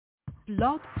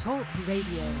Blog Talk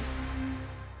Radio.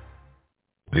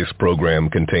 This program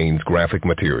contains graphic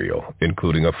material,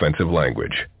 including offensive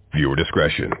language. Viewer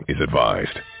discretion is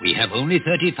advised. We have only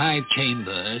 35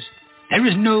 chambers. There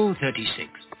is no 36.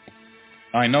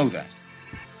 I know that.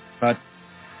 But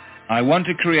I want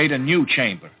to create a new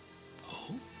chamber.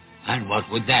 Oh? And what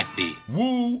would that be?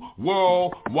 Woo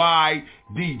Worldwide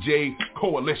DJ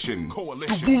Coalition. The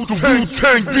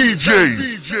Wu-Tang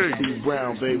DJ. C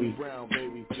Brown, baby.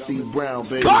 C Brown,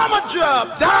 baby. Bomber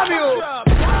drop, Daniel.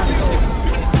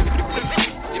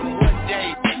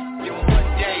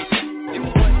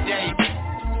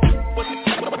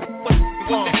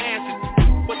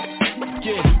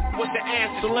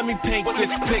 So let me paint this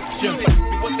picture.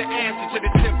 What's the answer to the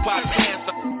hip-hop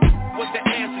cancer? What's the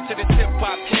answer to the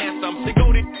hip-hop cancer? They go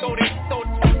to error.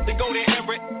 They go to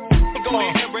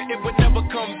error. It would never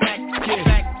come back.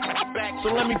 Back. So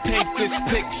let me paint this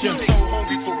picture. So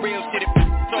hungry for real shit.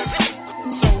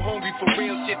 So hungry for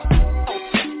real shit.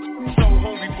 So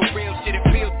hungry for real shit. It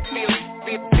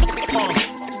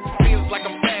feels like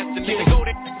I'm fasting. They go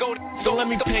to. So let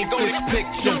me paint this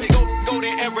picture. They go to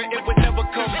error. It would never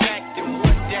come back.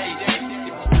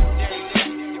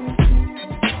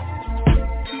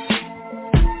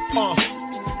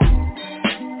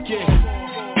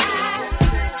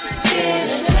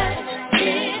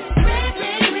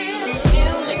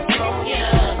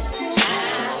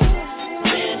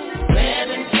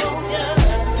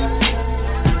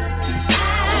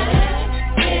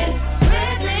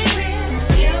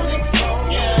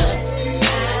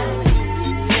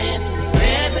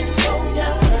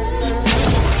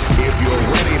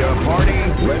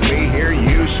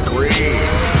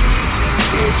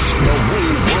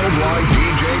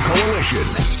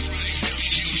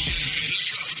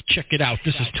 Check it out,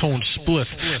 this is Tone Spliff,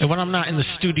 and when I'm not in the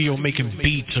studio making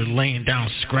beats or laying down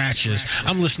scratches,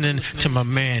 I'm listening to my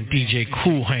man DJ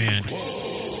Cool Hand.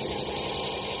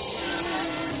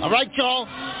 Alright y'all,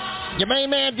 your main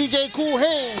man DJ Cool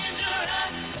Hand.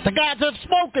 The gods have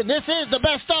spoken, this is the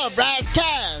best of RAS,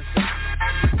 KASS,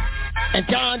 and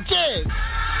John Jiggs.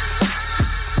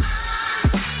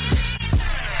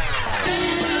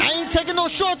 I ain't taking no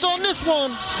shorts on this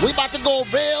one, we about to go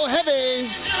real heavy.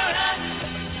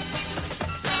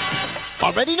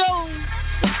 Already know.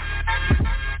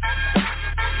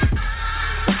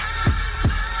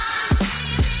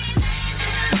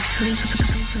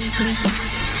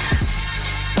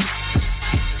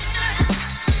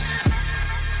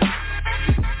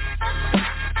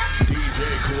 DJ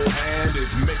Cool Hand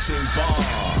is mixing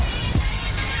bars.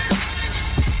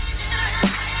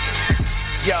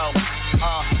 Yo.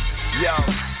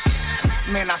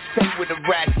 Man, I stay with a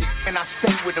ratchet, and I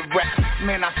stay with a ratchet.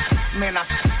 Man, I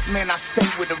stay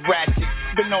with a ratchet.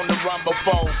 Been on the run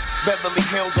before. Beverly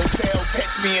Hills Hotel,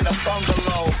 catch me in a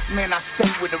bungalow. Man, I stay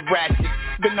with a ratchet.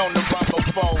 Been on the run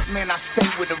before. Man, I stay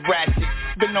with a ratchet.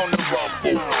 Been on the run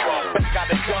before. Got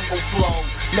a jungle flow,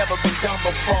 never been done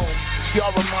before.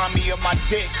 Y'all remind me of my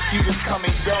dick, you just come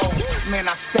and go. Man,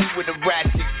 I stay with a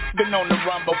ratchet. Been on the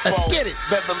run before. Let's get it.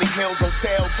 Beverly Hills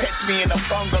Hotel, catch me in a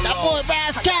bungalow. That boy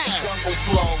RAS, KASS. Jungle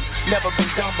flow, never been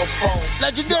done before.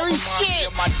 Legendary shit.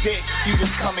 Of my dick, you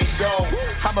just come and go.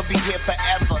 I'ma be here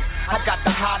forever. I got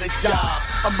the hottest job.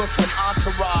 I'm booking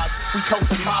entourage. We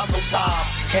toasting Mazel Tov,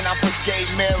 and I'm for gay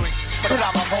marriage. But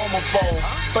I'm a homophobe,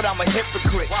 but I'm a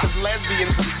hypocrite. Cause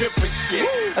lesbians are different shit.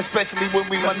 Especially when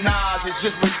we menage, it's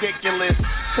just ridiculous.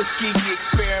 Tuskegee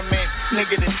experiment,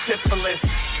 nigga, the syphilis.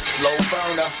 Slow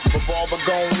burner, revolver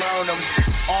gon' learn them.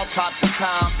 Autopsy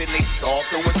time, then they saw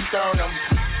through a sternum.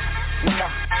 Nah,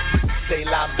 say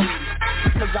la vie.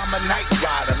 Cause I'm a night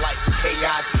rider like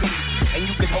KIC. And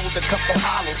you can hold a couple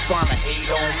hollows trying to hate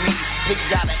on me. They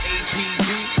got an APD,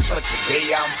 but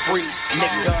today I'm free.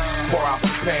 Nigga, pour out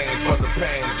the pain for the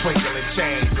pain. Twinkling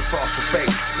change across your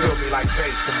face. Feel me like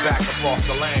bass from back across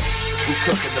the lane. We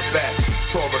cooking the best.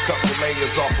 Tore a couple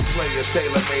layers off a player.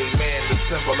 Tailor-made man, the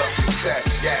symbol of success.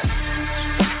 Yes.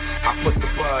 I put the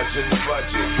budge in the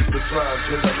budget, the drugs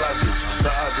in the luggage,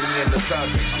 the ugly in the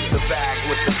subject, the bag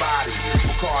with the body,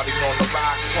 Bacardi on the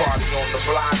rock, party on the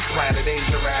block, Planet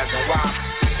Asia, Raz and Rock.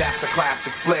 That's the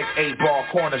classic flick, 8-ball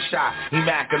corner shot,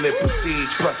 immaculate prestige,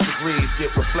 plus degrees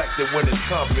get reflected when it's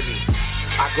company.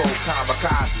 I go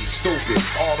kamikaze, stupid,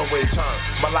 all the way turned.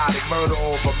 Melodic murder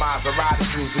over Maserati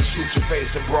music, shoot your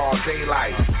face in broad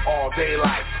daylight. All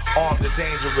daylight, armed and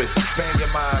dangerous. Bang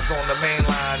your minds on the main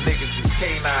line, niggas is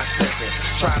K9 stepping.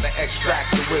 Trying to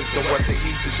extract the wisdom, what they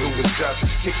need to do is just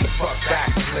kick the fuck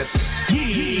back and listen.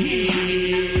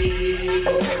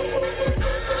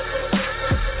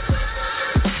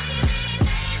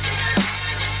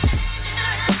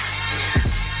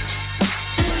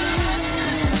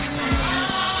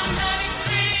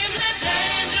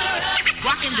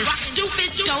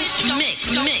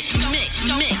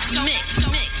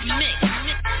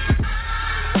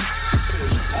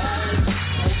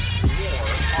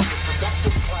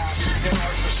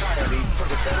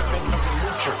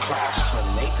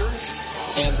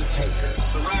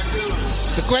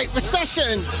 The Great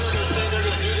Recession.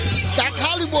 Doc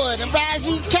Hollywood and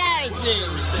Razzie KASS.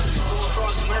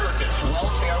 Across America,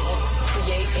 welfare will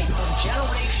create a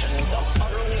generation of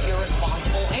utterly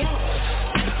irresponsible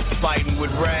animals. Fighting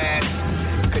with RAS,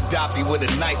 Gaddafi with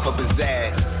a knife up his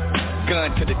ass.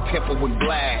 Gun to the temple with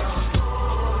blast.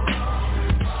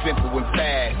 Simple and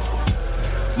fast.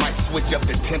 Might switch up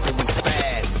the tempo and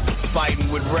spaz.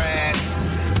 Fighting with RAS,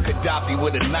 Gaddafi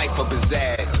with a knife up his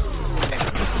ass.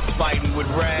 Fighting with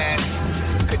RAS,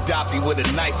 Gaddafi with a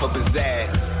knife up his ass.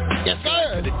 Yes,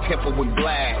 sir. To the temple with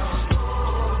blast.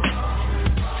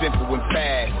 Simple and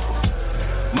fast.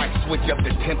 Might switch up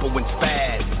the tempo and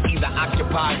spaz. Either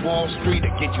occupy Wall Street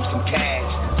or get you some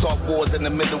cash. Start wars in the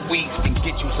Middle East and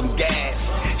get you some gas.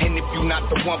 And if you not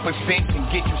the 1%, then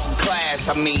get you some class.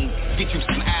 I mean, get you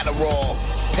some Adderall.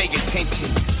 Pay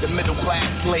attention. The middle class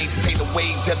slaves pay the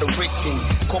wage of the rich, and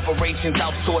corporations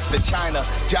outsource to China.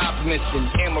 Jobs missing,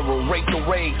 emerald, rape the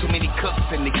raid. Too many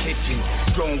cooks in the kitchen.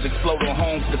 Drones explode on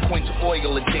homes to quench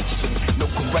oil addiction. No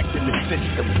correcting the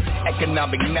system.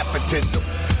 Economic nepotism.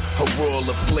 A rural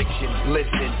affliction.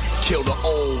 Listen, kill the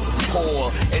old,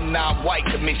 poor, and non-white.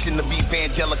 The mission of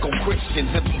evangelical Christians.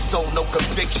 If he sold no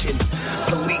conviction.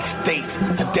 Police state,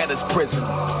 a debtor's prison.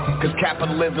 Cause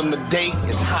capitalism today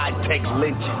is high-tech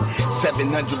lynching.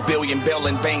 700 billion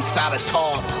bailing banks out of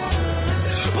tarp.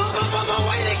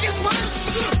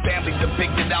 Families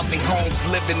evicted out their homes,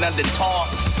 living under tarp.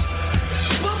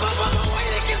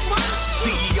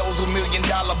 CEOs with $1 million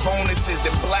bonuses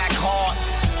and black hearts.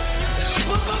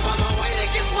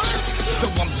 So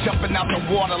I'm jumping out the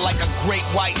water like a great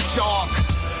white shark.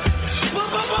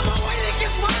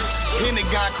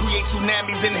 Pentagon creates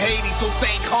tsunamis in Haiti, so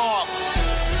think hard.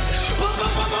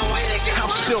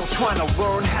 I'm still trying to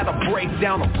learn how to break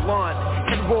down a blunt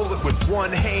and roll it with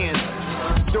one hand.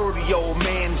 Dirty old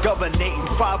man, governating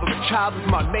father of child with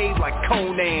my maid like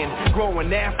Conan.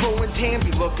 Growing afro and tan,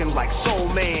 be looking like Soul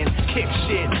Man. Kick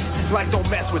shit, like don't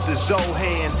mess with the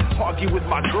Zohan. Argue with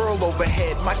my girl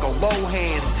overhead, Michael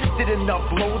Lohan. Did enough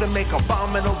blow to make a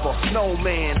vomit over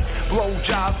snowman. Blow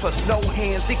jobs plus no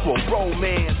hands equal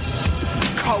romance.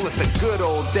 Call it the good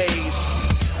old days.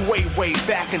 Way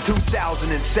back in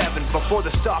 2007, before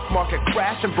the stock market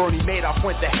crashed and Bernie Madoff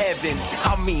went to heaven.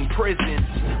 I mean prison,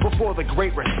 before the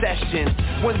Great Recession,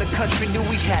 when the country knew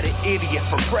we had an idiot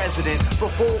for president,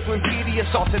 before Wikipedia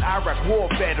assaulted Iraq war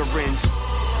veterans.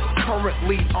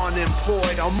 Currently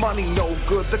unemployed, our money no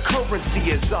good, the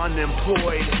currency is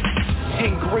unemployed.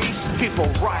 In Greece, people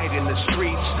riot in the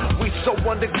streets. We so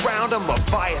underground, I'm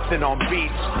Leviathan on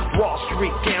beats. Wall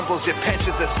Street gamblers get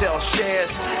pensions that sell shares.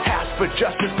 Ask for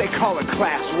justice, they call it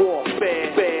class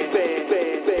warfare.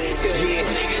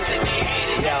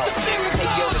 Yo,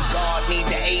 the God need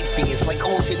the atheist, like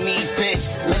ocean needs fish.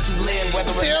 Let you live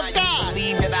whether or not you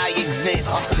believe that I exist.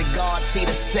 The God see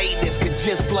the Satanists could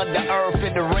just flood the earth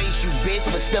and erase you, bitch,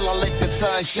 but still I let the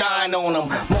sun shine on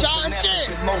them.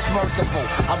 Most merciful,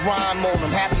 I rhyme on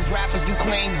them. Half these rappers you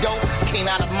claim dope came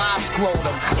out of my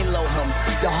scrotum. Elohim,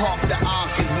 the hawk, the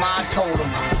ankh is my totem.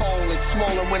 Hole is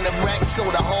swollen when the wreck, so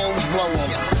the holes blow them.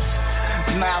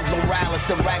 Miles Morales,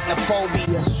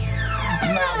 arachnophobia.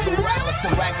 Miles Morales,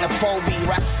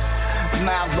 arachnophobia.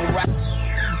 Miles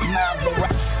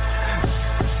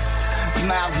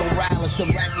Morales,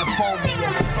 arachnophobia.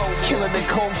 Killing the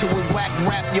culture with whack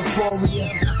rap euphoria.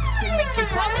 They make you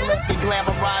popular, they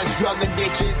glamorize drug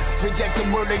addiction. Reject the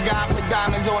word of God with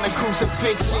diamonds on a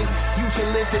crucifixion. You should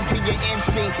listen to your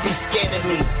instincts, be scared of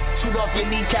me. Shoot off your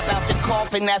kneecap out the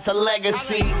coffin, that's a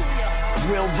legacy.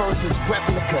 Real versus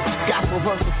replica, gospel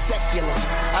versus secular.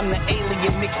 I'm the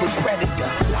alien mixed with predator.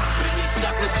 Many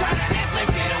suckers try to act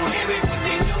like they don't hear it, but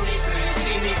they know they couldn't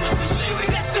see me with the lyrics.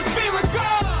 That's the spirit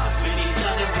God. Many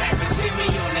other rappers hear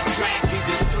me on the track in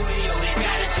the studio, they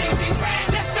gotta change their rap.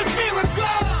 That's the spirit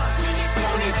God. Many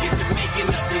ponies get to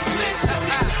making up this list, don't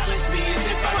acknowledge me as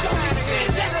if I don't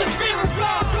exist. That's the spirit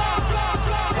God.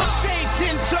 I say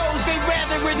 10 toes, they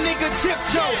rather a nigga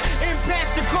tiptoe.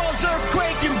 Impact the cause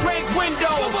earthquake and break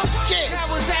windows.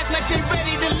 Cowards act like they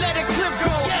ready to let a clip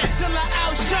go. Till I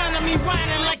outshine them, me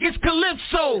whining like it's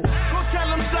Calypso. Go tell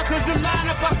them suckers to line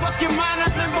up, I fuck your mind. I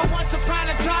remember once upon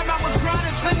a time I was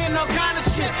grinding, slinging all kind of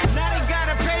shit. Now they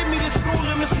gotta pay me to school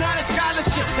them, it's not a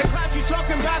scholarship. The crowd you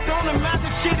talking about don't amount to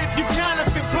shit if you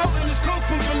counterfeit. Potent is coke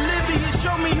from Bolivia,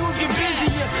 show me who get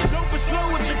busier. Don't be slow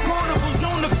with the quotables,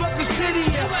 known to fuck the city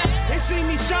up. They see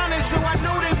me shining, so I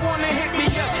know they wanna hit me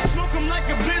up.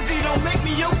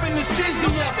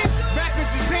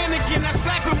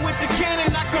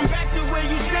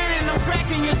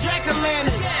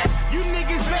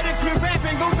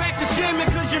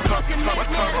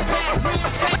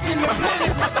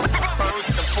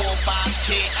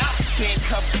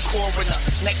 handcuffs the coroner.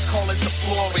 Next call is the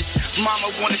florist. Mama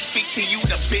wanna speak to you,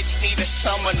 the bitch need a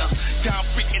summoner. John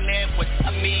freaking Ed was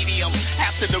a medium.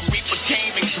 After the Reaper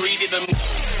came and greeted him.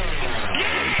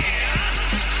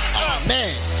 Oh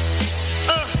man.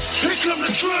 Here come the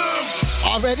drum.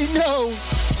 Already know.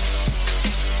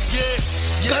 Yeah.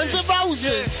 Guns N'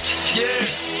 Roses. Yeah.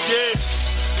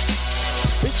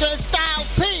 Richard Styles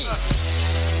P.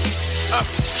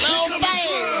 No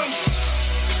bang.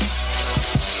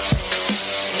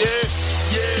 Yeah.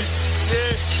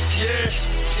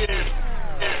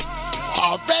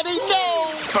 Already know.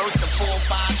 First the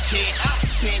 4-5 kid,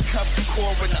 handcuffs the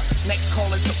coroner. Next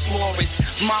call is the florist.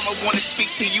 Mama wanna speak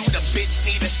to you, the bitch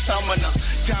need a summoner.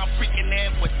 John freaking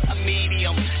Ed was a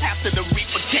medium. After the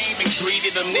Reaper came and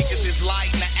greeted them, niggas is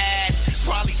lighting the ass,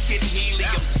 probably shit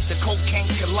helium. The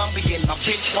cocaine Colombian, my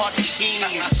bitch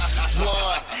Argentinian.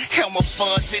 What? Helmet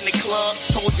funds in the club.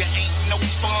 Told you ain't no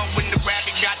fun when the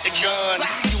rabbit got the gun.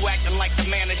 You acting like the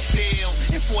man of steel,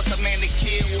 and force a man to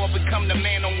kill or become the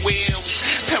man on wheels.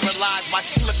 Paralyzed by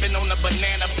slipping on a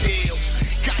banana peel.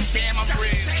 Goddamn, I'm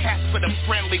real. Cats for the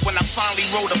friendly when I finally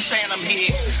wrote a phantom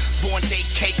here. Born day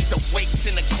cakes, the wakes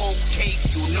in the cold case.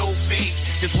 You know face,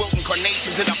 just wilting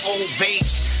carnations in an old vase.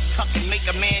 Tuck and make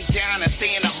a man down and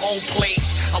stay in the whole place.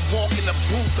 I walk in the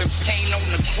booth and paint on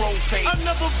the crow face. I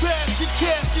never bash your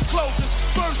casket closes.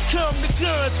 First come the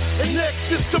guns, and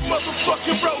next is the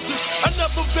motherfucking roses. I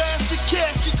never bash your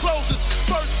casket closes.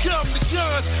 First come the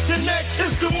guns, and next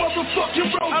is the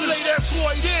motherfucking roses. I lay that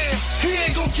boy down, he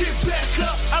ain't gon' get back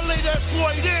up. I lay that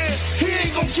boy down, he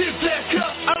ain't gon' get back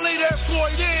up. I lay that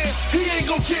boy down, he ain't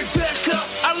gon' get back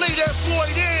up. I lay that boy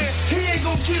down, he ain't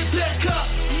gon' get back up.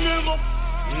 Remember?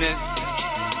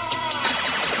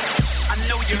 I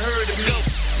know you heard of me.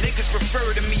 Niggas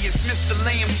refer to me as Mr.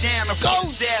 Lay him down or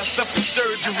put his ass up for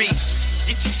surgery.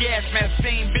 Get your gas mask,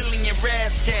 same billing your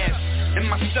RAS gas. And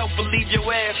myself will leave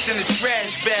your ass in a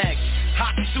trash bag.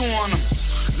 Hot stew on them.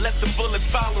 Let the bullet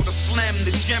follow the phlegm.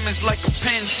 The gem is like a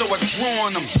pen, so I drew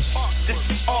on them. This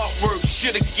is artwork,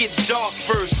 shoulda get dark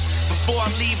first. Before I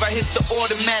leave, I hit the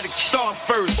automatic start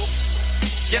first.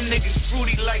 Them niggas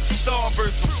fruity like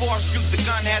starburst. Before I shoot the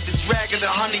gun, had to drag it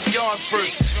 100 yards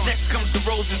first. Next comes the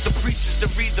roses, the preachers to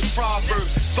read the proverbs.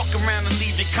 Fuck around and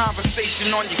leave your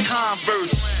conversation on your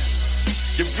Converse.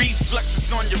 Your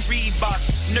reflexes on your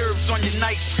Reebok, nerves on your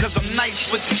nights, cause I'm nice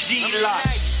with the G-lock.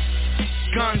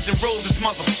 Guns and roses,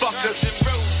 motherfuckers.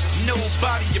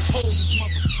 Nobody opposes,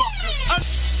 motherfuckers.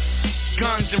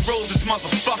 Guns and roses,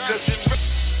 motherfuckers.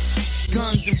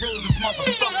 Guns and roses,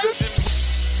 motherfuckers.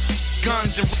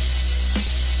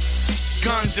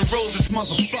 Guns and roses,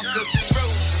 motherfuckers.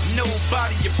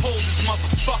 Nobody opposes,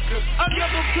 motherfuckers. I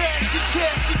never pass the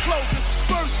casket closes.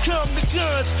 First come the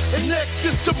guns, and next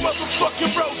is the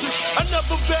motherfucking roses. I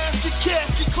never pass the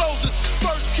casket closes.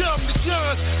 First come the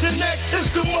guns, and next is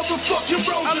the motherfucking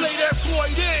roses. I lay that boy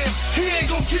down, he ain't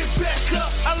gon' get back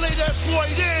up. I lay that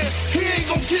boy down, he ain't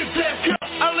gon' get back up.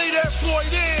 I lay that boy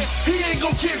down, he ain't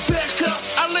gon' get back up.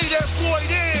 I lay that boy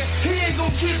down, he ain't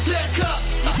gon' get back up.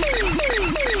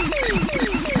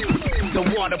 The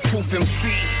waterproof MC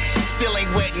still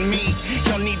ain't wetting me.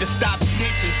 Y'all need to stop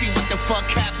snitching. See what the fuck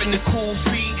happened to Cool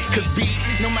B. Cause B,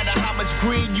 no matter how much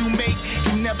green you make,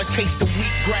 you never taste the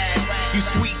wheat grass. You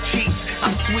sweet cheeks,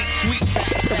 I'm sweet.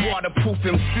 The waterproof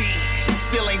MC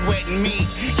still ain't wetting me.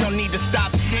 Y'all need to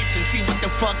stop snitching. See what the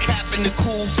fuck happened to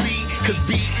Cool B. Cause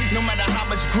B, no matter how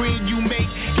much green you make,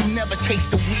 you never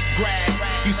taste the wheat grass.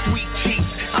 You sweet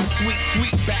cheeks, I'm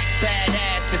sweet back,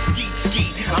 badass. The ski,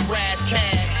 I'm RAS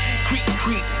cash.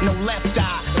 Creep, no left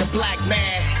eye, the black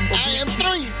man. I am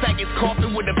 3 faggots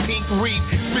coughing with a pink reef.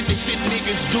 Spit the shit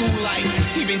niggas do like,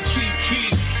 even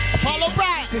cheap. Apollo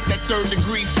right. It's that 3rd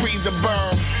degree freezer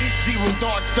burn. 0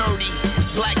 dark 30,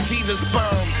 black Jesus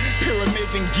sperm.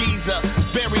 Pyramids in Giza,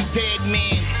 very dead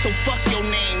men. So fuck your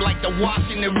name like the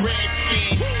Washington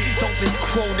Redskins. Don't this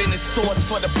quote in the source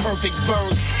for the perfect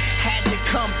verse. Had to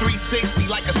come 360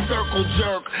 like a circle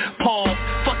jerk. Pause,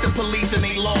 fuck the police and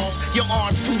they laws. Your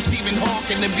arms too Stephen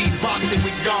Hawking to be boxing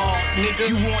with God. Nigga,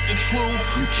 you want the truth?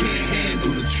 You can't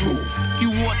handle the truth. You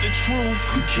want the truth?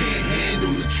 You can't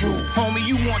handle the truth. Homie,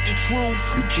 you want the truth?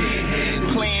 You can't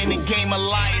handle playing the game of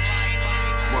life.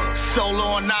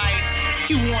 Solo all night.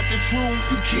 You want the truth?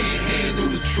 You can't handle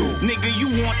the truth. Nigga, you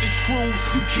want the truth?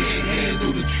 You can't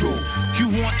handle the truth. You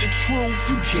want the truth?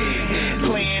 You can't handle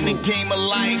playing the game of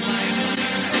life.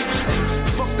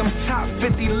 Fuck them top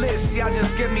 50 lists, y'all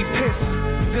just get me pissed.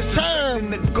 This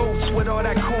in the ghosts with all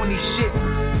that corny shit.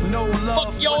 No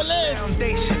love, fuck your list.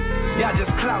 Foundation. Y'all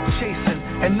just clout chasing,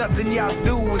 and nothing y'all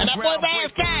do is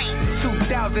groundbreaking.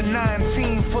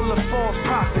 2019 full of false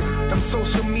prophets. Them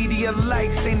social media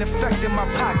likes ain't affecting my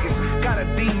pockets. Got a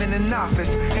demon in office,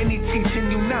 and he teaching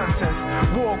you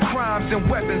nonsense. War crimes and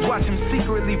weapons, watch him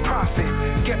secretly profit.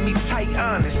 Get me tight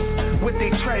honest with they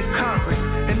trash Congress.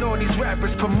 And all these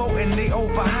rappers promoting they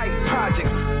overhyped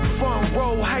projects. Front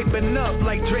row hyping up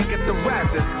like Drake at the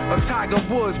Raptors, or Tiger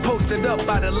Woods posted up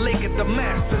by the lake at the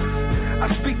Masters. I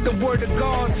speak the word of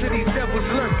God to these devils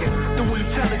lurking through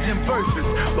intelligent verses,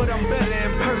 but I'm better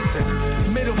in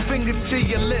person. Middle finger to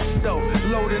your list though,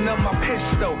 loading up my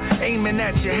pistol, aiming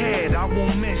at your head, I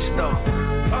won't miss though.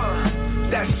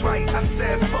 That's right, I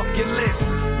said fuck your list.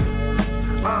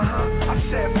 I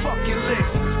said fuck your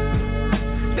list.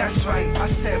 That's right, I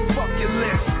said fuck your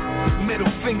list.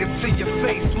 Middle finger to your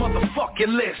face, motherfuck your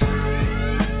list.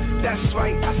 That's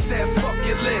right, I said fuck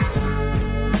your list.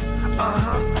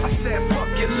 I said fuck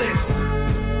your list.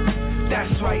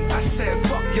 That's right, I said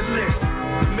fuck your list.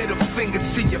 Middle finger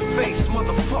to your face,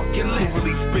 motherfuck your list. Who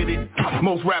really spit it?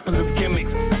 Most rappers is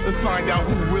gimmicks. Let's find out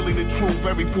who really the truth.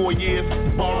 Every 4 years,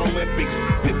 Bar Olympics.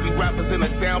 50 rappers in a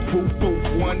soundproof booth.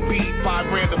 1 beat,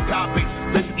 5 random topics.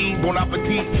 Let's eat, bon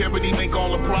appetit, charity, make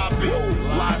all the profit.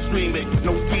 Live stream it,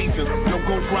 no features, no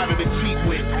ghostwriter to cheat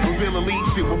with. Reveal elite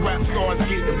shit where rap stars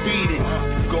get defeated.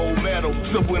 Gold medal,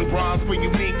 silver and bronze for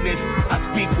uniqueness. I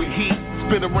speak with heat,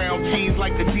 spit around cheese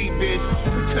like the deep dish.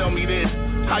 Tell me this,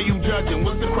 how you judging?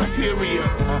 What's the criteria?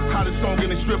 How the song in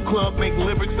the strip club make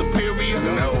lyrics superior?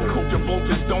 No. Culture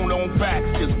vultures don't own facts,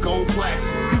 just gold plaques.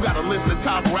 You got a list of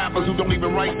top rappers who don't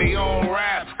even write their own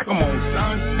raps. Come on,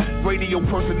 son. Radio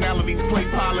personalities play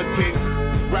politics.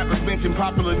 Rappers mention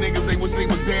popular niggas they wish they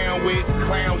was down with.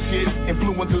 Clown shit,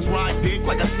 influencers ride dick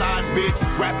like a side bitch.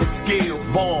 Rapping skills,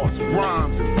 bars,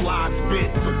 rhymes, and fly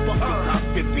spit. So fuck your top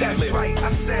 50 That's list. right,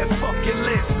 I said fuck your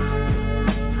list.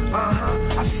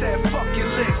 I said fuck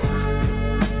your list.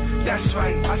 That's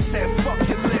right, I said fuck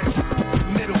your list.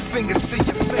 Middle finger to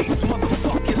your face,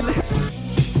 motherfuck your list.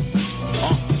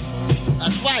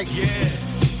 That's right. Yeah.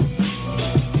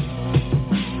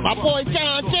 My boy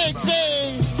John J.C.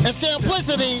 and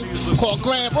Simplicity called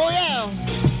Grand Royale.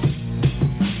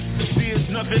 See, it's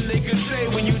nothing they can say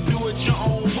when you do it your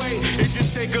own way. It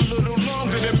just take a little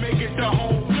longer to make it the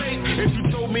home plate. If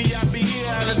you told me I'd be here,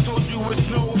 I'd have told you it's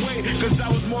no way. Cause I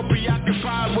was more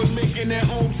preoccupied with making that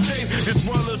home safe. This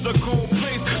world is a cold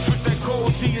place. Put that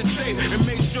cold to your safe and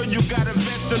make sure you got a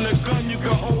vest and a gun you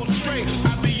can hold straight.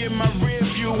 I be in my rear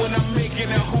view when I'm making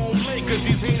it home late. Cause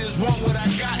these haters want what I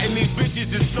got and these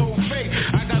bitches is so fake.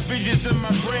 I got visions in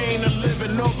my brain of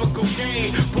living over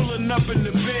cocaine, pulling up in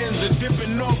the Benz and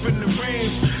dipping off in the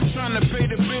range, trying to pay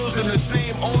the bills in the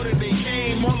same order they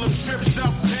came. All them trips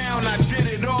uptown, I did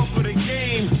it all for the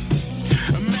game.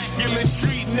 Immaculate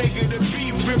street nigga, the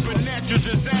beat ripper, natural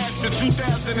disaster,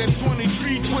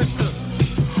 2023 twister.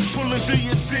 Pulling through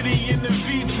your city in the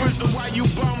V-twister, while you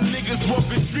bum niggas walk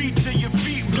the street till your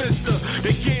feet blister.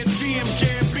 They can't see him,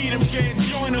 can't beat him, can't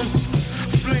join him.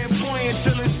 Flamboyant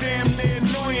till it's damn near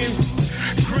annoying.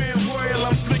 Grand Royal,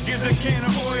 I'm slick as a can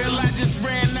of oil. I just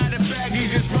ran out of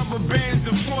baggies, just rubber bands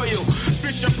and foil.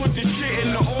 Bitch, I put the shit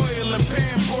in the oil and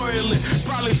pan boil it.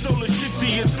 Probably sold the shit to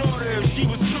your daughter if she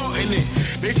was snorting it.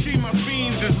 They see my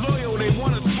fiends as loyal, they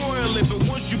wanna spoil it. But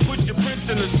once you put your prints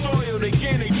in the soil, they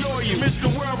can't ignore you. Mr.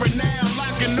 World Renowned,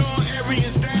 locking all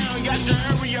areas down. Y'all should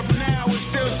hurry up now, it's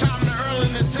still time to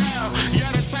earn in the town.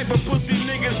 Y'all the type of pussy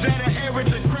niggas that'll air at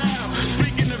the crowd.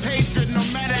 Speaking of hatred, no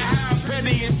matter how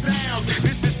petty it sounds.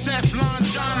 This is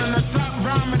Teflon John and the top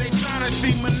rhymer they tryna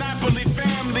see. Monopoly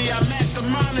family, I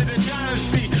masterminded the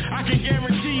dynasty. I can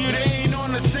guarantee you they ain't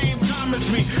on the same time as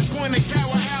me. Point a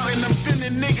cower out and I'm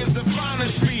sending niggas to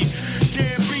finest me.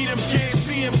 Can't beat them, can't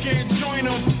see them, can't join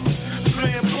them.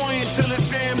 Flamboyant till it's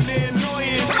damn near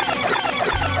annoying.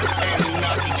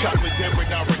 Anunnaki, chocolate debra,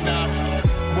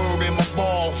 word in my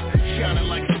balls, shining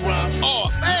like Swarovski. Oh,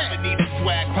 man. Never needed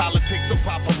swag, politics or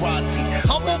paparazzi.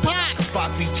 Humble pie.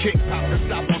 Foxy chick, top the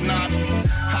stop on Nazi.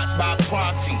 Hot by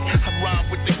proxy, I rhyme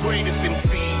with the greatest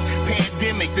MC.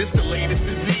 Pandemic, this the latest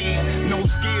disease. No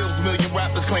skills, million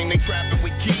rappers claim they trapping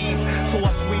with keys. So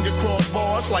I swing across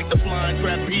bars like the flying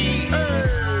trapeze.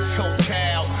 So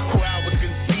child, crowd was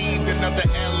conceived. Another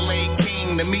LA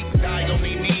king to meet die on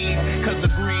their knees. Cause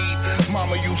of greed,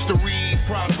 mama used to read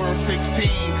Proverbs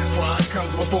 16. Pride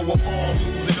comes before a fall,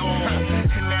 lose it all.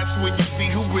 And that's when you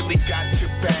see who really got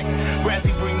your back.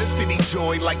 Razzie bring the city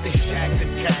joy like the Shack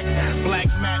attack. Black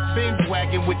Matt Benz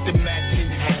wagon with the matching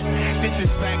hat. This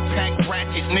is backpack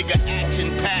ratchet, nigga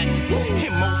action pack.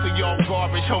 And most of y'all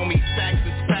garbage, homie, facts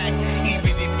is fact.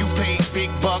 Even if you paid big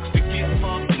bucks to get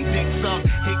fucked and dick sucked,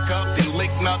 hiccuped and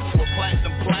lick nuts for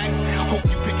platinum plaques. Hope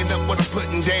you picking up what I'm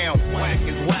putting down. Whack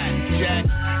is whack, Jack.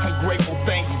 Ungrateful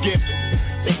Thanksgiving.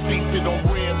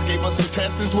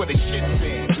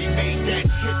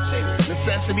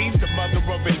 necessity's the mother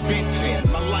of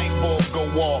invention. My light bulb go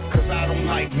off, cause I don't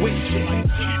like wishing.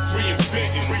 Keep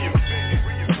reinventing, reinventing,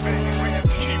 reinventing,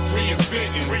 keep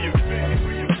reinventing, reinventing,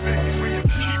 reinventing,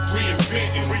 keep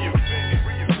reinventing, reinventing,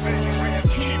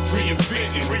 reinventing, keep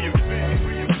reinventing, reinventing,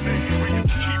 reinventing,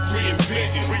 keep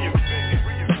reinventing, reinventing,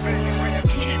 reinventing,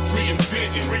 keep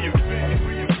reinventing, reinventing,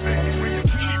 reinventing,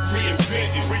 keep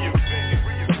reinventing,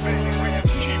 reinventing,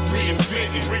 keep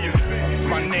reinventing, reinventing.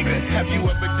 My nigga, have you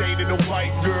ever dated a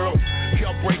white girl?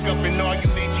 Y'all break up and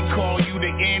argue, then she call you the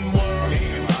N-word.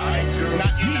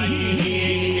 Not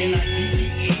N-I-D-D-E-R.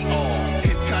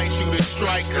 Entice you to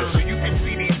strike her so you can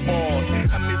see these balls.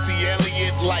 I'm Missy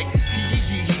Elliott like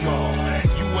T-E-E-R.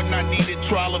 You are not needed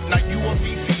trial if not you a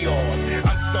VCR.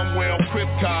 I'm somewhere on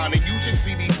Krypton and you just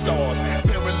see these stars.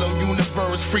 Parallel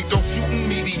universe, freak don't shooting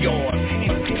meteors.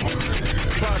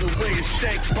 By the way it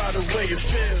shakes, by the way it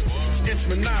feels. It's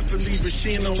Monopoly, but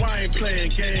she know I ain't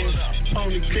playing games.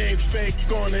 Only game fake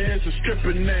corner is a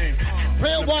stripper name.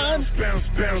 Real one. Bounce,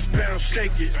 bounce, bounce,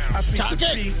 shake it. I beat the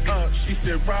beat up. She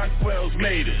said Rockwell's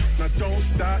made it. Now don't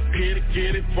stop, get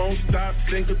it, won't stop.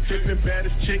 Single tipping,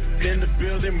 baddest chick in the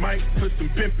building. Might put some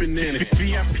pimping in it.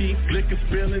 VIP, liquor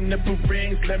spilling, nipple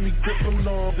rings. Let me grip them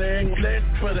long. They ain't lit,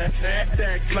 but I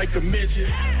act like a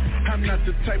midget. I'm not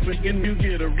the type of in you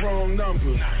get a wrong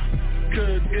number.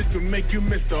 Cause it could make you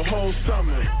miss the whole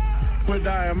summer. But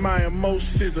I am my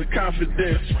emotions of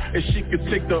confidence. And she could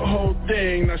take the whole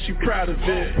thing, now she proud of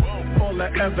it. All I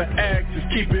ever ask is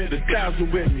keep it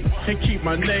 1,000 with me. And keep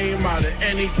my name out of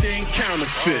anything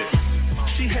counterfeit.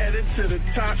 She headed to the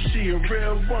top, she a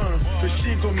real one. But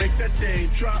she gon' make that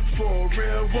thing drop for a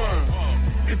real one.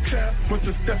 Could tell once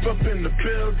I step up in the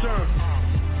building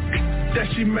that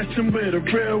she messing with a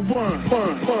real one.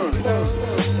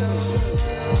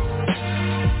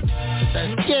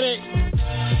 Let's get it.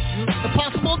 The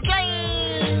possible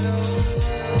game.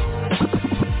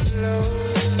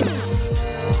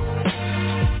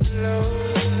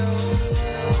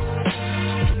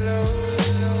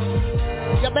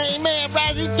 Your main man,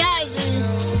 Razzie Jazzy.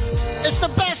 It's the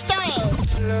best of.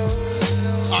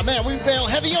 Oh man, we fell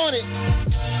heavy on it.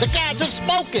 The guys have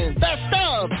spoken. Best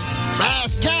of.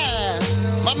 RAS KASS.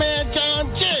 My man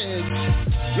John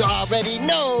Jiggs. You already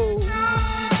know.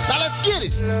 Now let's get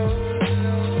it.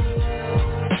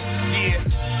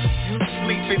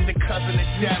 Sleep is the cousin of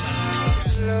death.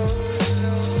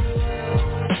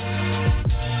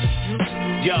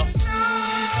 Yo,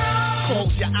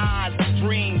 close your eyes,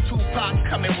 dream. Tupac,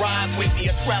 come and ride with me.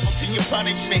 I travel to your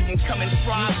punishment and come and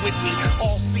thrive with me.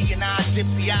 All seeing eye,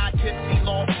 tipsy,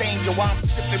 lost angel. I'm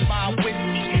sipping my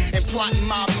whiskey and plotting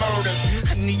my murders.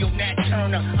 A neo-nat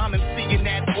Turner, I'm MCing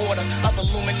that order of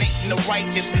illuminating the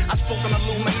righteous. I spoke on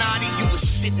Illuminati, you was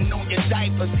shitting on your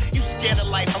diapers. You scared of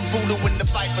life, I'm voodoo in the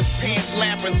Viper's pants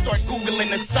labyrinth. Start Googling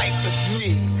the cipher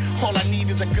shit. All I need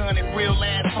is a gun and real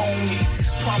ass homies.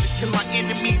 Promise to my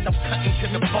enemies, I'm cutting to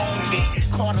the bone meat.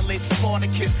 Cartilage,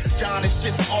 Spartacus, John is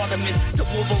just Artemis. The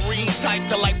Wolverine type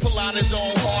to like pull out his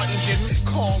own heart and just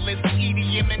call it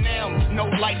EDM and M. No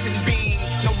lights and beams,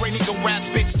 no radio rap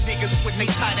bitch niggas with they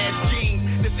tight ass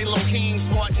jeans. This Elohim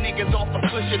smart niggas off a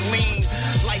cushion lean.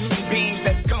 Lights and beams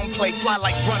that gunplay fly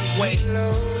like runway.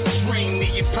 Dream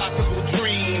the impossible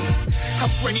dream. I'm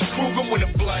Freddy Krueger with a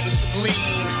blunt and some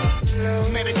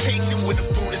lean. Meditation with a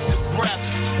Buddhist breath.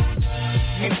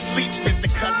 And sleep is the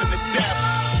cousin of death.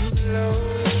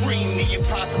 Dream the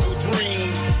impossible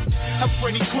dream. I'm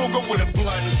Freddy Krueger with a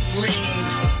blunt and some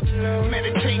lean.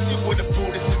 Meditation with a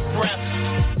Buddhist breath.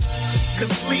 Cause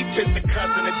sleep is the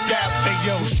cousin of death. Hey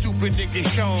yo, stupid nigga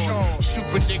Sean,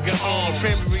 stupid nigga on.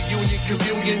 Family reunion,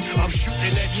 communion, I'm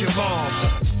shooting at your mom.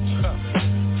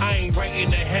 I ain't right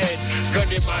in the head, gun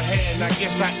in my hand, I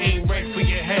guess I ain't right for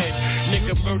your head.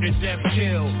 Nigga murder, death,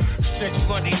 kill, sex,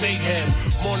 money, mayhem.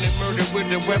 Morning murder with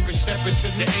a weapon, stepping to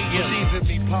the AM. Believe in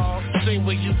me, Paul, same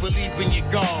way you believe in your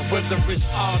God. Whether it's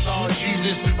Allah,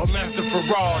 Jesus, or Master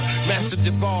Farad, Master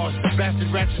DeBars, bastard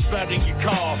ratchet spatting your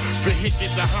car. But hit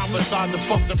the homicide, the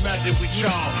fuck the matter with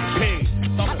y'all. Pay.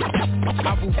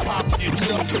 I will pop you,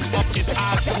 know the fucking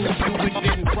eyes on you and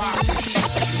then rock the shit.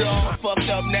 It's all fucked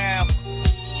up now.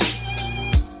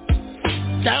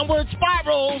 Downward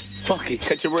spiral. Fuck it,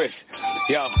 cut your wrist.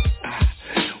 Yo,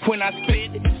 when I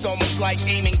spit, it's almost like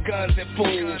aiming guns at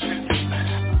fools.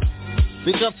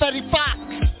 We got Fetty Fox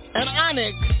and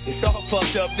Onyx. It's all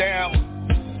fucked up now.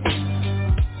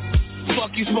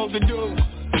 Fuck you supposed to do?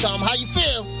 Tell them how you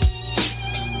feel.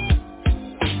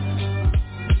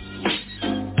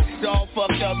 It's all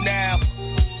fucked up now.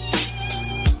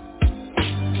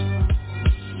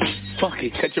 Fuck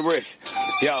it, cut your wrist.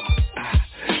 Yo.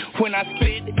 When I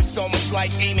spit, it's almost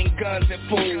like aiming guns at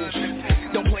fools.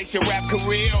 Don't place your rap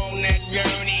career on that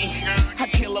journey. I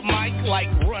kill a mic like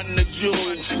Run the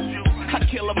Jewels. I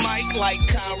kill a mic like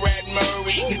Conrad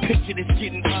Murray. Picture this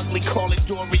getting ugly, call it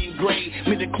Dorian Gray.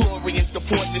 Midichlorians, the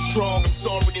force is strong, I'm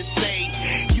sorry to say.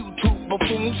 YouTube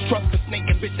buffoons trust the snake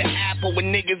and bit the apple. When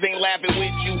niggas ain't laughing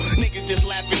with you, niggas just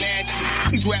laughing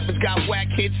at you. These rappers got whack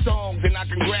hit songs and I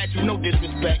congrats you, no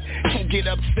disrespect. Don't get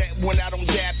upset when I don't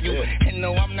dap you. And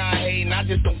no, I'm not hating, I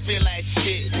just don't feel that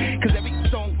shit. Cause every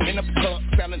song in a club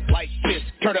sounding like this.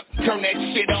 Turn that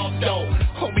shit off though.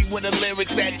 Homie with the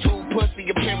lyrics that two pussy,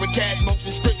 a pair of cash, most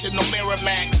description, no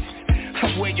Miramax.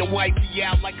 I wear your wifey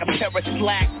out like a pair of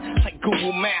slacks, like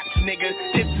Google Maps, nigga.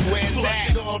 This is where it's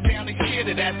at. All down the shit,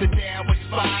 that's the downward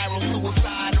spiral.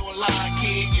 Suicide online,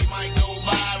 kid, you might go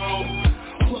viral.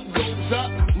 What goes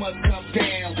up must come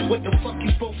down. What the fuck you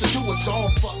supposed to do? It's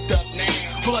all fucked up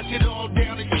now. Flush it all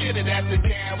down the shit, that's the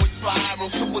downward spiral.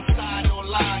 Suicide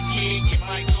online, kid, you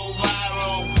might go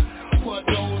viral. What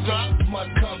goes up must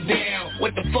come down.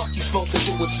 What the fuck you supposed to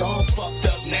do? It's all fucked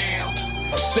up now.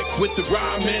 Sick with the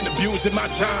rhyming, abusing my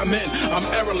time in. I'm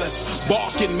errorless,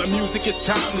 barking, my music is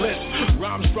timeless.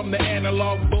 Rhymes from the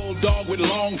analog bulldog with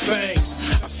long fangs.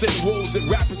 I send wolves at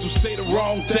rappers who say the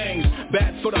wrong things.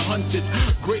 Bad for the hunted,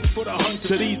 great for the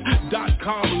hunter. These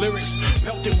 .com lyrics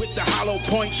pelted with the hollow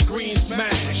point screen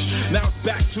smash. Now it's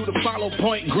back to the follow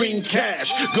point, green cash.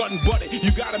 Gun butted,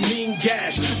 you got a mean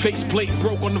gash. Faceplate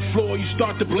broke on the floor, you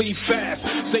start to bleed fast.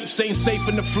 Safe ain't safe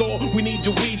in the floor, we need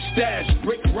your weed stash.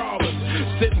 Brick robbers,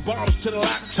 sitting bombs to the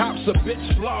laptops of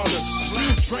bitch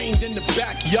bloggers. Trained in the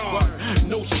backyard,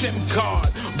 no SIM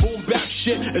card. Boom bap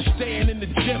shit and staying in the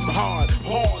gym hard.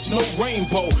 Hard, no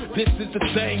rainbow, this is the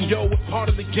thing, yo. What part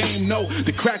of the game, no.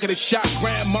 The crack of the shot,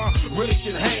 grandma really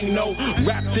should hang, no.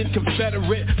 Wrapped in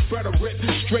Confederate, Frederick,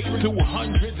 straight through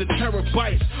hundreds of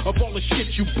terabytes of all the shit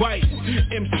you bite.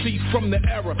 MC from the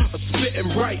era of spitting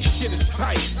right, shit is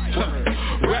tight.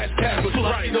 Rat cat was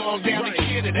right. All down the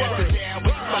shit, that's the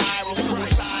downward spiral.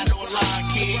 Suicide online,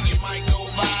 kid, you might go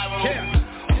viral.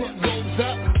 What goes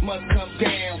up must come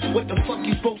down. What the fuck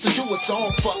you supposed to do? It's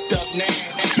all fucked up now.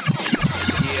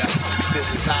 Yeah, this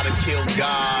is how to kill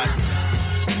God.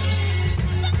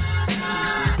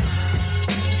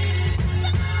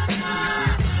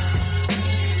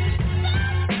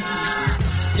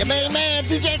 Your main man,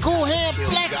 DJ Cool Hand,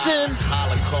 flexing.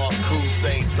 Holocaust,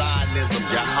 crusade, Zionism,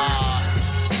 jihad.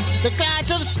 The guy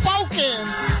just spoken.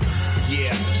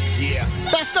 Yeah.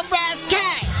 That's the RAS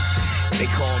cat. They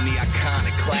call me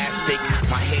iconoclastic.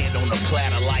 My head on a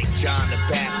platter like John the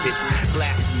Baptist.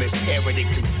 Blasphemous, heretic,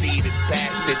 conceited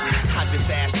bastard. I just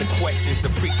ask the questions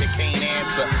the preacher can't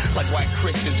answer. Like white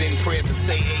Christians in prayers and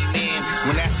say amen.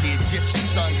 When that's the Egyptian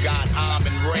sun god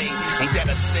Amun Re. Ain't that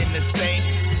a sin to say?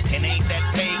 And ain't that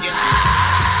pagan?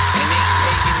 And ain't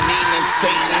pagan meaning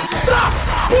Satan? Stop!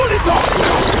 Pull it off!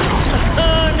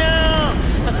 Oh no!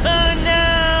 Oh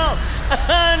no!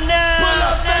 Oh no! Pull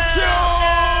up the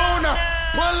tune!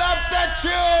 Pull up the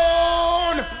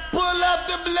tune! Pull up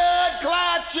the blood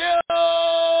clot tune!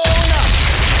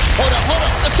 Hold on.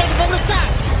 Let's take it from the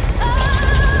top.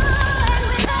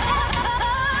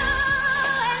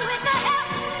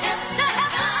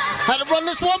 Had to run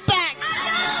this one back.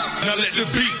 Now let the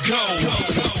beat go.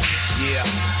 Yeah,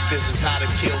 this is how to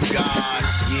kill God.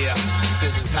 Yeah,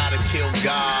 this is how to kill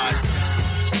God.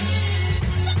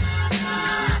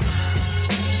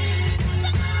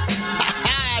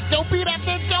 Dopey, that's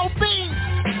it, dopey.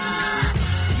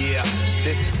 Yeah,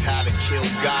 this is how to kill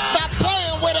God. Stop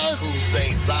playing with us.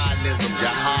 Crusade, Zionism,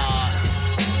 jihad.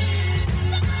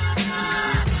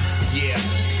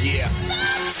 Yeah.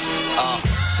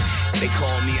 They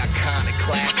call me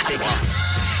iconoclastic.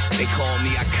 They call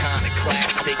me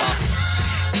iconoclastic.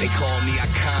 They call me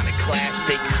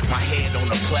iconoclastic. My head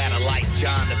on a platter like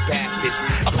John the Baptist.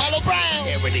 Apollo Brown.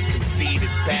 Heretic,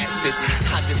 conceited bastard.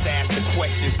 I just ask the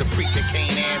questions the preacher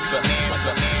can't answer.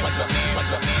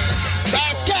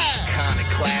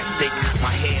 Iconoclastic.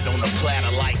 My head on a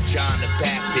platter like John the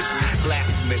Baptist.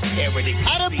 Blasphemous, heretic,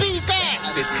 conceited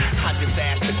bastard. I just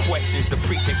ask the questions the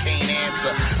preacher can't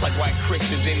answer. Like white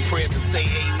Christians in prayers and say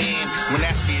amen. When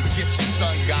that's the Egyptian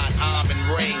sun god Amun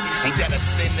Re. Ain't that a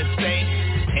sin to say?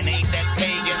 And ain't that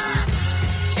pagan?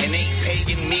 And ain't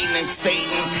pagan meaning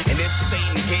Satan? And if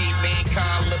Satan gave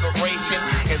mankind liberation,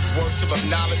 his worship of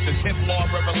knowledge, the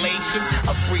Templar revelation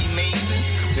of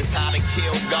Freemasons, this how to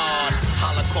kill God.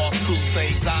 Holocaust,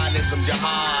 crusade, Zionism,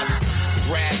 jihad.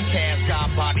 RAS, KASS,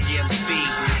 God, body, MC.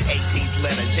 18th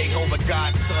letter, Jehovah,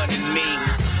 God, Son, and me.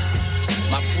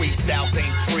 My freestyles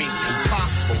ain't free,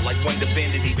 impossible, like one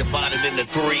divinity divided into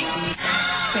three.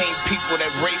 Same people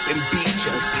that rape and beat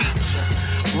you, teach you.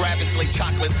 Ravage like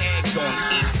chocolate eggs on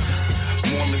Easter.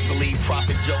 Mormons believe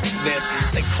Prophet Joe Smith.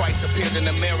 Say Christ appeared in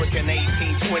America in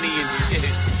 1820 and shit.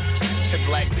 To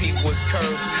black people was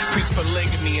cursed. Preached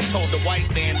polygamy and told the white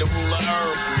man to rule the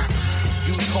earth.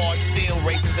 Used hard steel,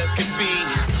 racist as could be.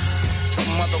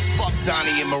 Some motherfuck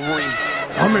Donnie and Marie.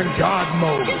 I'm in God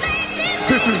mode.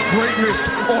 This is greatness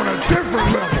on a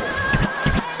different level.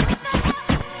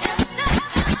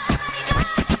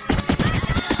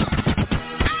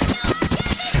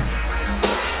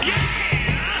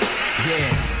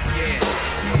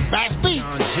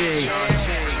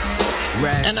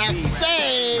 And I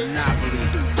say,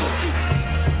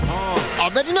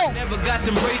 already know. Never got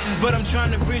them braces, but I'm trying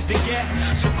to bridge the gap.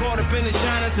 So caught up in the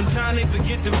shine, sometimes they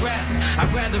forget to rap. I'd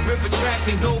rather rip a track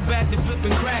than go back to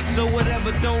flipping crack. So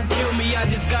whatever don't kill me, I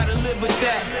just gotta live with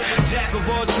that. Jack of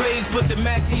all trades, put the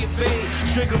Mac to your face.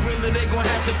 Straight gorilla, they gon'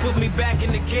 have to put me back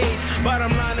in the cage.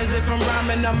 Bottom line is if I'm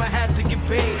rhyming, I'ma have to get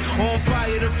paid. On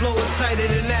fire, the flow is tighter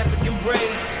than African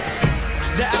braids.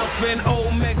 The Alpha and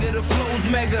Omega, the flow's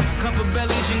mega. Couple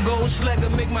bellies and gold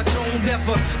slugger make my tone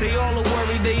deafer. They all are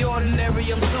worried, they ordinary,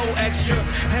 I'm so extra.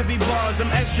 Heavy bars, I'm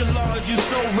extra large, you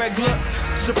so regular.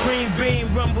 Supreme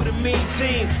beam, run with a mean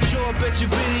team. Sure bet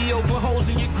your video, but holes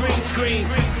in your green screen.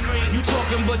 You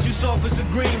talking, but you soft as a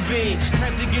green bean.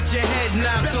 Time to get your head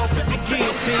knocked off at the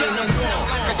guillotine. I'm gone.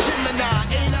 Like a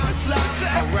Gemini, ain't I fly?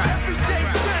 Alright.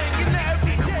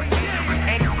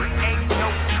 Ain't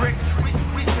no tricks.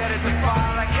 We set it to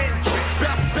fire like Hendrix.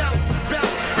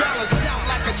 Balance out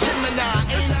like a Gemini,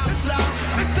 ain't I fly?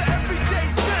 It's the everyday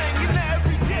thing in the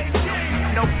everyday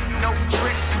game. No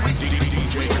tricks.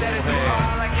 We set it to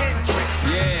fire like Hendrix.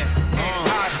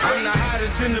 I'm the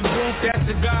hottest in the booth, that's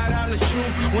the God honest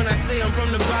truth. When I say I'm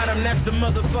from the bottom, that's the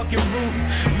motherfucking root.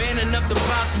 Man enough to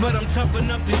box, but I'm tough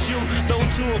enough to shoot. Throw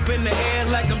two up in the air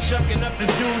like I'm chucking up the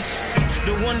deuce.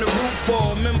 The one to root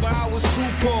for, remember I was too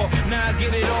poor. Now I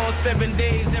get it all 7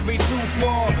 days, every 2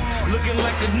 fall. Looking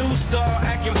like a new star,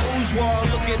 acting bourgeois.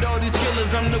 Look at all these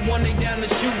killers, I'm the one they down to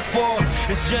shoot for.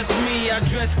 It's just me, I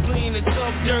dress clean and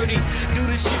talk dirty. Do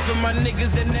this shit for my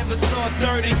niggas that never saw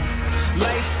 30.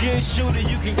 Light skin shooter,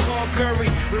 you can call Curry.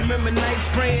 Remember nights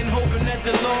praying, hoping that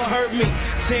the Lord heard me.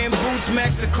 Tan boots,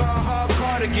 match the car, hard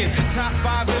cardigan. Top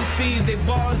 5 MCs, they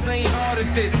bars ain't hard as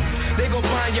this. They gon'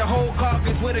 find your whole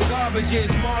carcass where the garbage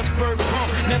is. Marsburg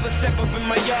pump, never step up in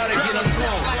my yard again, I'm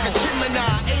gone. Like a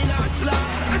Gemini, ain't I fly?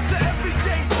 It's the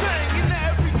everyday thing in the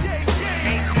everyday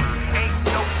game. Ain't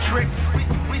no tricks.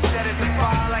 We set it to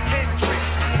fire like Hendrix.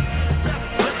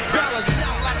 Balance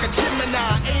out like a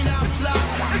Gemini, ain't I fly?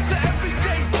 It's the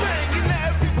everyday thing in the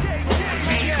everyday game.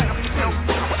 Ain't no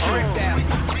tricks.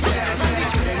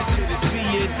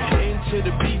 Into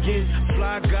the begin.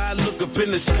 Fly guy, look up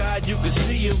in the sky, you can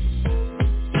see him.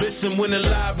 Listen, when a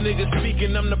live nigga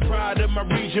speaking, I'm the pride of my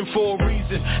region for a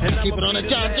reason. And keep it on the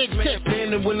John Jake tip.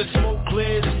 And when the smoke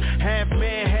clears, half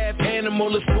man, half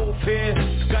animal, it's both here.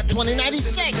 Got the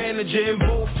 2096 manager in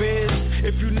both ears.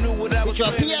 If you knew what I was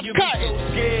saying, you'd be so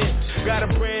scared. Got a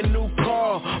brand new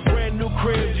car, brand new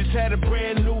crib. Just had a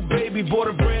brand new baby, bought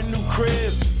a brand new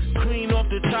crib. Clean off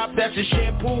the top, that's a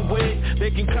shampoo wig. They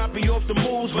can copy off the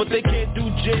moves, but they can't do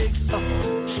jigs.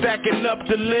 Stacking up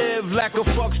to live, lack of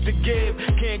fucks to give.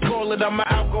 Can't call it, I'm an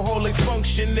alcoholic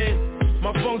functioning.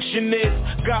 My function is,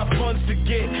 got funds to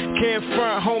get. Can't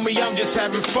front, homie, I'm just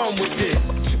having fun with it.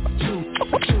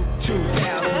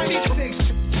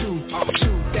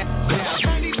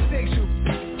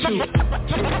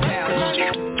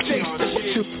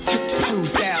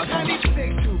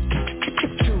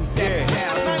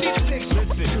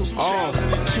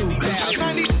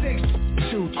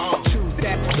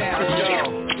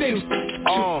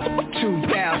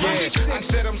 2000. I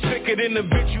said I'm sicker than the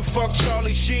bitch you fuck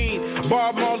Charlie Sheen.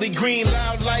 Bob Marley Green,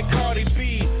 loud like Cardi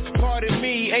B. Pardon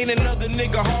me, ain't another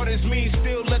nigga hard as me.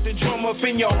 Still let the drum up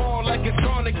in your hall like it's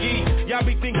Carnegie. Y'all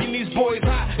be thinking these boys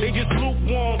hot, they just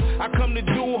lukewarm. I come to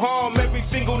do harm, every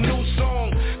single new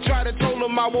song. Try to told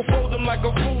them I will fold them like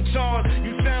a futon.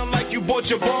 You sound like you bought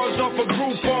your bars off a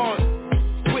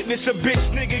Groupon. Witness a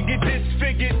bitch nigga get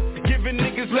disfigured. Giving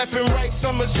niggas left and right,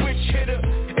 I'm a switch hitter.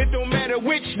 It don't matter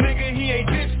which nigga, he ain't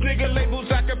this nigga.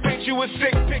 Labels, I can paint you a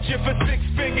sick picture for 6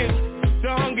 figures. The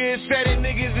hunger is steady,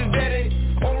 niggas is dead.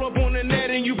 All up on the net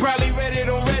and you probably read it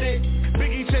on Reddit.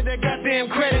 Biggie said that goddamn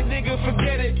credit, nigga,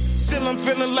 forget it. Still I'm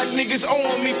feeling like niggas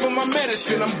owing me for my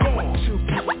medicine, I'm going.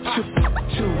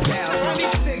 2000.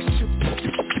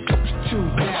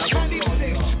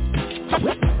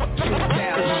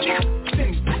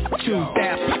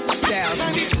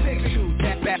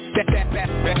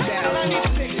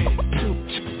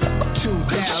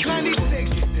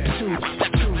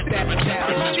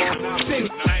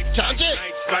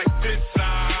 Nights like this I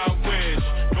wish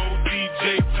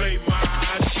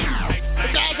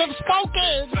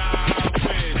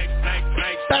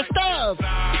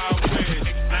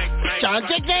Sound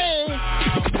chicken.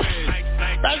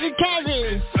 Razzie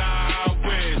Kazzy.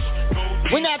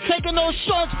 We're not taking no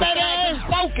shorts, baby.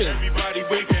 Spoken. Everybody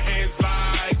wave your hands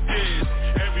like this.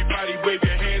 Everybody wave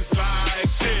your hands like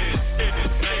this.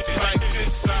 Like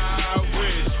this, I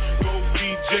wish. Go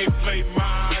DJ, play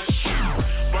my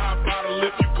shit. Buy a bottle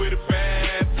if you with a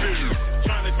bad bitch.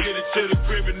 Tryna get it to the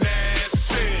crib and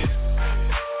that's it.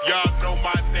 Y'all know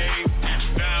my name.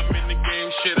 Now I'm in the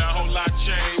game, shit, a whole lot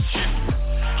changed.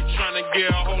 I'm tryna get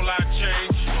a whole lot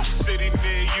change. City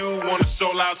near you, want a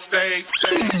sold out stage.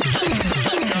 Y'all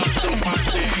know my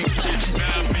name.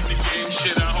 Now I'm in the game,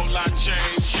 shit, a whole lot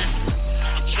change.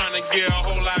 I'm tryna get a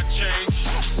whole lot change.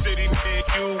 City near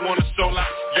you, want a sold out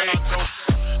stage. Y'all know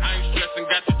I ain't stressing,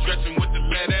 got the dressing with the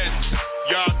letters.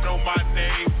 Y'all know my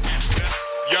name.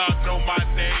 Y'all know my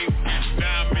name.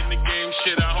 Now I'm in the game,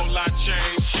 shit, a whole lot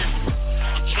change.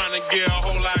 I'm tryna get a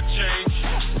whole lot change.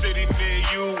 City near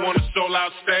you, want a sold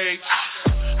out stage.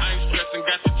 I ain't stressing,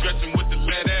 got the dressing with the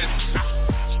letters.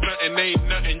 Stuntin' ain't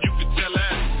nothing, you can tell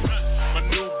us. My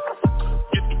new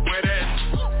get the wet ass.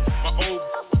 My old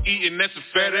eating, that's a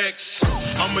FedEx.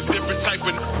 I'm a different type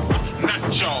of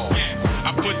not y'all.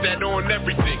 I put that on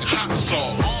everything, hot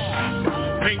sauce.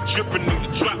 Paint dripping in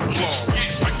the drop cloth.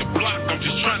 Like the block, I'm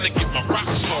just trying to get my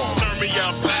rocks off. Turn me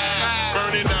out loud,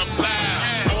 burn it up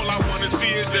loud. All I wanna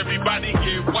see is everybody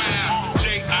get wild.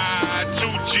 J.I., 2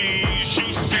 G's,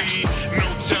 you see. No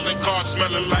telling cars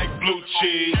smelling like blue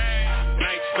cheese.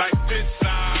 Nights like this,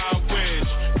 I wish.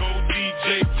 Go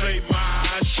DJ, play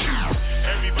my shit.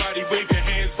 Everybody wave your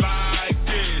hands like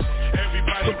this.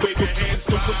 Everybody wave your hands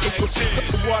like this.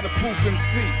 Waterproof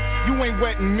MC, you ain't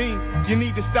wetting me. You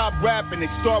need to stop rapping and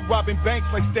start robbing banks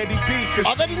like Steady B.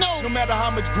 Already know. No matter how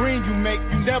much green you make,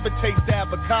 you never taste the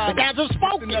avocado. The guys are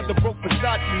spoken. Another broke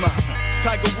Versace model.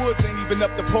 Tiger Woods ain't even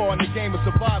up to par in the game of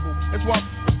survival. That's why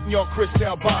I'm your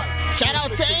Cristal body. Shout out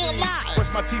to A Live.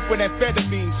 Brush my teeth with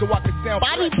amphetamine so I can sound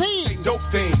Body P. Dope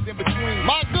things in between.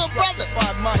 My good brother.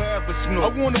 I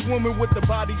want a woman with the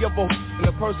body of a and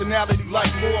a personality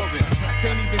like Morgan.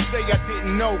 Can't even say I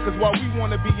didn't know, cause while we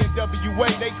wanna be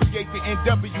NWA, they create the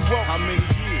NWO. How many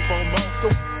years? So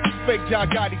fake John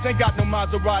Gotti's, ain't got no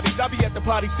Maseratis. I be at the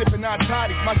party sipping on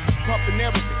toddies, my pumping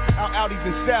everything, out Audis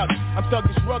and Saudis. I'm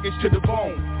thuggish, ruggish to the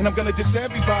bone, and I'm gonna diss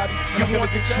everybody. You want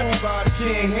to diss everybody,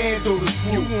 can't handle the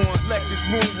truth. You want Lexus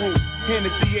Moon Roof,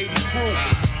 Hennessy 80 proof.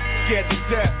 Scared to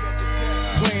death,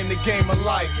 playing the game of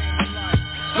life.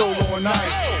 Solo on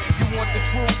ice, you want the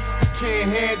truth,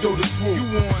 can't handle the truth. You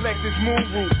want Lexus Moon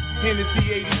Roof, Hennessy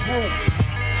 80 proof.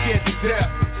 Scared to death,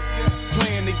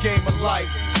 playing the game of life.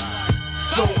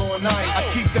 Solo on ice,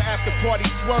 I keep the after party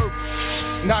swerving.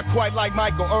 Not quite like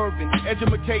Michael Irvin,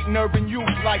 educating urban youth,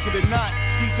 like it or not.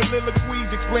 These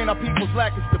soliloquies explain how people's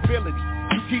lack of stability.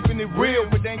 You keeping it real,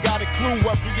 but ain't got a clue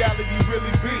what reality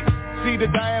really be. See the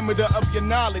diameter of your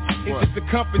knowledge is the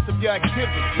circumference of your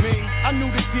activity. I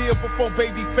knew the deal before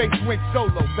Babyface went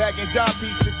solo, bagging dime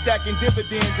pieces, stacking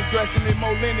dividends, and dressing in Mo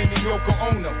Lennon and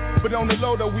Yoko Ono. But on the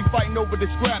low though, we fighting over the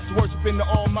scraps, worshiping the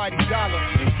almighty dollar.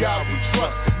 In God we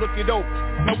trust, look it over.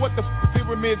 Now what the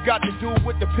pyramids got to do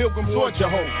with the pilgrim torture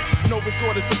hole? No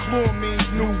resort of seclusion means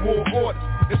new world order.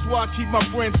 That's why I keep my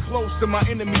friends close and my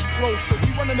enemies closer.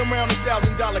 We running around in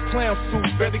 $1,000 clown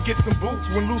suits. Better get some boots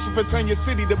when Lucifer turn your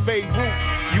city to Beirut.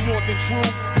 You want the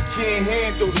truth? You can't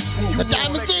handle the truth. The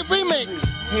Diamond State remix.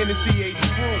 Hennessy 80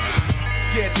 proof.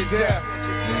 Scared to death.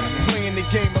 Playing the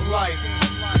game of life.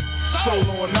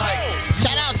 Solo on night.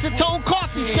 Shout out to Tone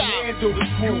Coffee Shop. Handle the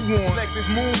truth. You want Lexus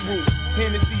Moon Roof.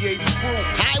 Hennessy 80 proof.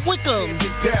 High Wickham. Scared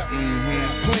to death.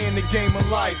 Playing the game of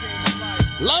life.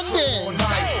 London.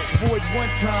 Boys one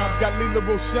time got Lila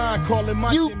Roshan calling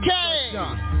my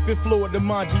UK. Fifth floor of the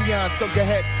Mondrian, so go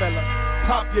ahead, fella.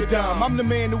 Pop your dime. I'm the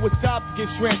man who was stopped to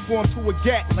get transformed to a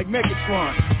gat like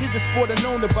Megatron. He's a sport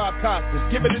known to Bob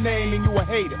Costas. Give it a name and you a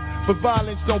hater. But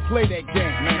violence don't play that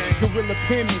game, man. Gorilla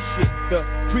penmanship, the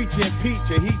preacher and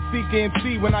peacher. Heat seeker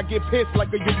MC when I get pissed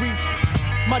like a urethra.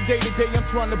 My day-to-day, I'm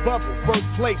trying to bubble. First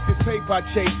place, this paper I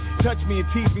chase. Touch me and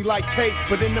tease me like cake.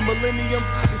 But in the millennium,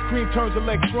 this cream turns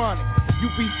electronic.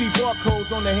 UPC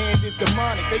barcodes on the hand is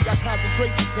demonic. They got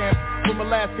concentration camps from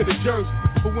Alaska to Jersey.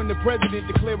 But when the president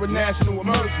declare a national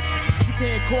emergency, you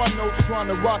paying car notes trying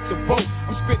to rock the boat.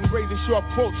 I'm spitting razor-sharp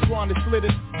quotes trying to slit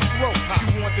his throat.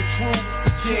 You want the truth?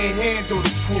 You can't handle the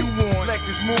truth. You want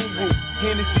Lexus Moon Roof,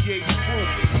 Hennessy 80 proof.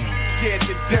 Scared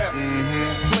to death,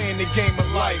 playing the game of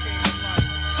life.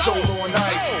 Solo on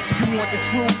ice. You want the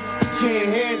truth? You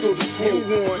can't handle the truth.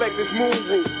 You want Lexus Moon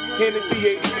Roof, Hennessy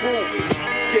 80 proof.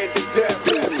 Scared to death.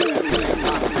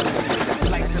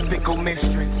 Life's a big fickle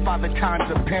mistress, father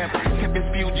time's a pimp. Tip his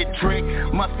Fugit trick,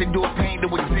 must endure pain to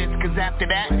exist. Cause after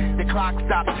that, the clock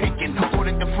stopped ticking.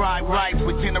 Ordered the fried rice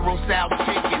with General Sal's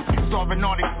chicken. Starving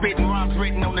artists spitting rhymes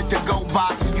written on the to-go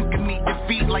box. You can meet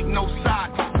defeat like no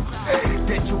socks.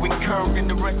 That you incur and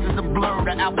the rest is a blur.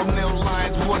 The album mill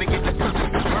lines, water get the pussy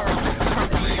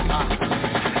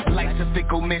life's a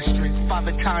fickle mistress,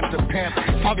 father time's a pimp.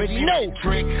 Already know.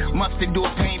 Trick, must endure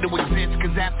pain to exist.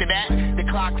 Cause after that, the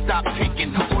clock stopped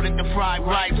ticking. Ordered the fried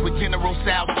rice with General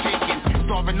Sal's chicken.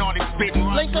 Starving artists spitting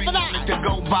rhymes written on the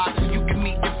to-go box. You can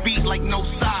meet defeat like no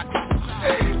socks.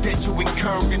 That you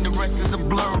incur and the rest is a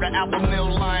blur. The album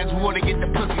mill lines, water get the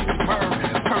pussy superb.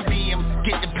 Per diem,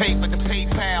 get the paper, the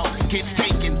PayPal gets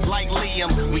taken like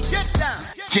Liam. We get down.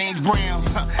 James Brown,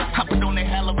 hopping on a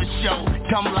hell of a show.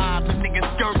 Dumb lives, the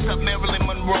niggas skirts up Marilyn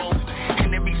Monroe.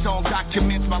 And every song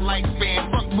documents my lifespan.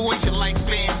 Fuck boys, your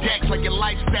lifespan, decks like your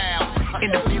lifestyle.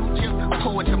 In the future,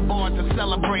 poets and bards are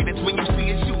celebrators. When you see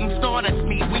a shooting star, that's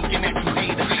me winking at you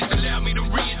haters. Allow me to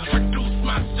reintroduce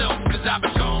myself, cause I've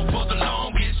been gone for the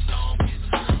longest.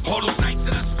 All those nights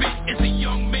that I spent as a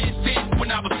young man then,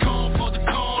 when I was gone for the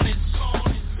corners.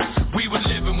 We would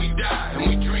live and we die, and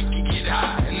we drink and get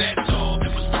high, and that's all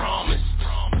that was promised.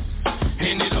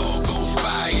 And it all goes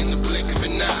by in the blink of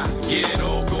an eye. Yeah, it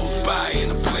all goes by in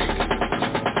a blink.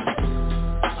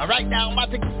 Alright now, I'm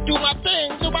about to do my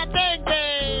thing,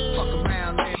 babe. Fuck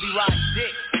around, man, be riding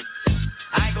dick.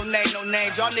 I ain't gon' name no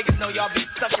names, y'all niggas know y'all be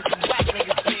sucking some whack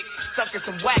niggas dick. Sucking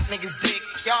some whack niggas dick.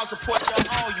 Y'all support your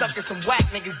own, you sucking some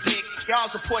whack niggas dick. Y'all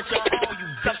support your own, you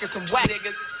sucking some whack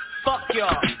niggas. Fuck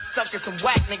y'all, sucking some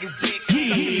whack niggas dick. Sucking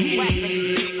some whack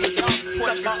niggas dick. Y'all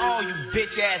support your own, you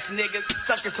bitch ass niggas.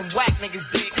 Sucking some whack niggas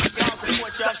dick. Y'all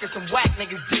support your sucking some whack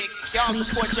niggas dick. Y'all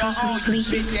support your own, you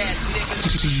bitch ass niggas.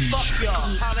 Fuck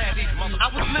y'all. I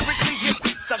was lyrically hip.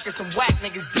 Sucking some whack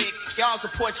niggas dick. Y'all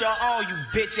support your own, you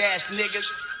bitch ass niggas.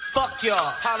 Fuck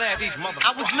y'all. Holla at these motherfuckers.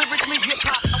 I was lyrically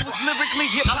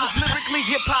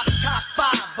hip-hop. Top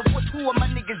 5. Before 2 of my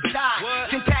niggas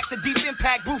died. Syntax, a deep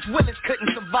impact. Bruce Willis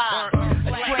couldn't survive.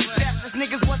 A straight deafness.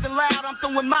 Niggas wasn't loud. I'm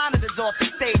throwing monitors off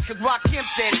the stage. Cause Rakim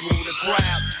said rule the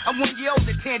crowd. I'm 1 year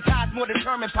older, 10 times more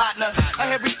determined partner. A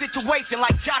heavy situation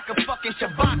like Chaka fucking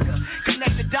Shabaka.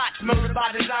 Connect the dots, murdered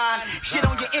by design. Shit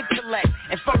on your intellect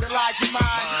and fertilize your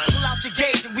mind. Pull out your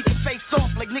gauge and we can face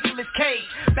off like Nicolas Cage.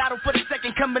 Battle for the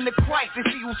second coming to Christ and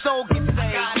see whose soul gets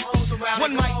saved.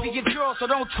 One might be your girl, so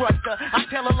don't trust her. I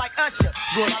tell her like Usher,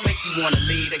 girl, I make you wanna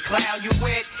leave the clown you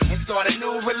with and start a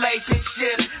new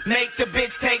relationship. Make the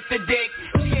bitch take the dick.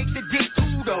 She ain't the dick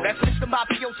too though. That's Mr.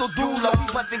 Mafioso Dulo. We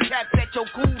bustin' caps at your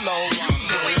culo. You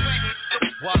ain't ready.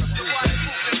 Waterproof. You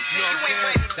ain't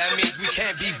ready. That means we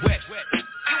can't be wet. You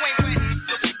ain't ready.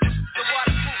 The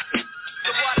waterproof.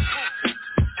 The waterproof.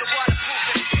 The waterproof.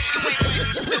 You ain't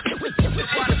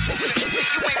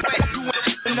ready. You ain't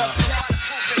ready. Enough.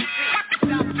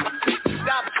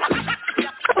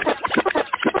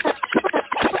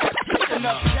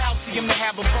 Calcium to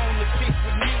have a boneless piece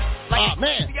with me. Like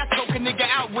man. See, I choke a nigga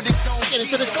out with his own. Get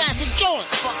into the classic joint.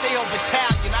 Fuck, they over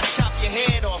Italian. I chop your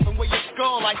head off and wear your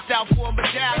skull like Southpaw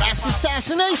Medallion. That's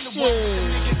assassination.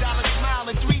 $1 smile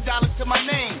and $3 to my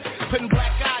name. Putting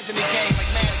black eyes in the game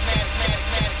like mad.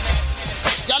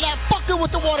 Y'all not fucking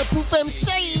with the waterproof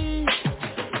MC.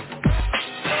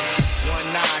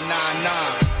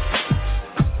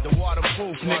 1999. The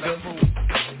waterproof, nigga.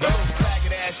 Those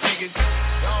faggot ass niggas.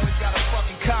 Y'all always got a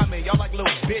fucking comment. Y'all like little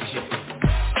bitches.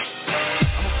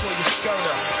 I'ma pull your skirt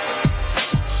up.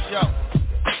 Yo.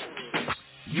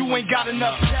 You ain't got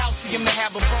enough calcium to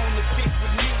have a boneless bitch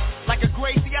with me. Like a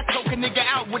Gracie, I choke a nigga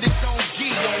out with his own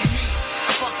G on me.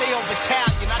 Fuck, they over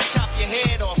Italian. I chop your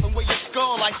head off and wear your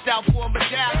skull like Southpaw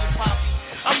Medallion, poppy.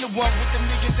 I'm the one with the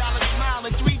 $1 smile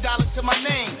and $3 to my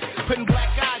name. Putting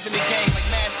black eyes in the game like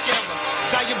mascara.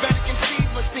 Diabetic and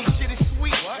fever, think shit is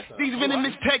sweet. These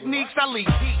venomous techniques, I leave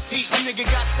heat. A nigga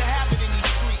got to have it in these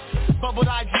streets. Bubbled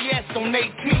IGS on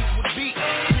 18s with beats.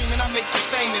 Screaming I make you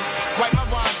famous. Write my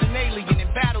rhymes in alien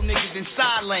and battle niggas in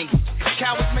sign language.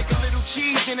 Cowards make a little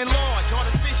cheese and enlarge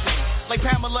artificially. Like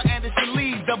Pamela Anderson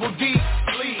Lee's Double D.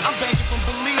 I'm banking from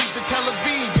Belize to Tel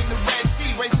Aviv in the Red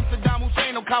Sea. Racing Saddam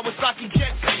Hussein on Kawasaki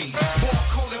jet ski. Ball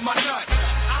cold in my nut.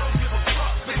 I don't give a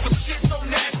fuck. But some shit so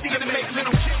nasty to make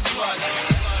little kids blood.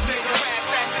 Nigga,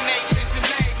 assassination's the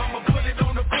name. I'ma put it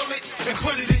on the bullet and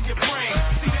put it in your brain.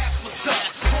 See, that's what's up.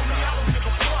 Homie, I don't give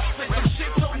a fuck. But some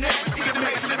shit so nasty to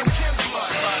make little kids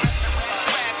blood.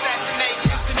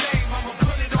 Assassination's the name. I'ma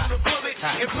put it on the bullet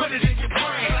and put it in your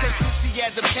brain. Take Lucy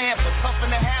as a panther, puffin'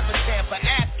 to have a tamper,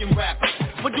 asking rappers.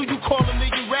 What do you call a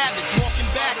million rabbits walking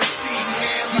back? See,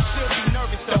 man, you should be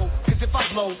nervous though. Cause if I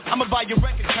blow. I'ma buy your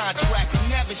record contract,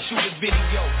 never shoot a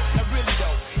video. Now really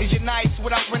though, is you nice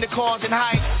without rental cars and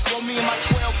height? Roll me and my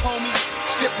 12 homies,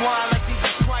 sip wine like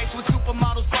Jesus Christ with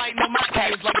supermodels biting on my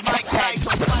cats like Mike Tyson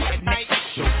on flight at night.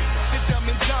 Sit dumb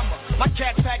and dumber, my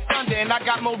cat packed thunder and I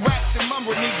got more raps than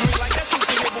Mumble Knee Green. Like that's what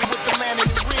the label with the man in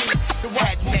the ring. The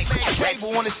white neck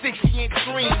table on a 60-inch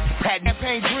screen. Had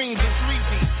champagne dreams and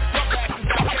 3D.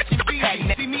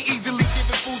 See me easily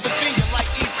giving fools a finger like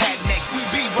East Hat next. We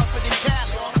be rougher than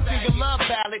Cali. Sing a love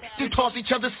ballad, just toss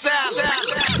each other salad.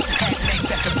 Hat next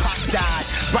that the pop died.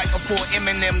 Right before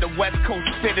Eminem, the West Coast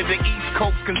fit of the East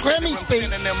Coast. Consider him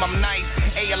synonym, I'm nice.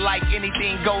 A like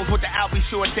anything goes with the Albie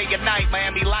Shore day and night.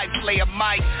 Miami Life, Slayer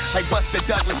Mike. Like Buster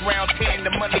Douglas, round 10,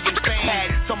 the money and fame.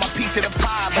 So my piece of the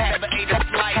pie, but never ate a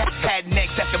slice. Had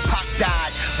next after Pop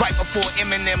died. Right before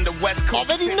Eminem, the West Coast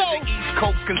fit of the East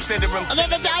Coast. Consider him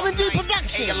synonym, I'm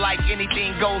nice. A like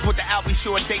anything goes with the Albie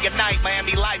Shore day and night.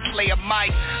 Miami Life, Slayer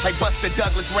Mike. Like Buster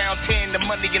Douglas, round 10, the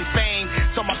money and fame.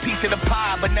 So my piece of the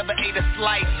pie, but never ate a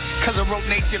slice. Cause I wrote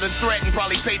nature to threaten,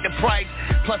 probably paid the price.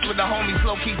 Plus with the homies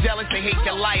low-key jealous, they hate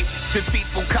your life.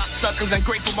 Deceitful cocksuckers and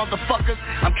grateful motherfuckers.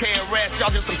 I'm KRS, y'all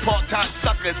just some part-time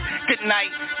suckers. Good night,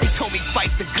 they told me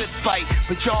fight the good fight.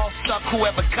 But y'all suck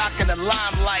whoever cocking the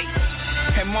limelight.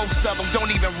 And most of them don't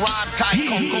even rhyme tight.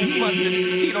 On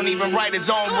Ghostbusters, he don't even write his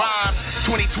own rhyme.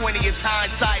 2020 is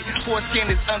hindsight, foreskin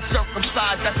is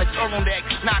uncircumcised. That's a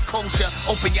turtleneck, not kosher.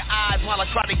 Open your eyes while I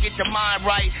try to get your mind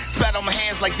right. Spat on my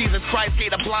hands like Jesus Christ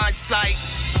gave a blind sight.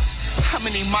 How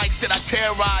many mics did I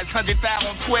terrorize? 100,000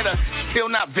 on Twitter, still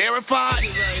not verified?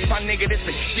 My nigga, this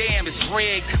a sham, it's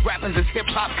rigged. Rappers is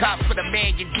hip-hop cops for the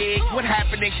man you dig. What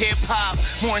happened in hip-hop?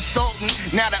 More insulting.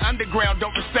 Now the underground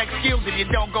don't respect skills if you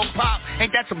don't go pop.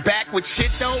 Ain't that some backward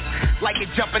shit though? Like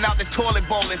it jumping out the toilet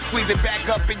bowl and squeeze it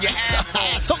back up in your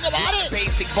asshole. Talk about it.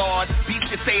 Basic bars, beats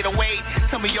to say the way.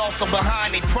 Some of y'all so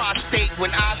behind they prostate.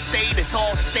 When I stayed, it's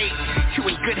all state. You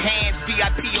in good hands,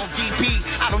 VIP on GP.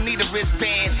 I don't need a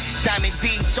wristband. Diamond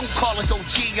D, don't call us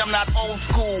OG, I'm not old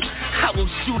school. I will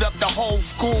shoot up the whole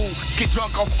school. Get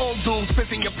drunk off old dudes,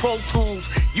 pissing your Pro Tools.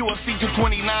 UFC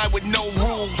 229 with no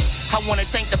rules. I wanna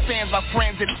thank the fans, my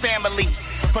friends and family.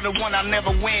 For the one I'll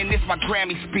never win, this my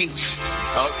Grammy speech.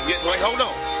 Wait, hold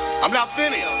on. I'm not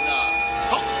finished.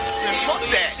 Fuck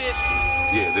that.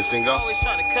 Yeah, this thing go? Always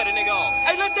trying to cut a nigga off.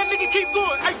 Hey, let that nigga keep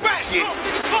going. Hey, back.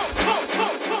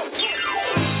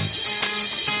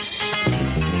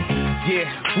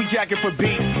 Yeah, we jacking for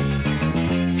beats.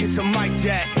 It's a mic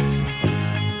jack.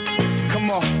 Come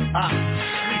on,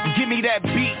 give me that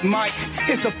beat, Mike.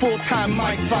 It's a full-time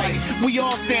mic fight. We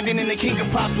all standing in the King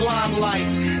of Pop's limelight.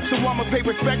 So I'ma pay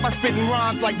respect by spitting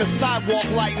rhymes like the sidewalk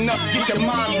lighting up. Get your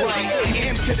mind right.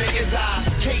 M to the is I,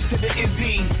 K to the is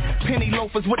E. Penny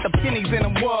loafers with the pennies in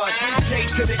them what? J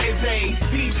to the is A,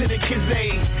 C to the kids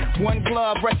A. One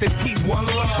glove, rest in peace, one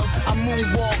love. I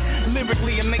moonwalk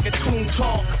lyrically and make a tune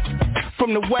talk.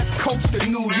 From the West Coast to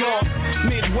New York,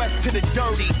 Midwest to the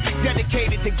dirty,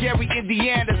 dedicated to Gary,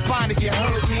 Indiana's fine if you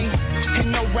heard me.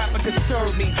 And no rapper could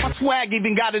serve me. My swag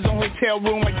even got his own hotel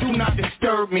room, like do not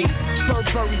disturb me.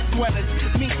 Burberry sweaters,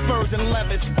 meat spurs and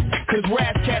leathers. Cause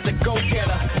RAS Cat's a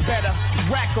go-getter. Better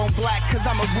rack on black, cause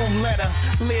I'm a roulette.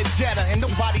 Live Jetta, and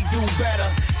nobody do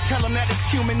better. Tell them that it's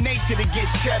human nature to get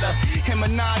cheddar. And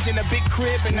Minaj in a big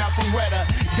crib and out from Retta.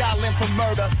 Dial in for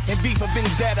murder and beef for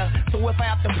vendetta. So if I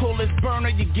have to pull this burner,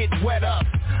 you get wet up.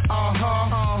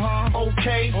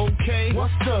 Okay,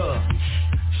 what's up?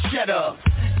 Shut up.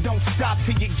 Don't stop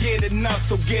till you get enough,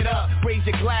 so get up. Raise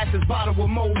your glasses, bottle with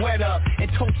more wet up.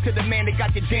 And toast to the man that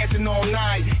got you dancing all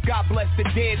night. God bless the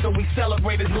dead, so we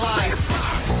celebrate his life.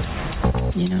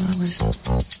 You know,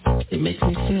 it makes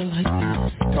me feel like...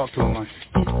 Talk to him, man.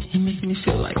 It makes me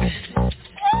feel like this.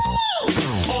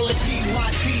 All the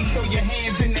TYT, throw your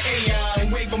hands in the air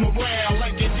and wave them around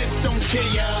like you just don't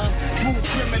care. Move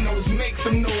criminals, make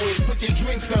some noise, put your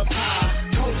drinks up high.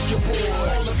 Coach your boy.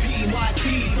 All the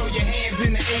PYT, throw your hands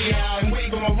in the air and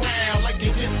wave them around like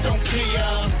you just don't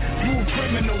care. Move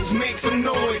criminals, make some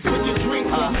noise, put your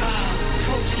drinks up high.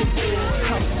 Coach your boy.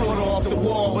 I'm sort of off the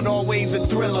wall, but always a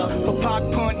thriller. For Pac,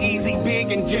 Punt, Easy,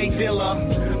 Big, and Jay Dilla.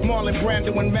 Marlon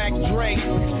Brando and Mac Dre.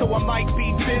 So I might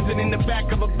be fizzing in the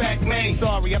back of a back May.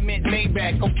 Sorry, I meant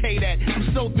Maybach, okay that.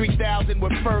 I'm so 3000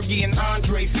 where Fergie and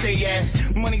Andre stay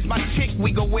at. Money's my chick,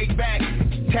 we go way back.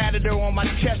 Tatted her on my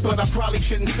chest, but I probably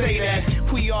shouldn't say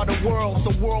that. We are the world,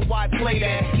 so worldwide play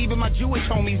that. Even my Jewish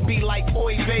homies be like,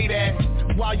 oi, say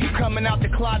that. While you coming out the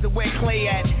closet where Clay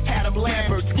at. Adam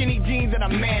Lambert, skinny jeans and a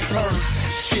man purse.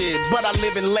 shit, but I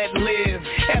live and let live.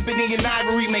 Ebony and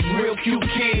Ivory make real cute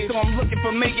kids, so I'm looking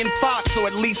for Megan Fox, or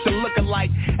at least a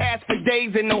lookalike. Ask for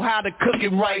days and know how to cook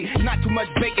it right. Not too much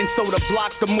baking soda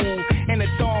blocks the move, and a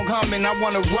thong humming, I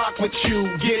wanna rock with you,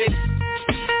 get it?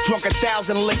 Drunk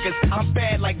 1,000 liquors, I'm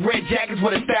bad like red jackets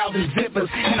with 1,000 zippers,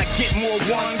 and I get more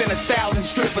one than 1,000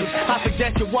 strippers. I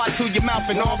suggest you watch through your mouth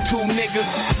and off two niggas.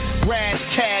 RAS,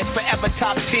 cash, forever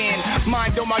top 10.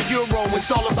 Mind on my euro, it's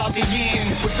all about the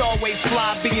yen. Was always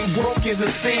fly, being broke is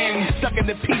a sin. Stuck in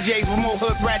the PJs with more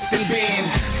hood rats than Ben.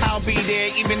 I'll be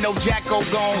there even though Jacko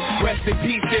gone. Rest in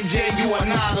peace, MJ, you are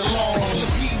not alone.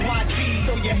 PYT,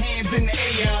 throw your hands in the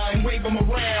air and wave them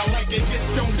around like you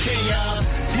just don't care.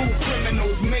 Move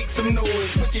criminals, make some noise,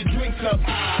 put your drinks up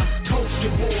high, toast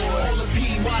your boy. All the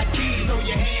PYT, throw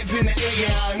your hands in the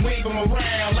air and wave them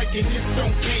around like you just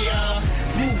don't care.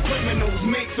 Move criminals,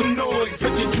 make some noise,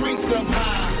 put your drinks up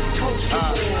high, toast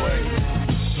your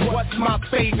boy. What's my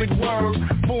favorite word?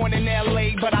 Born in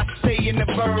LA, but I stay in the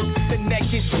verb. The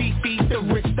neck is beefy, the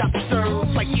wrist I serve.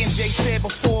 Like MJ said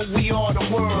before, we are the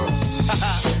world.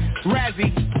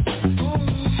 Razzie,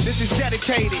 this is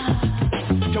dedicated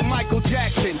to Michael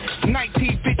Jackson,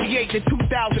 1958 to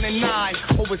 2009,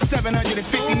 over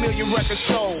 750 million records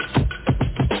sold.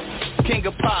 King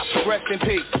of Pop, rest in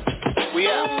peace. We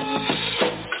out.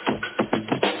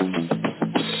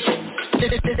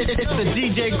 It's the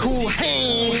DJ Cool Hand.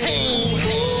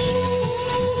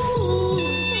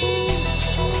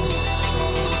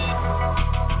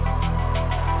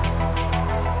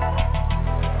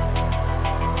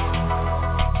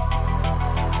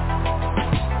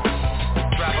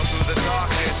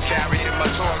 Carrying my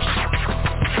torch,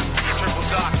 triple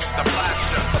darkness, the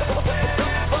blaster.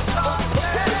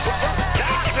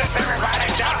 Everybody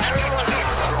down, everyone.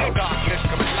 Darkness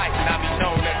comes light, and I be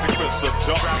known as the crystal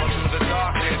dark. Travel through the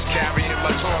darkness, carrying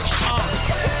my torch.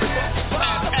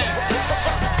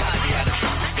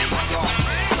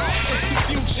 It's the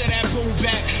future that pull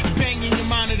back, banging your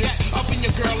monitor, up in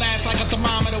your girl ass like a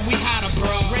thermometer. We hotter,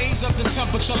 bro. Raise up the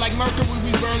temperature like mercury,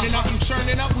 we burning up. You turn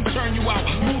it up, we turn you out.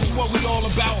 Moves what we all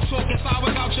about. Talking sour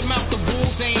out your mouth, the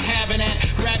bulls ain't having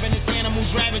that. Ravenous animals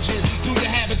ravaging through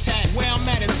your habitat. Where I'm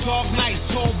at, it's dog nights,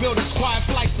 tall buildings, quiet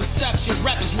flights, deception.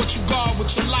 Rap is what you guard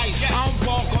with your life. I don't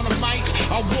walk on the mic,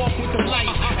 I walk with the light.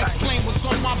 Explain what's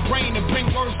on my brain and bring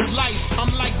words to life.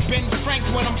 I'm like Ben Frank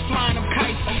when I'm flying them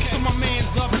kites. So my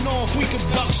man's up north, we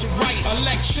conduct shit right.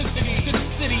 Electricity to the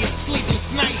city, a sleepless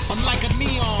night. I'm like a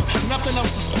neon, nothing else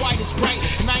is quite as bright.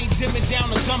 And I ain't dimming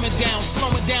down or dumbing down,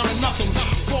 slowing down to nothing.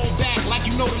 Fall back like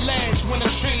you know the ledge when a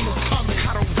train is coming.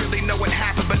 I don't really know what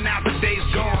happened, but now the day's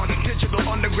gone. The digital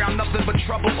underground, nothing but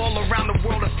trouble all around the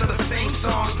world. It's still the same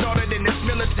song. Started in this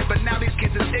militant, but now these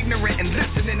kids is ignorant and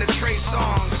listening to Trey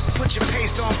songs. Put your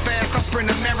pace on fast, I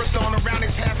sprint a marathon around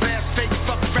these half-ass fake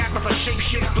fuck rappers. I shape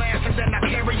shit blast and then I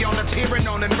carry on, appearing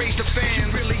on and raise the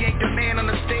fans. Really ain't the man on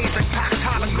the stage like Pac's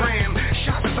hologram.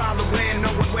 Shots follow in,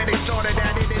 knowing where they started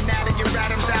at it and out of your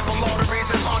Adam's apple arteries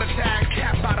and heart attacks.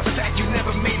 Capped by the fact you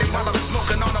never made it while I'm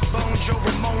smoking on a bone. Joe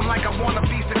Ramone like I wanna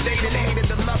be sedated. Hated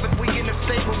to love it, we in a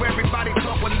state where everybody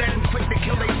talk with lead and quick to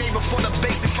kill their neighbor for the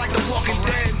basics like the Walking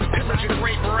Dead. Pillage and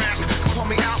rape rap, call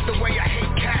me out the way I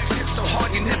hate cats. It's so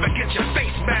hard you never get your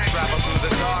face back. Travel through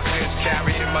the darkness,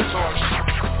 carrying my torch.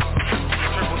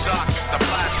 Triple darkness, the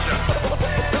blaster.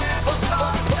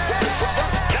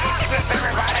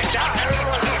 Everybody down,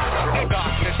 everyone.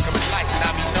 Darkness comes light, and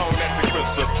I be known as the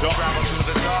crystal dark. Travel through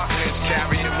the darkness,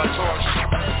 carrying my torch.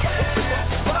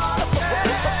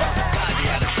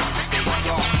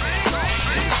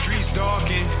 Streets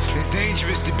darken, it's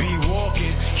dangerous to be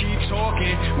walking. Keep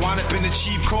talking, wind up in a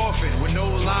cheap coffin with no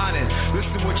lining.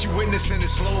 Listen to what you witnessing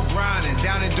is slow grinding,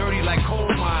 down and dirty like coal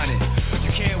mining.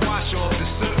 You can't wash off the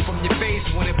soot from your face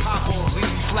when it pop off. Leave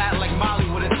you flat like Molly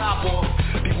with a top off.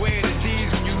 Beware the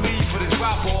D's when you leave for the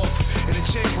drop off. And the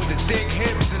chick with the thick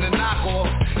hips and the knockoff.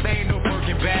 They ain't no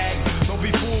Birkin bag. Don't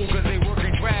be fooled cause they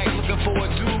working drag. Looking for a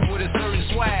dude with a certain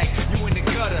swag. You in the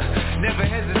gutter, never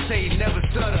hesitate, never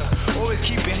stutter. Always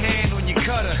keep your hand on your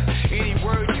cutter. Any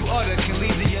word you utter can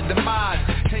lead to your demise.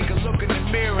 Take a look in the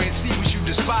mirror and see what you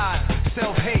despise.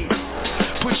 Self-hate,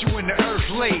 put you in the earth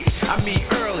late. I mean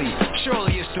early,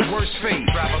 surely it's the worst fate.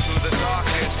 Travel through the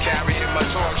darkness, carrying my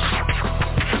torch.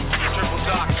 Triple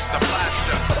darkness, the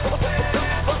blaster.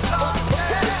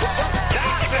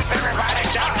 Everybody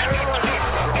down, everyone.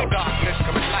 Darkness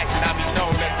comes light, and I be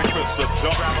known as the crystal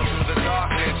dark. Travel through the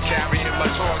darkness, carrying my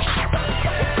torch.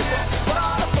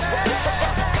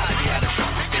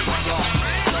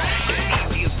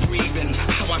 Breathing,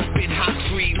 how I spit hot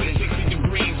freezing, 60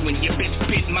 degrees when your bitch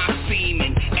spit my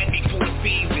semen. Every 4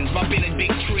 seasons, my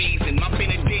benedict treason, my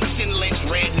benediction lynch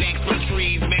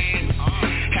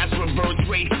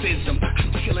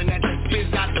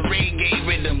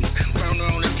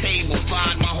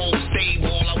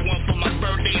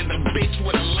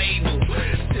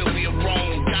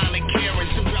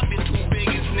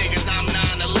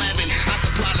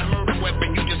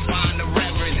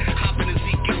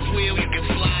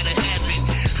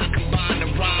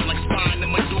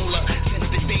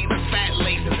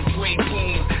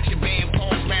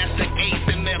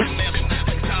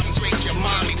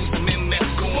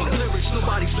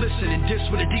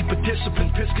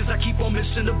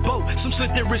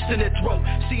slit their wrist and their throat.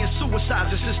 Seeing suicides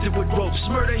assisted with ropes.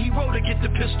 Murder hero to get the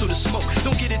pistol to smoke.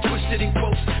 Don't get it twisted in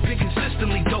quotes. Been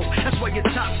consistently dope. That's why your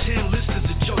top 10 list is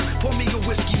a joke. Pour me a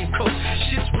whiskey and coke.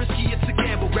 Shit's risky, it's a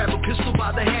gamble. Grab a pistol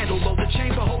by the handle. Load the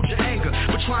chamber, hold your anger,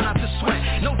 but try not to sweat.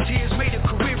 No tears, made a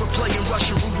career of playing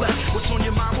Russian roulette. What's on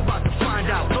your mind, we're about to find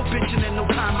out. No bitching and no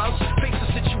timeouts. Face the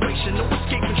situation, no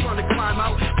escaping, trying to climb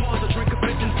out. Pause or drink a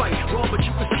fifth and fight. Raw, but you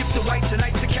can skip the white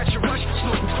tonight to catch a rush.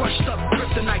 Snorting crushed up,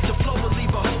 kryptonite. The flow will leave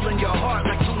a hole in your heart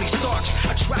like Tony Stark.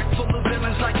 A track full of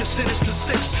villains like a Sinister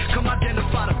Six. Come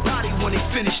identify the body when they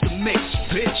finish the mix,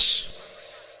 bitch.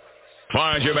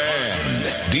 Find your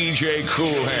man, DJ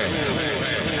Cool Hand.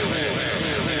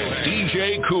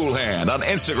 DJ Cool Hand on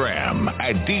Instagram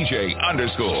at DJ_Coolhand_.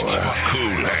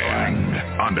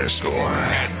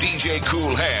 DJ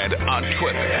Cool Hand on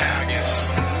Twitter.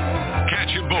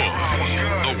 Catch your boy,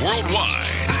 the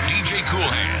worldwide DJ Cool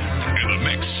Hand, in the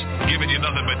mix, giving you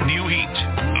nothing but new heat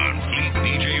on Fleet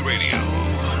DJ Radio.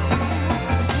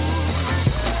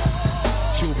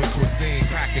 Cuban cuisine,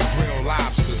 packing grilled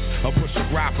lobsters. A push a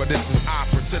rapper, this is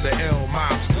opera to the ill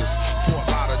mobsters. Fort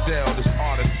Lauderdale, this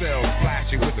artist sells,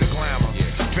 flashy with the glamour,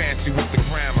 fancy with the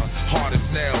grammar, hard as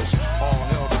nails, all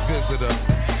hail the visitor.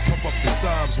 Pump up the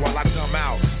subs while I come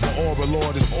out, the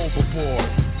overlord is overboard.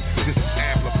 This is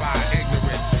amplified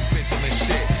ignorance, vigilant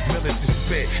shit, militant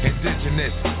spit,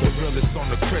 indigenous, the realest on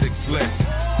the critics list.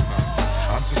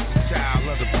 I'm just a child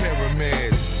of the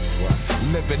pyramids,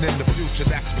 living in the future,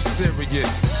 that's for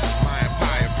serious. My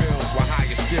empire builds while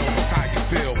higher still, look how you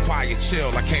feel, quiet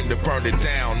chill, I came to burn it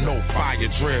down, no fire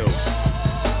drills.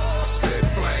 Dead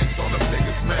flames on them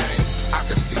niggas, man, I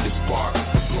can see the spark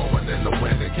blowing in the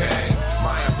wind again.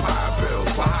 My empire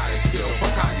builds while higher still,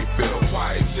 look how you feel,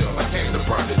 quiet chill, I came to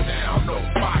burn it down, no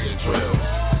fire drills.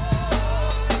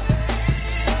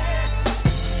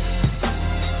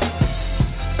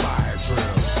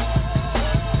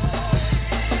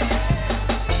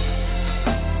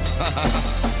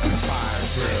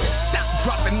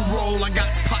 I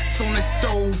got pots on the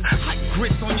stove, hot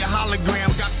grits on your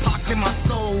hologram, got pox in my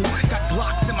soul, got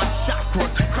blocks in my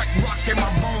chakra, crack rock in my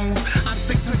bones. I'm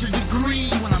 600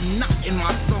 degrees when I'm not in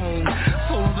my zone.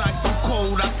 Soul life so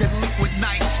cold I can liquid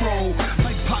nitro,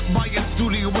 like pop by your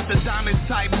studio with the diamond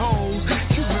type hoes.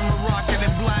 Cuban, Moroccan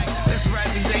and black, that's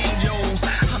Razzy's angels.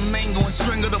 I'm mango and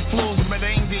string of the flows, but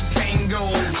ain't the tango.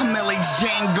 I'm LA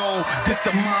Django, this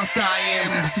the monster I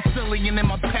am. Sicilian in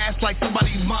my past like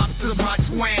somebody's monster, my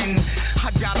twin. I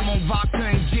got him on vodka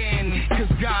and gin, cause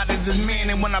God is his man.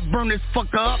 And when I burn this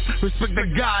fucker up, respect the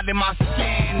God in my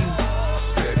skin.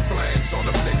 Dead flames on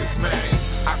them niggas,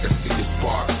 man, I can see the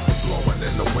spark blowing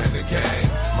in the wind again.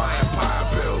 My empire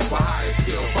builds for higher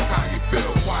skill, fuck how you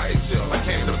feel, quiet chill, I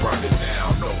came to burn it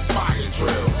down, no fire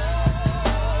drills.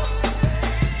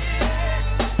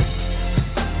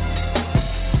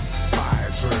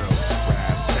 Fire drills,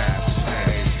 rap, tap,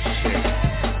 change, shit.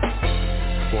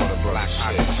 For the black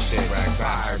shit,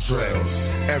 fire drills.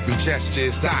 Every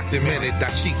gesture is documented,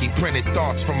 dashiki printed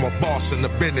thoughts from a boss in the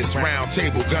business. Round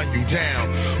table gun you down,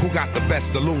 who got the best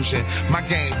illusion? My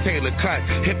game tailor cut,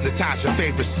 hypnotize your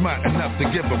favorite smut, enough to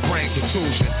give a brain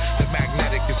contusion. The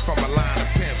magnetic is from a line of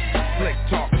pimps, slick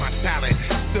talk my talent,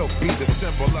 still be the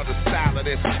symbol of the style of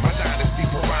this. My dynasty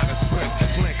piranha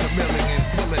script, blink a million,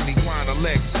 pulling iguana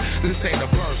legs. This ain't a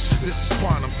verse, this is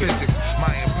quantum physics.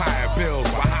 My empire builds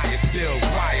while higher still,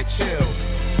 quiet chill.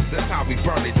 That's how we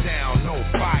burn it down, no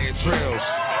fire drills.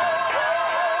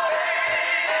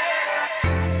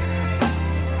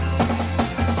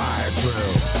 Fire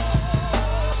drills.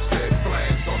 Dead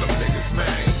flames on them niggas,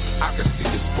 man, I can see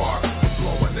the spark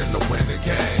blowing in the wind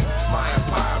again. My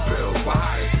empire builds while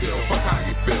higher still, fuck how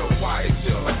you feel, quiet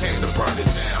chill, I came to burn it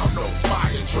down, no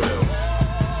fire drills.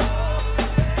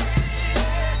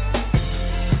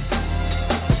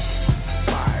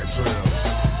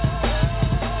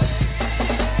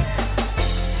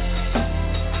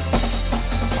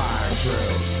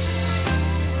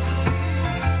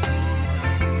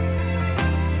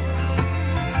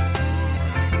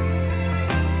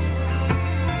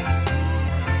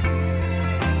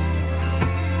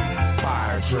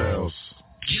 Drills.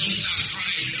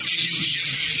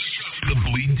 The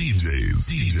Bleed DJs.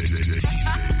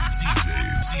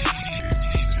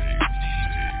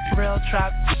 Real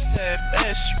trap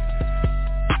bitch.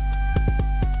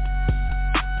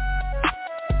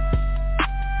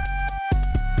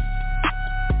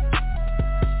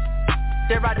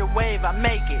 They ride your wave, I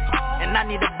make it. And I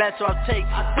need a bet, so I'll take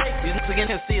it. These niggas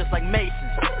can see us like Masons.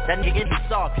 That nigga get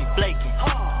soft, he flaking.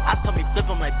 I tell me flip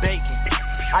him like bacon.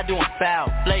 I do them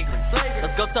foul, flagrant.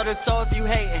 Let's go toe to toe if you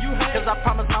hating. Cause I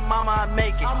promised my mama I'd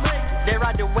make it. They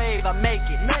ride the wave, I make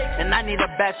it. And I need a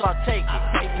bat, so I'll take it.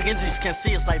 Niggas just can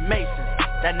see it's like Mason.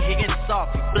 That nigga getting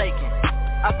soft, he flaking.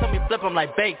 I told me flip him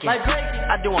like bacon.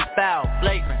 I do them foul,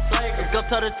 flagrant. Let's go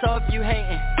toe to toe if you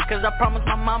hating. Cause I promised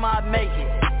my mama I'd make it.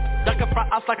 Ducking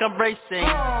front us like I'm racing.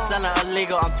 Selling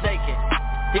illegal, I'm taking.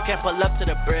 He can't pull up to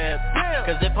the crib.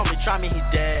 Cause if homie try me, he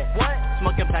dead.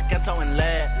 Smoking Paqueto and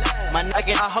lead. My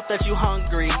nugget, I hope that you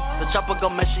hungry. The chopper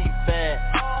gon' make sure you fed.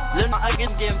 Little my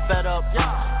again getting fed up.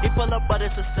 He pull up, but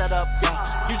it's a setup.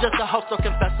 You just a hoe, so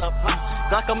confess up.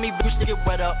 Glock on me, boost to get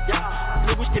wet up.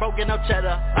 Boost broke, get no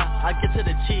cheddar. I get to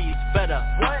the cheese, better.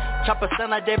 Chopper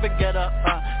sound like David Guetta.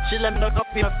 She let me know go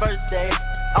be her first day.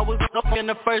 I was up in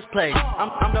the first place.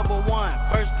 I'm number one,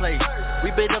 first place.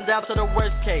 We beat them down to the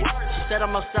worst case. She said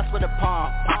I'm obsessed with a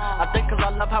palm. I think cause I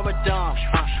love how it dumb.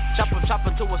 Chop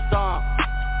him to a storm.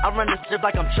 I run this shit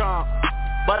like I'm Trump.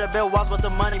 Butterbill walks with the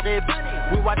money, dip.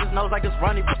 We wipe his nose like it's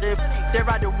runny, dip. They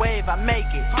ride the wave, I make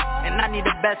it. And I need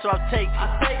a bet, so I'll take it.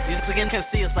 These again can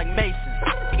see it's like Mason.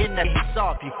 Getting that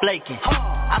soft, you flaking.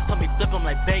 I told me flip him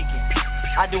like bacon.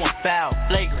 I do them foul,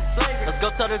 flagrant. Let's go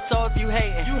toe to toe if you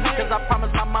hating. Cause I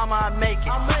promised my mama I'd make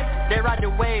it. They ride the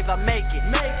wave, I make it.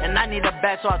 And I need a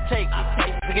bat, so I'll take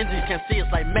it. Again, you can see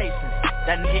it's like Mason.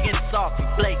 That nigga getting soft, you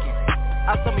flaking.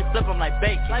 I told me flip him like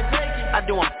bacon. I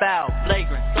do them foul,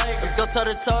 flagrant. Let's go toe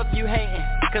to toe if you hating.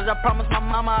 Cause I promised my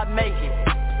mama I'd make it.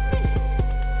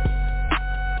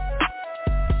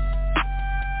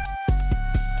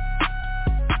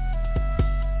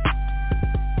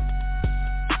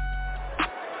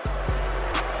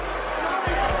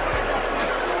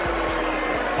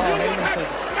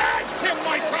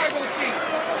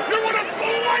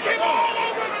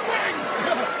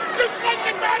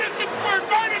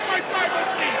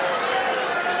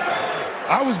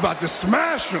 I was about to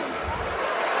smash him.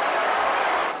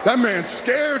 That man's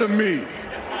scared of me.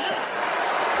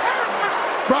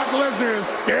 Brock Lesnar is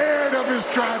scared of his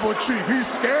tribal chief. He's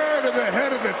scared of the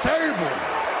head of the table.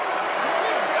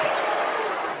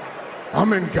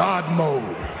 I'm in God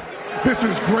mode. This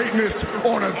is greatness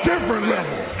on a different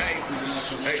level.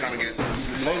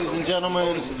 Ladies and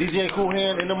gentlemen, DJ Cool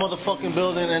Hand in the motherfucking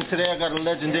building, and today I got a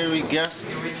legendary guest.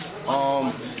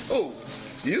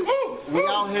 We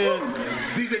out here.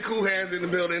 DJ Cool Hands in the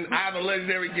building. I have a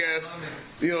legendary guest.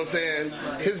 You know what I'm saying?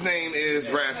 His name is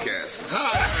RAS.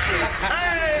 Hi.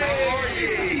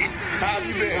 Hey. How have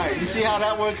you been? Right, you see how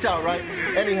that works out, right?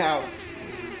 Anyhow,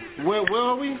 where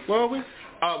are we?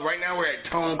 Right now we're at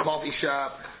Tone Coffee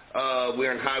Shop.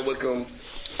 We're in High Wycombe.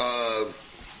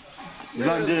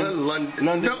 London.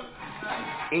 No.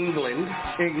 England.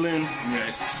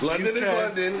 Yes. London UK. is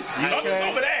London. UK.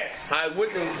 Over there. High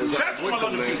Wycombe is High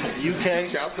Wycombe.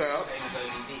 UK. Shouts out.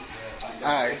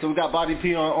 Alright, so we got Body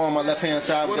P on my left hand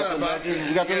side. We got the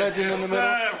legend in the middle.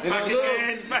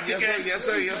 Back again. Yes,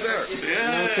 sir. You know what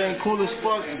I'm saying? Cool as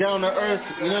fuck, down to earth.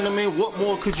 You know what I mean? What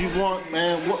more could you want,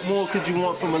 man? What more could you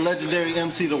want from a legendary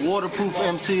MC, the waterproof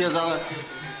MC as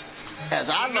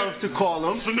I love to call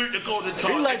him. Salute the Golden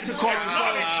Child. He likes to call him.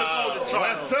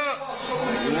 What's up?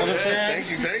 You know what I'm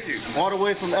saying? Thank you. All the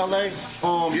way from LA.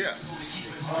 Yeah.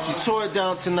 You tore it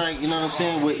down tonight, you know what I'm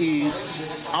saying, with ease.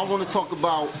 I want to talk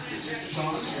about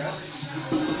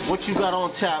what you got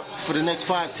on tap for the next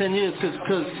 5-10 years,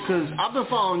 because I've been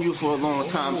following you for a long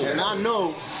time, and I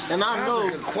know That's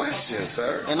a good question,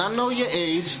 sir. And I know your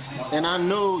age, and I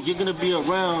know you're gonna be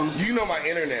around. You know my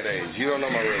internet age. You don't know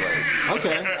my real age.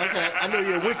 Okay. I know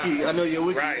your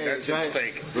wiki. Right, age, that's just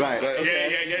fake. Right. But, Yeah.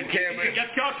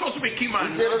 Y'all supposed to be key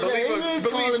man.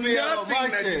 Believe me, I've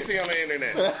seen that you see on the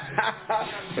internet.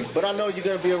 But I know you're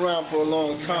gonna be around for a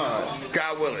long time.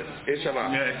 God willing,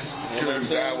 inshallah.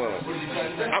 God willing.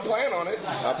 I'm planning on it.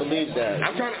 I believe that.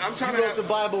 I'm trying to. You wrote the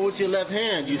Bible with your left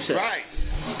hand. You said. Right.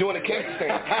 Doing a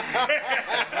kickstand.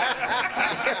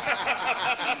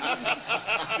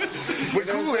 With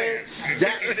cool hands.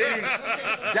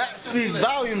 That speaks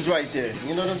volumes right there.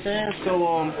 You know what I'm saying? So,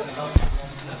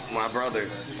 my brother.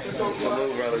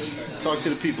 Hello, brother. Talk to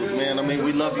the people, man. I mean,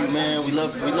 we love you, man. We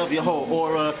love your whole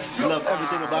aura. We love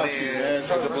everything about you, man.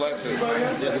 It's a blessing.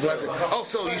 It's a blessing. Oh,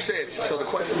 so you said, the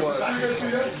question was,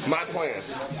 my plans.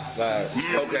 Right.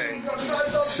 Okay.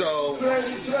 So,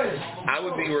 I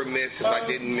would be remiss if I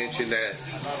didn't mention that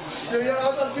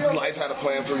life had a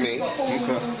plan for me.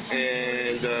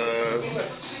 And,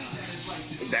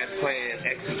 that plan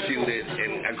executed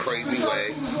in a crazy way,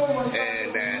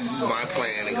 and that my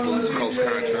plan includes Coast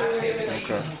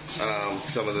Contra.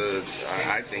 some of the,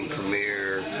 I think,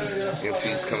 premier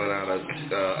MCs coming out of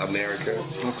America.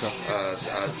 Okay.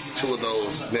 2 of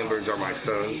those members are my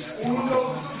sons.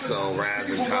 So RAS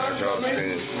and Tyler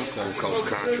Johnston, Coach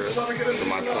Contra. So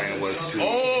my plan was to...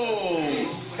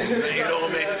 it all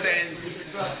makes sense.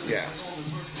 Yeah.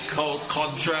 Coach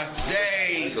Contra.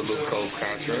 Yay! Salute Coach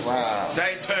Contra. Wow.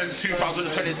 They turned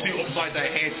 2022 upside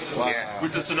their head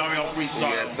with the scenario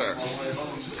freestyle. Yes, sir.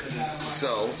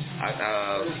 So,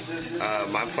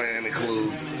 my plan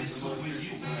includes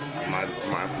my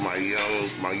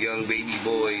young baby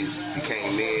boys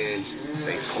became men.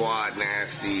 They squad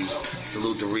nasty.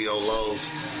 Salute to Rio Los.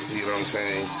 You know what I'm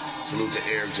saying? Salute to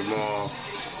Eric Jamal.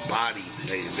 Body.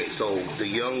 So the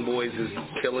young boys is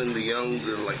killing the young,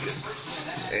 like,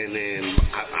 and then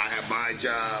I have my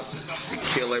job to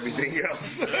kill everything else.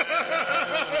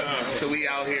 So we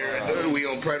out here, we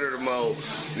on predator mode.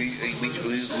 We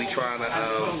trying to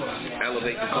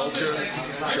elevate the culture,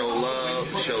 show love,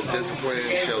 show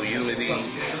discipline, show unity,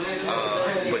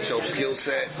 but show skill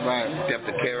set, depth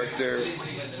of character,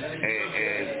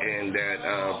 and that.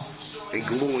 And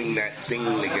gluing that thing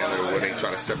together where they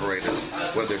try to separate us,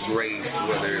 whether it's race,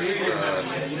 whether it's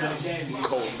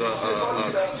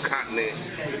continent,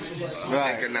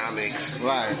 economics.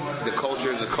 The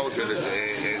culture is a culture,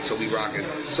 and so we rocking.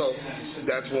 So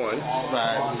that's one.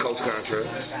 Coach Contra.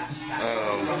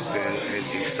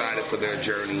 And excited for their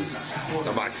journey.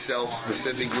 Myself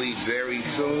specifically, very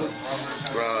soon.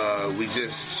 We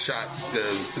just shot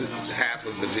the half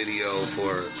of the video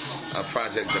for a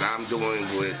project that I'm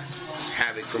doing with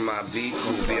Havoc from my beat,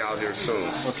 who will be out here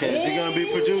soon. Okay, is he gonna be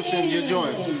producing your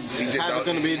joint? Havoc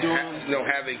gonna be doing? No,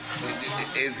 Havoc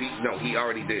is he? No, he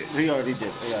already did. He already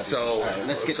did. So right,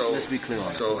 let's be clear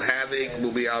on that. So Havoc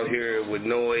will be out here with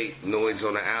Noid. Noid's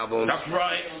on the album. That's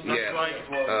right. That's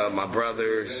right. My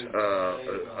brothers.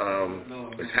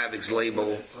 It's Havoc's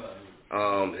label.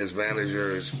 His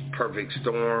manager is Perfect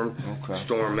Storm.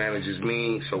 Storm manages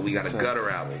me, so we got a Gutter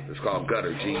album. It's called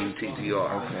Gutter,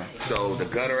 Guttr. So the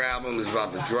Gutter album is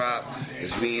about to drop.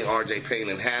 It's me, RJ Payne,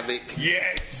 and Havoc.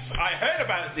 Yes, I heard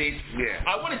about this. Yeah.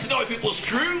 I wanted to know if it was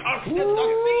true. I've seen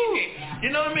it. You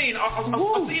know what I mean? I've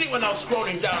seen it when I was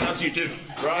scrolling down, as you do,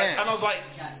 right? And I was like,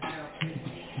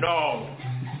 no.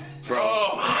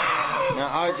 Bro. Now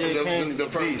RJ Payne the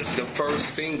first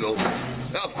single,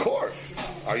 of course.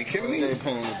 Are you kidding me?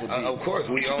 Of course,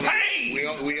 we only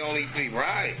pick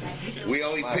We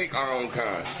only pick our own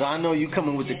kind. So I know you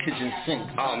coming with the kitchen sink.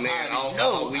 Oh man,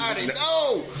 we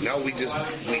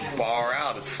bar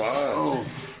out. It's fun.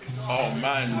 Oh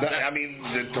man, I mean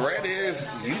the threat is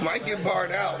you might get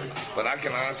barred out, but I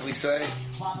can honestly say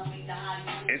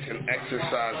it's an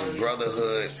exercise of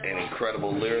brotherhood and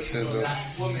incredible lyricism,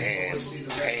 and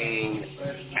Payne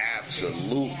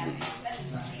absolutely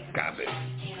got it.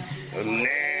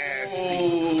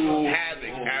 Nasty.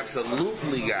 Havoc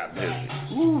absolutely got busy.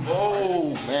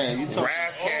 Oh man,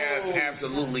 RAS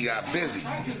absolutely got busy.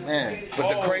 Man. But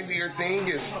the crazier thing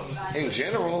is, in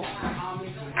general,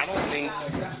 I don't think,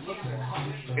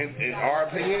 in our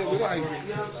opinion, we're like,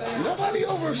 nobody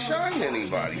overshined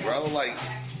anybody, bro. Like,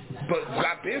 but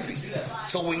got busy.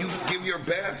 So when you give your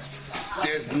best,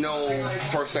 there's no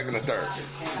first, second, or third.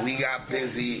 We got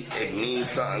busy. It means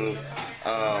something.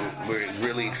 We're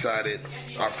really excited.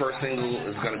 Our first single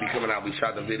is going to be coming out. We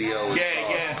shot the video.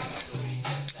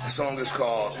 The song is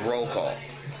called Roll Call.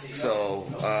 So,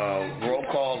 Roll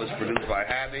Call is produced by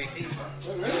Havoc.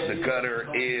 The Gutter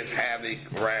is Havoc,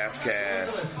 RAS, KASS.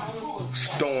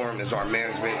 Storm is our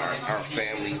management, our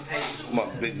family. My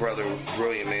big brother,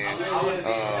 brilliant man.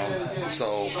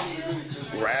 So,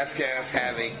 RAS, KASS,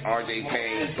 Havoc, RJ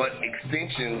Payne, but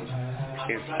Extinction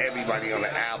is everybody on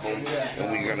the album, and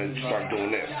we're going to start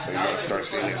doing this. So you're going to start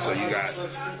seeing this. So you got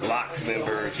LOX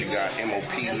members, you got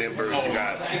MOP members, you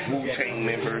got Wu-Tang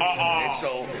members, and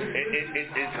so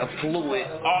it's a fluid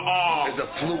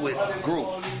group.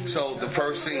 So the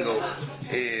first single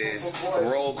is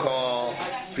Roll Call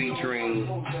featuring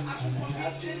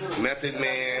Method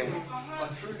Man,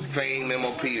 Fame,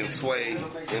 MOP, and Sway,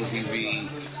 MTV,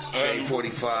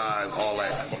 J45, all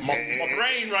that. My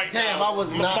brain right now. Damn, I was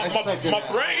not expecting my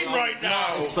brain right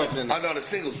now. I know the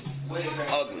singles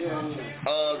ugly.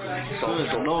 So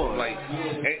like,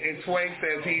 and Sway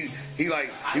says he like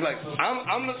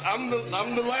I'm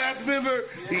the last member.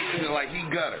 He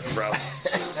gutter, bro.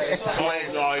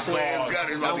 Sway's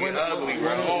gutter is about to be ugly,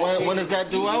 bro. When does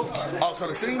that do out? Oh, so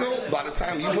the single, by the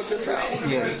time you put this out,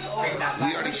 we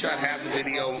already shot half the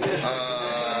video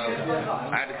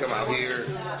I had to come out here.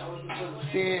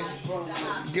 Yeah,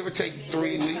 give or take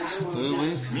 3 weeks. 3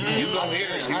 weeks. You gonna hear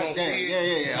it. You gonna see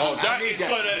it. Yeah. Oh,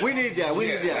 We need that.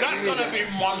 That's gonna be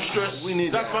monstrous. We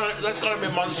need that's gonna be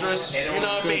monstrous. You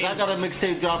know what I mean? I got a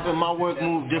mixtape dropping. My work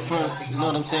move different. You know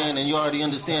what I'm saying? And you already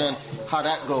understand how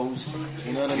that goes.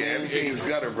 You know what I mean? Yeah, everything is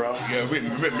gutter, bro. Yeah,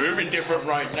 we're moving different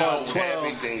right now.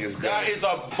 Everything is gutter. That is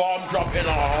a bomb drop in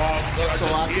our heart. So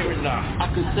I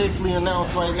could safely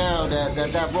announce right now that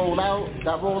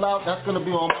rollout, that's gonna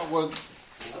be on my work.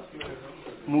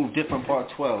 Move different part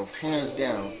 12, hands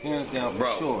down for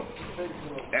bro, sure.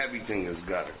 Everything is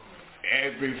gutter.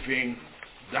 Everything.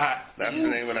 That's the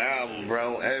name of the album,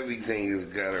 bro. Everything is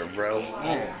gutter, bro.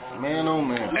 Man, oh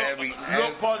man.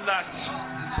 Look on that.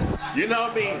 You know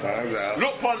what I mean?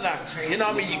 Look on that. You know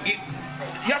what I mean?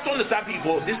 You have to understand,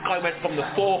 people. This guy went from the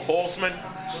 4 horsemen.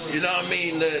 You know what I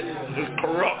mean? The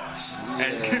corrupt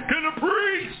and killer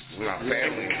priest. My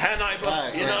family. Can I?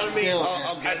 You know what I mean?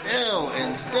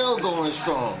 Still going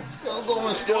strong.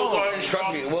 Trust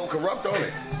me, well, corrupt on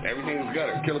it. Everything is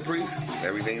gutter. Killer priest,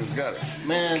 everything is gutter.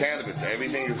 Man. Cannabis,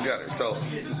 everything is gutter. So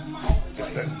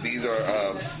these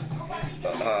are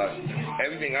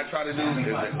everything I try to do is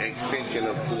an extension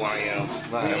of who I am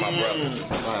and my brothers.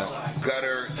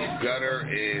 Gutter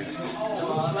is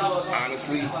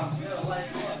honestly,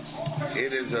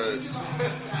 it is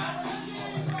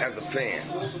as a fan.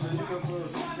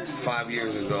 5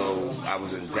 years ago, I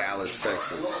was in Dallas,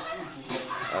 Texas.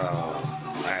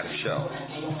 I had a show,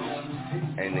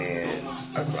 and then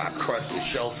I crushed the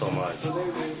show so much. He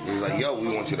was like, "Yo, we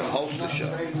want you to host the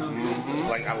show."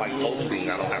 Like I like hosting.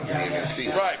 I don't have to be in the seat.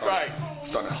 Right.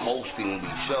 Started hosting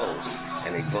these shows,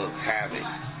 and they booked Havoc.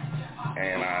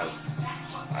 And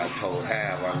I told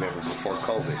Hav, I remember before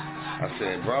COVID, I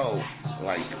said, "Bro,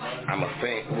 like I'm a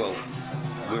fan. Well,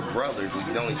 we're brothers.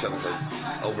 We've known each other for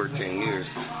over 10 years."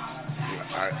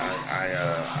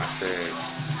 I said,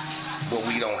 what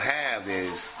we don't have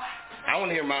is, I want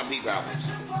to hear my beat albums.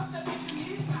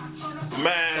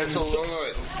 Man.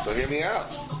 So hear me out.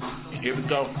 Here we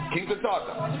go. Keep the thought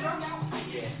though.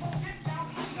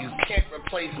 You can't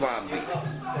replace my beat.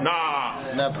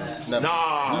 Nah. Never.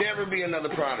 Nah. Never be another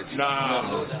Prodigy. Nah.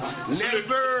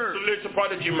 Never. Salute to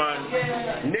Prodigy,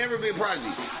 man. Never be a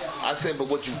Prodigy. I said, but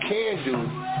what you can do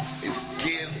is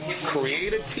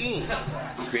create a team,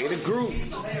 create a group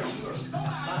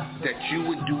that you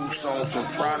would do songs from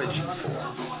Prodigy for.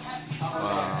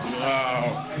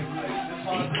 Wow.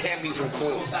 You can't be from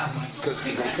Queens, because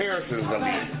the comparison is going to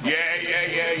be... Yeah.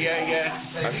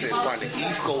 I said, find the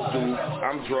East Coast dude,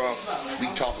 I'm drunk, we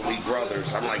talking, we brothers.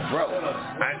 I'm like, bro,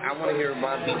 I want to hear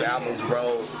my deep albums,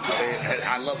 bro, and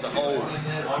I love the old.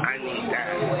 I need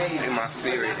that in my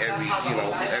spirit every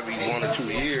 1 or 2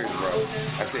 years, bro.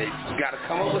 I said, you got to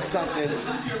come up with something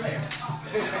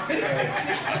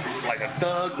like a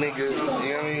thug nigga, you know what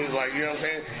I mean? Like, you know what I'm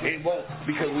saying? It won't,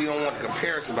 because we don't want the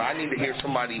comparison, but I need to hear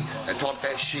somebody that talk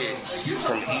that shit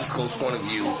from East Coast point of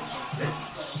view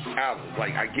albums.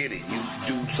 Like, I get it. You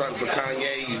do something for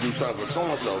Kanye, you do something for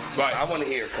so-and-so. Right. I want to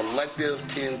hear collective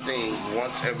 10 things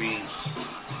once every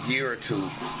year or two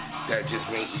that just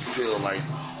make you feel like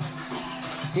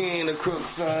he ain't a crook,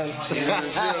 son. Right. You know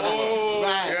what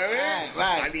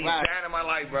I need that in my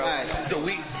life, bro. Right.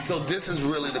 So this is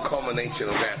really the culmination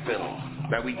of that feeling.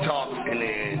 That we talked, and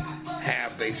then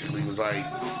Hav basically was like,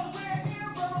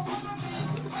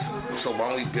 so why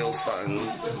don't we build something?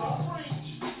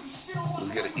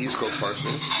 We get an East Coast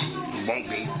person. He won't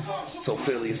be. So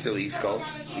Philly is still East Coast.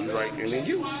 He's like, and then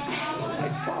you.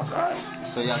 Like, fuck, all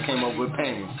right. So y'all came up with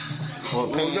Pain. Well,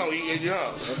 no,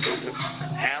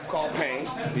 Hav called Pain.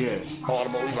 Yeah.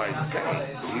 Audible, he's like,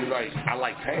 Pain. He's like, I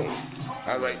like Pain.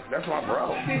 I was like, that's my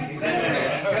bro.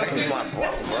 That's my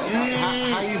bro.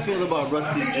 How you feel about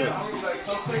Rusty J?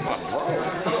 My bro.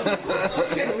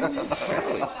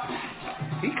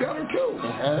 He coming too.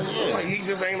 Yeah. Like, he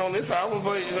just ain't on this album,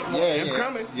 but it's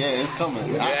coming. Yeah, it's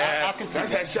coming. Yeah, I can see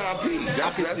that's that Sean P.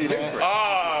 That's different.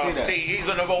 See, he's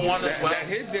a number one as well. That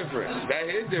hit different.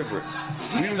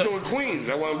 We was doing Queens.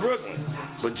 That wasn't Brooklyn.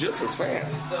 But just as fans.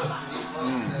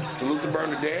 Salute to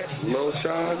Bernadette, Lil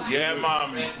Sean. Yeah,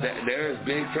 Mom. There's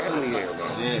big family here,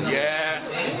 man.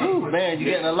 Yeah. Ooh, man, you're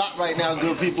getting a lot right now,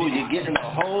 good people. You're getting a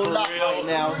whole lot right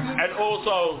now. And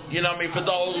also, you know what I mean, for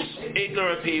those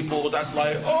ignorant people that's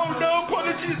like, oh no,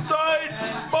 Prodigy's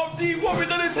died. Bob D, what are we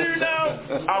going to do now?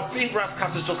 I think RAS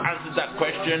KASS has just answered that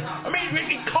question. I mean,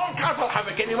 we can't cancel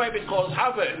Havoc anyway because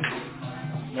Havoc...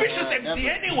 vicious MC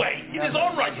anyway. In his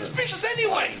own right, he's vicious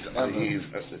anyway.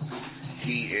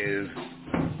 He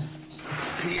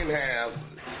and Hav.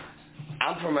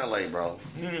 I'm from LA, bro.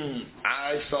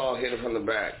 I saw Hit It From the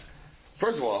Back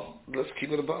First of all, let's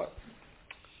keep it a buck.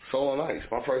 Soul on Ice,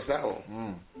 my first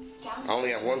album. I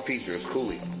only have one feature, it's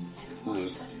Coolio, who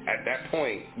was, at that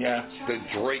point, the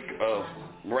Drake of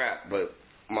rap, but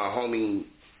my homie,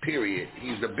 period,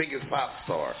 he's the biggest pop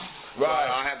star. Right.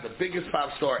 I have the biggest pop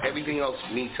star, everything else,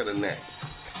 me to the next.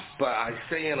 But I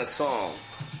say in a song,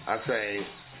 I say,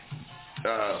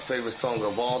 favorite song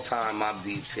of all time, Mobb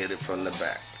Deep's Hit It From the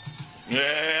Back. Yeah.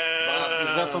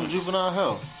 Is that from Juvenile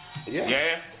Hell?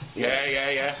 Yeah.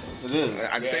 It is.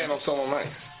 I say it on Soul on Ice.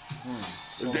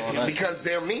 Because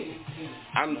they're me.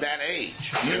 I'm that age.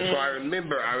 And so I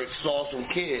remember I saw some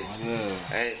kids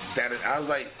and that I was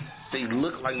like, they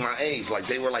looked like my age, like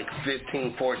they were like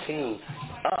 15, 14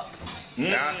 up.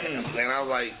 And I was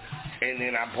like, and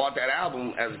then I bought that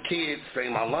album as a kid,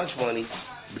 saved my lunch money,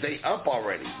 but they up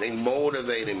already. They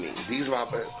motivated me. These are my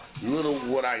little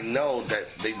what I know that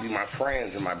they be my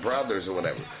friends and my brothers or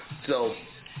whatever. So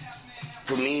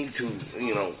for me to,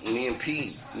 me and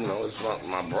Pete, it's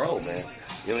my bro, man.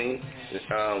 You know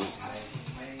what I mean?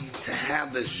 To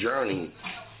have this journey,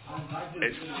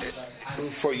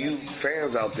 for you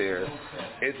fans out there,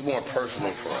 it's more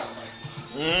personal for us.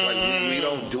 Like, we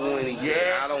don't do anything.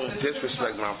 I don't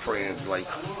disrespect my friends. Like,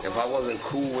 if I wasn't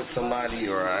cool with somebody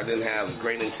or I didn't have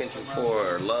great intentions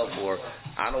for or love for,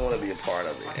 I don't want to be a part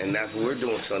of it. And that's what we're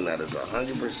doing, something that is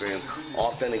 100%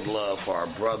 authentic love for our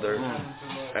brother.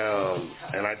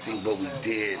 And I think what we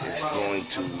did is going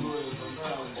to,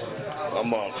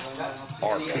 amongst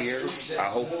our peers, I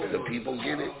hope the people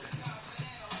get it.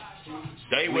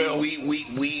 They will.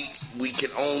 We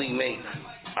can only make,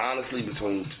 honestly,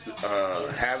 between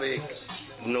Havoc,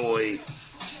 Noid,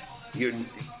 you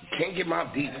can't get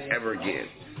Mobb Deep ever again.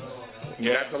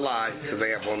 That's a lie, because they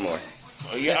have one more.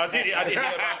 Yeah, I did hear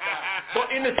about that.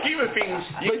 But in the scheme of things,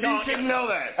 you should know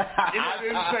that. I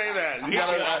didn't say that.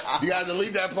 You gotta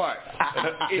delete that part.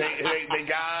 They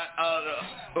got,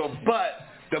 but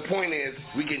the point is,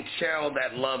 we can channel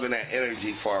that love and that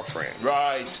energy for our friends.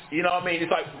 Right. You know what I mean?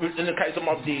 It's like, in the case of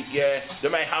Mobb Deep, they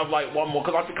may have like one more,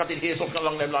 because I think I did hear something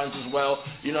along them lines as well.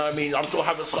 You know what I mean? I'm sure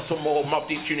having got some more Mobb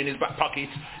Deep tune in his back pocket.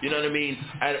 You know what I mean?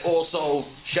 And also,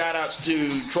 shout outs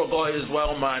to Trogoy as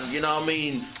well, man. You know what I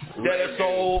mean?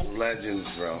 Legends,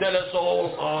 bro. De La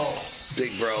Soul. Oh.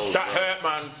 Big bros. That hurt,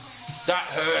 man. That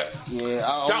hurt.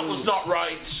 Yeah, that was not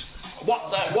right.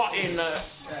 What in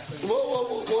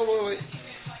Whoa.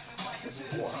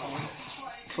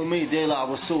 For me, De La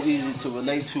was so easy to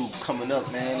relate to coming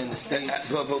up, man, in the States.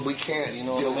 But we can't, you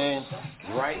know what I mean?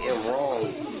 Right and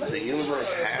wrong, the universe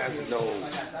has no,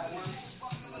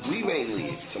 we may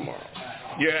leave tomorrow.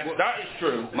 Yeah, that is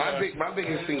true. My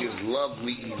biggest thing is love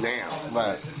we eat now.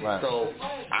 Right. So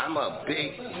I'm a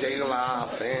big De La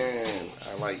fan.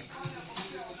 I like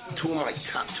two of my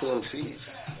top 2 MCs.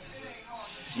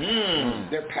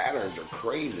 Their patterns are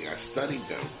crazy. I studied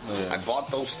them. I bought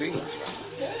those things.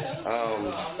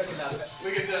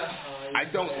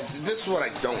 This is what I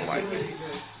don't like.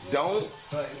 Don't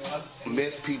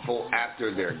miss people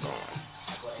after they're gone.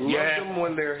 Love them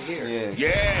when they're here.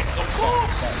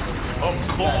 Of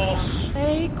course.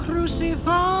 They crucified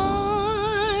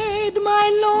my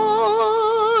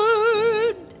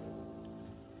Lord,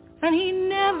 and he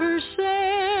never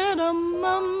said a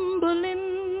mumbling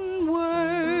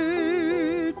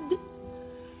word,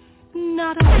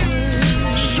 not a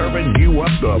word. Serving you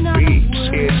up the beats,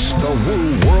 it's the Woo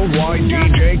Worldwide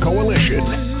DJ Coalition.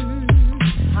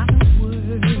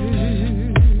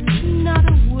 Not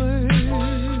a word,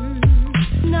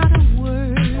 not a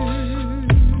word,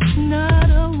 not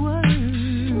a word,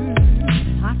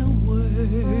 not a word.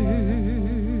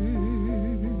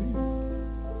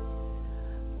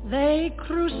 They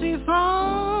crucified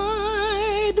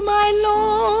my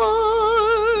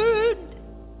Lord,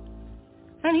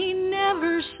 and he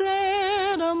never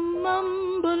said a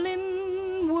mumbling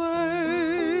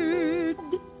word.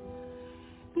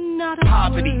 Not a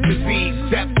poverty, disease,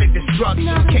 death, and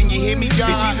destruction. Can you hear me,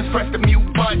 God? Did Jesus press the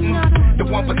mute button? The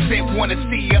 1% wanna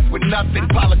see us with nothing.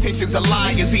 Politicians are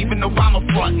liars, even Obama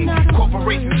frontin'.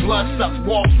 Corporations bloodsuck,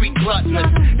 Wall Street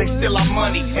gluttonous. They steal our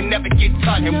money and never get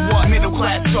touched. And what? Middle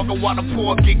class struggle while the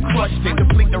poor get crushed. And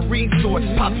deplete the resource,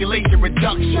 population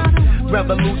reduction.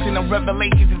 Revolution of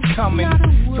revelations is coming.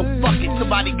 So fuck it,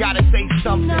 somebody gotta say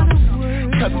something.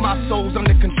 Cause my soul's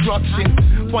under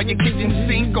construction. While your kitchen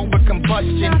sink over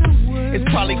combustion. It's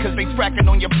probably cause they fracking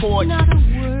on your porch.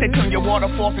 They turn your water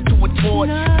off into a torch.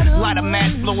 Light a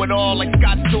match, blow it all like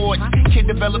Scott Storch. Kid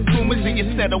develop tumors and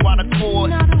you settle out of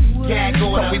court. gag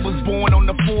order. We was born on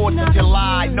the 4th of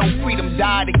July. No freedom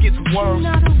died, it gets worse.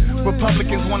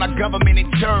 Republicans want our government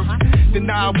in church.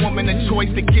 Deny a woman a choice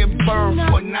to give birth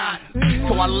or not.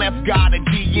 So I left God a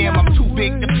DM. I'm too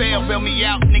big to fail, bail me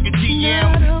out, nigga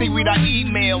GM. They read our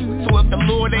email, so if the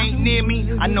Lord ain't near me,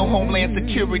 I know Homeland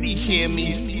Security hear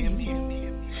me.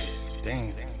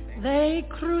 Damn. They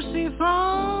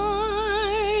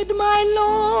crucified my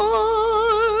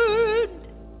Lord,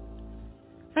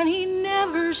 and he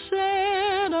never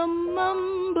said a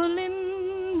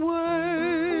mumbling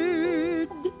word.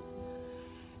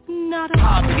 Not a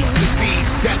poverty, disease,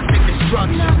 death, and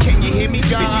destruction. Can you hear me,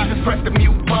 God? Jesus, press the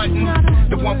mute button.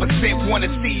 The 1% wanna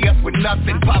see us with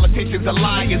nothing. Politicians are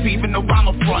liars, even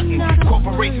Obama frontin'.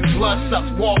 Corporations blood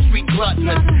sucks, Wall Street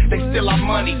gluttonous. They steal our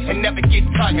money and never get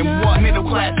cut. And what? Middle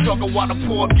class struggle while the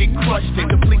poor get crushed and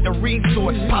deplete the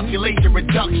resource, population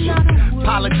reduction.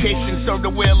 Politicians serve the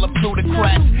will of through the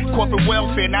cracks. Corporate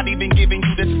welfare not even giving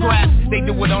you the scraps. They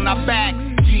do it on our backs.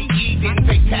 GE didn't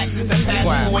pay taxes the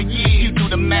past 4 years. You do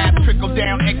the math, trickle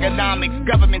down economics,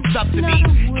 government subsidies.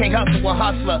 Can't hustle a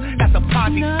hustler, that's a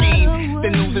Ponzi scheme. The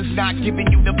news is not giving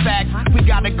you the facts. We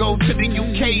gotta go to the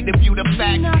UK to view the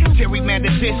facts.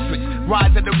 Gerrymander districts,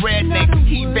 rise of the rednecks.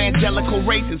 Evangelical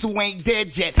racists who ain't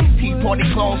dead yet. Tea Party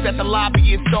clones at the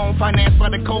lobbyists own, financed by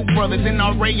the Koch brothers,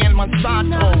 NRA and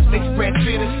Monsanto. They spread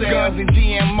fear guns and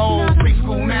GMOs.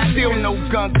 Preschool math, still no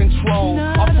gun control.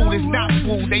 Our food is not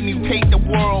food, they mutate the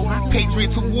world.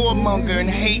 Patriots who warmonger and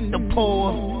hate the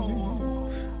poor.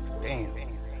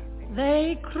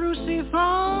 They crucified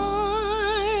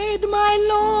my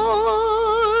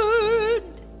Lord,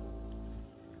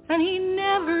 and he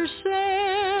never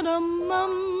said a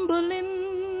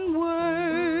mumbling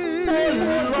word.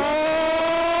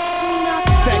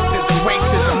 Sexism,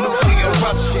 racism, nuclear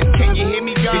eruption. Can you hear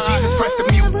me, God? Did Jesus press the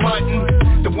mute button?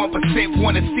 The 1%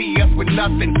 wanna see us with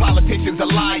nothing. Politicians are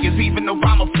liars, even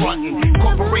Obama frontin'.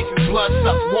 Corporations blood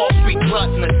sucks, Wall Street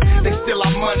gluttonous. They steal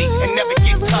our money and never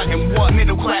get cut. And what?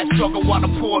 Middle class struggle while the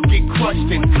poor get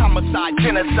crushed in homicide,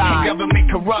 genocide, government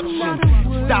corruption.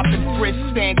 Stop and frisk,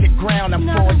 stand your ground, I'm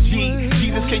 4G.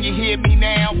 Jesus, can you hear me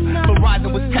now?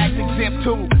 Verizon was tax exempt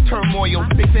too. Turmoil,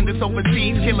 they send us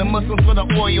overseas, killing Muslims for the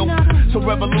oil. So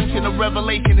revolution, a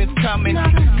revelation is coming.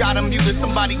 Gotta mute it,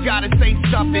 somebody gotta say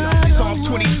something. It's on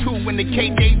 22 when the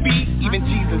KJV, even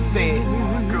Jesus said,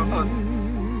 God,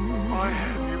 why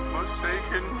have you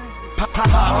forsaken?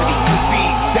 Poverty,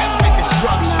 disease, death, and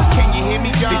destruction. Can you hear me,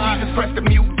 God? Did Jesus press the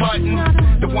mute button?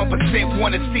 The 1%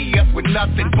 wanna see us with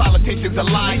nothing. Politicians are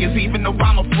liars, even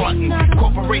Obama frontin'.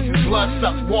 Corporations blood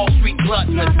sucks, Wall Street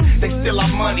gluttonous. They steal our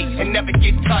money and never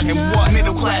get cut. And what?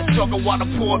 Middle class struggle while the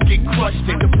poor get crushed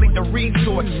and deplete the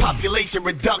resource, population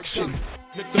reduction.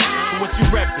 What you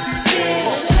reppin'?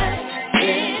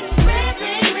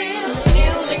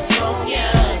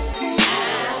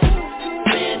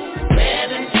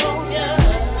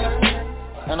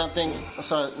 And I think,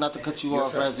 sorry, not to cut you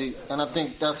off, Razzie, and I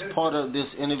think that's part of this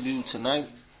interview tonight.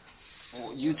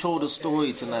 You told a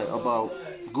story tonight about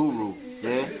Guru,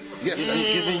 yeah? Yes,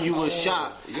 giving you a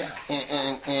shot,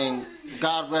 and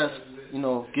God rest,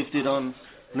 gifted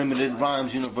unlimited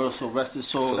rhymes, universal, rest his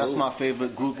soul. That's my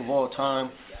favorite group of all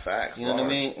time. Facts. You know what I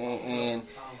mean? And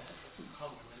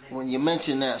when you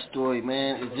mention that story,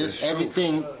 man, it just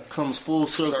everything comes full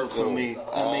circle for me.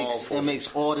 It makes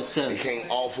all the sense. It came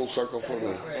all full circle for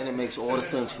me. And it makes all the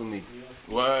sense for me.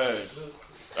 Word.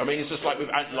 I mean, it's just like with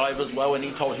Ant Live as well, when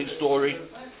he told his story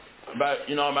about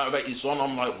his son.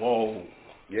 I'm like, whoa.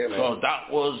 Yeah, man. So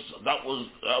that was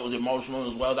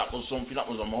emotional as well. That was something. That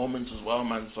was a moment as well,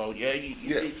 man. So you're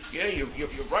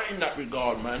right in that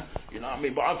regard, man. You know what I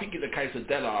mean? But I think in the case of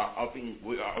Della, I think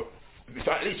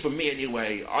at least for me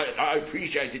anyway, I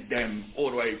appreciated them all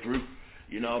the way through.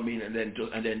 You know what I mean? And then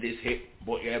this hit.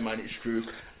 But yeah, man, it's true.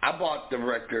 I bought the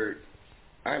record.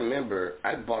 I remember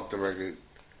I bought the record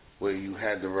where you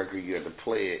had the record, you had to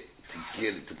play it to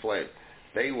get it to play it.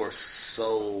 They were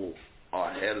so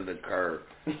ahead of the curve.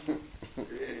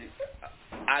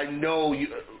 I know you,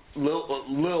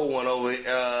 little one over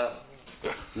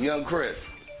young Chris.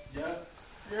 Yeah.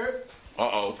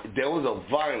 Uh-oh. There was a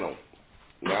vinyl.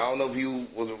 Now, I don't know if you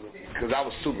was, because I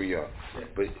was super young,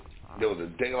 but there was a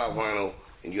Daylight vinyl,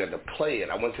 and you had to play it.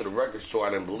 I went to the record store, I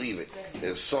didn't believe it.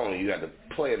 There's a song, you had to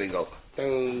play it and go,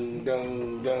 dun,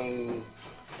 dun, dun,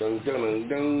 dun, dun, dun,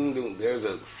 dun, dun. There's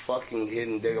a fucking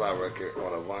hidden Daylight record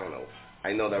on a vinyl.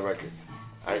 I know that record.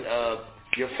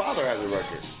 Your father has a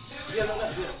record.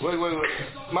 Yeah. Wait.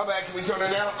 My bad, can we turn it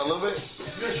down a little bit?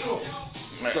 Yeah, sure.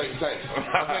 Thanks.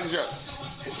 I'll finish up.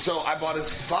 So I bought his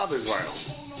father's vinyl.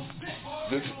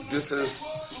 This is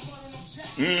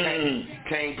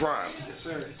King Prime. Yes,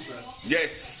 sir. Yes.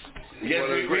 Yes,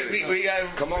 we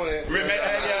got. Come on in.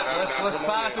 What's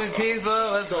poppin',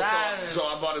 people? What's happening? So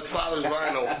I bought his father's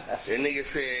vinyl, and nigga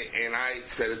said, and I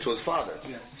said it to his father.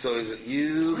 So he said,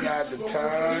 you got the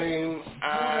time,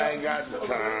 I got the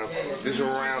time. This is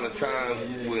around the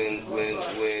time when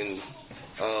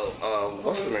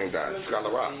what's the name died? Scott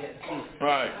LaRock.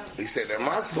 Right. He said, am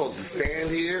I supposed to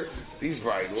stand here? These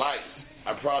bright lights.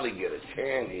 I probably get a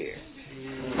tan here.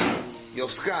 Yo,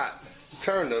 Scott,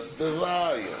 turn up the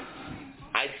volume.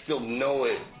 I still know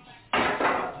it.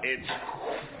 It's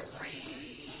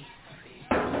crazy.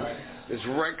 This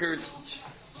record,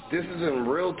 this is in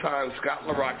real time. Scott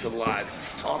LaRock's alive,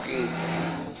 talking,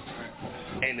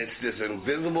 and it's this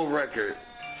invisible record.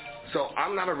 So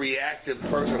I'm not a reactive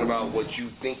person about what you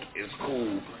think is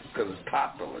cool because it's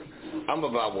popular. I'm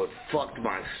about what fucked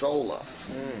my soul up.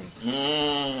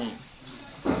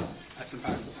 That's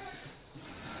impactful.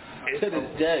 To this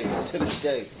day.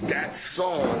 That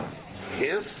song,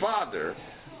 his father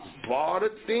bought a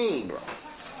thing, bro.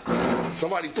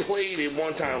 Somebody played it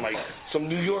one time, like some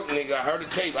New York nigga. I heard the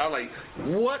tape. I was like,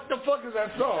 what the fuck is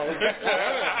that song?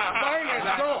 Find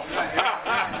that song.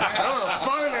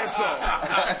 Find that song.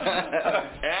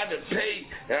 I had to pay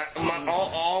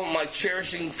all my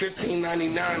cherishing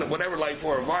 $15.99 or whatever, like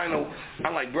for a vinyl.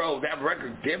 I'm like, bro, that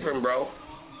record different, bro.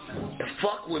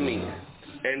 Fuck with me.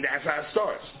 And that's how it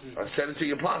starts. I said it to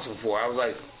your apostle before. I was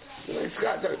like,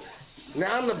 Scott,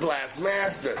 now I'm the blast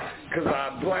master because I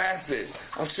blasted.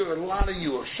 I'm sure a lot of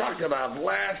you are shocked that I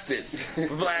blasted.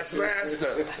 Blast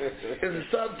master is a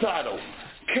subtitle.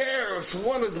 Cares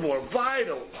one is more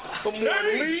vital, the more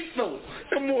lethal,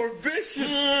 the more vicious.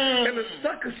 And the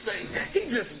sucker say, he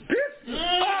just bit me.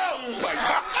 Oh my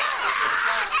God.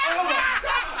 Oh my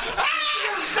God.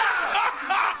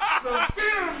 The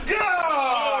fear of God.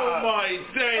 Oh my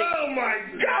day. Oh my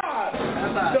God.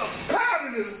 The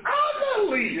pattern is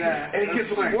ugly. Yeah, and it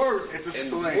gets worse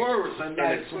and worse and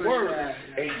it's worse.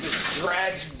 Yeah. And it just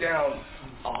drags you down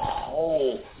a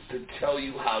hole to tell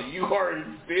you how you are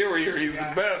inferior. He's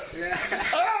the best.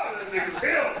 Yeah. Oh, that nigga's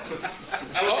him.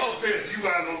 Oh, bitch, you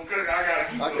guys don't cut it. I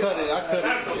cut it.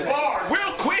 That's the bar.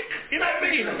 Real quick. You know what I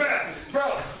mean? The best.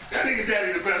 Bro, that nigga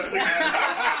daddy the best.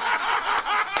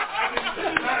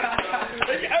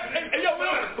 Hey, yo,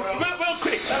 real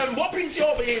quick. What brings you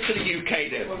over here to the UK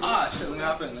then? Shit, let me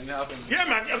hop in. Yeah,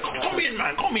 man. Come in,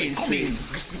 man. Come in.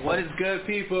 What is good,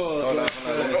 people?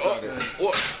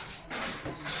 What?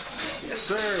 Yes,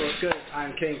 sir. What's good?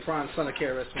 I'm King Prime, son of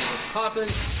KRS. Poppin'.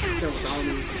 Still with the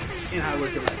homies. In High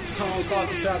Wicker. Tone,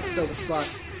 coffee shop, still the spot.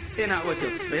 In High Wicker.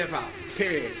 Hip hop.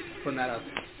 Period. Putting that out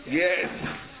there. Yes.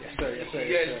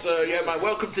 Yes, sir. Yeah, man.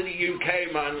 Welcome to the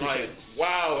UK, man. Like,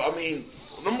 wow. I mean,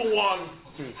 number one,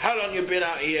 how long you been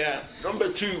out here?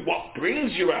 Number two, what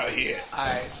brings you out here?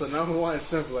 Alright, so number one is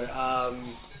simpler.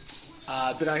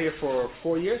 I've been out here for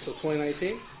 4 years, so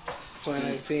 2019.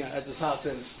 I just hopped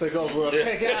in, took over.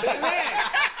 Man.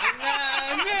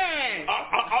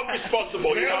 I'm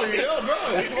responsible. That's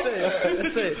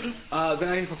it. Been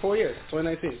out here for 4 years,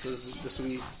 2019. So this will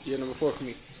be year number 4 for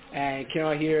me. And came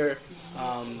out here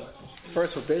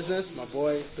first for business. My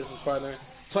boy, business partner.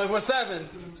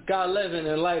 24/7, God living,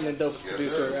 enlightening, dope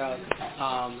producer. That's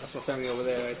my family over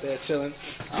there, right there, chilling.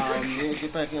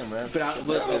 Get back in, man. But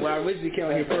when I originally came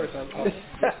out here first, I was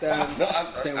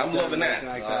I'm loving that.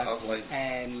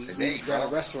 And we ran a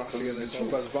restaurant together called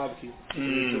Brothers Barbecue. We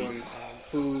were doing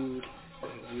food,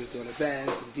 and we were doing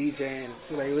events, and DJing.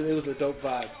 So it was a dope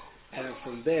vibe. And then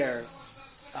from there,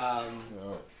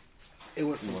 it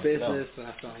went from business, and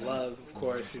I fell in love, of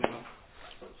course, you know.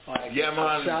 Yeah,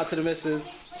 man. Shout out to the missus.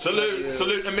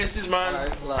 Salute the missus,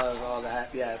 man. Love all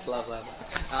that. Yeah, it's love.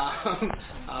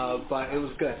 But it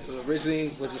was good. So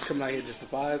originally, was just coming out here just to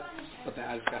vibe, but then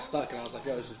I just got stuck, and I was like,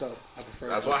 yo, this is dope. I prefer.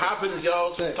 That's what happens,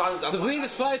 yo. Sometimes the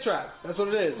Venus flytrap. That's what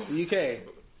it is. The UK.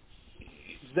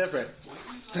 It's different.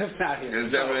 It's different out here.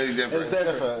 It's definitely different.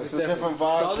 It's a different vibe.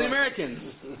 All the Americans.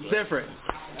 It's different.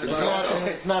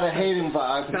 It's not a hating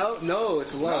vibe. No,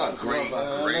 it's love. Great.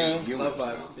 Love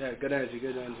vibe. Yeah, good energy.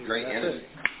 Great energy.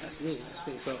 That's me.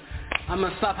 So I'm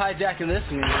gonna stop hijacking this.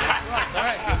 All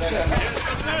right.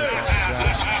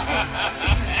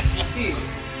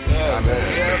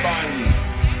 Everybody.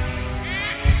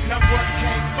 Now what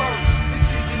came first?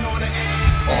 You know the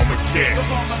answer. Armageddon. The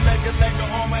on my leg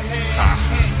on my head.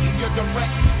 In your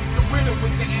direction. The riddle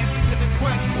was the answer to the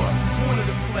question. Born of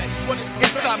the flesh. What is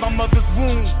inside my mother's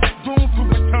womb? Doomed to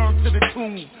return to the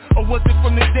tomb. Or was it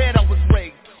from the dead I was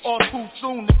raised? All too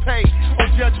soon to pay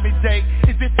on Judgment Day.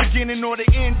 Is it beginning or the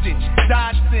ending?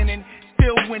 Died sinning.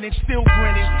 still winning, still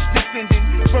grinning, descending,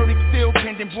 verdict still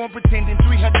pending, born pretending,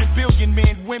 300 billion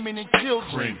men, women, and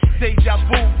children. Deja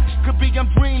vu, could be I'm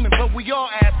dreaming, but we all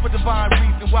ask for divine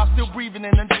reason while still breathing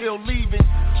and until leaving.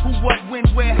 Who, what, when,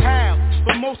 where, how,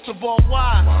 but most of all,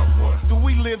 why? Do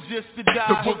we live just to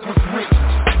die? The book was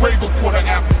written way before the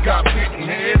apple got bitten.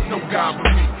 There is no God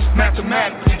but me.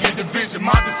 Mathematically in division,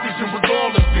 my decision was all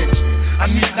invention. I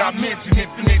need not mention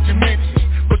infinite dimensions,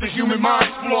 but the human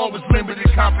mind's flaw is limited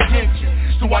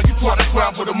comprehension. So while you try to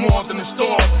travel the more than the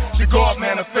stars, the God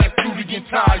manifests through the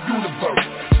entire universe.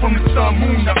 From the sun,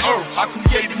 moon, to earth, I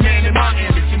created man in my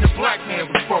image, and the black man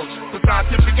was first. For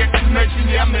scientific explanation,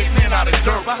 yeah, I made man out of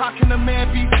dirt. But how can a man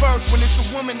be first when it's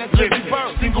a woman that's giving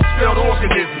birth? Single-celled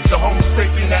organisms, the Homo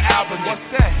sapien, the album. What's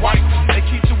that? White. They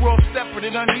keep the world separate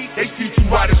and unequal. They teach you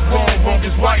right is wrong, wrong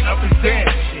is right, up is down.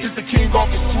 Is the king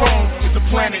off his throne? Is the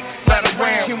planet flat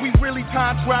around? Can we really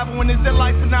time travel when is there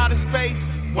life in outer space?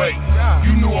 Wait,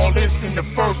 you knew all this in the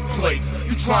first place.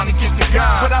 You trying to get to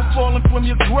God, but I've fallen from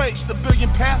your grace. A billion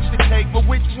paths to take, but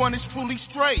which one is truly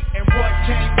straight? And what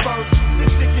came first, the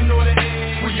chicken or the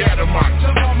egg? We had a mic.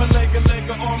 The arm, a leg,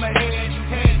 on my head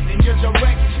in your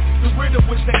direction. The riddle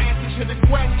was the answer to the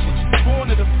question. Born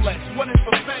of the flesh, what is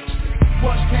perfection?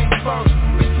 What came first,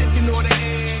 the chicken or the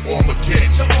egg?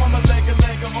 Armageddon. The arm, a leg,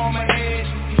 on my head.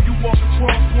 You walk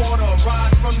across water or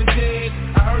rise from the dead.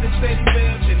 I heard it say he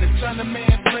lived and the son of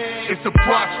man fled. It's a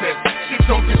process, shit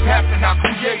don't just happen, I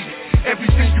create it.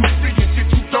 Everything you see and shit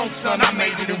you don't, son, I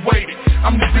made it and waited.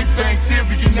 I'm the Big Bang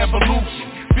Theory in evolution.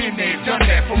 Been there, done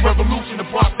that, from revolution to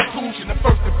prostitution, the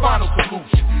first and final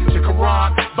solution. The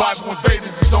Quran, Bible, and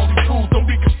Vedas is only tools. Don't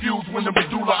be confused when the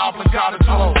medulla oblongata is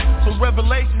on. So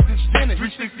Revelations is finished,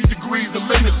 360 degrees of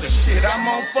limitless. Shit, I'm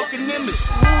on fucking limits.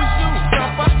 Who is you?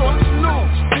 Stuff I thought you knew.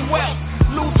 Who else?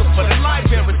 Lucifer, the light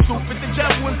bearer, stupid, the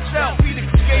devil himself. He the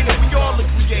creator, we all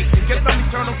are created. Guess I'm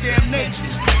eternal damnation.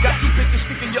 Got you bitches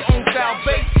sticking your own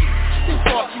salvation. Who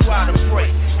taught you how to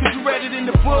pray? Cause you read it in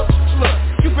the book? Look,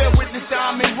 you bear witness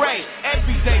that I'm in Ray.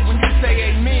 Every day when you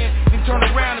say amen, then turn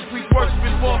around and preach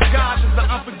worshiping false gods is an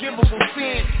unforgivable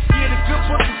sin. Yeah, the good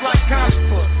book is like comic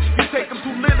books. You take them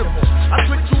too literal. I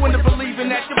trick you into believing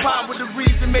that your power the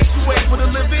reason makes you able to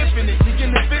live infinitely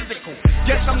in the physical.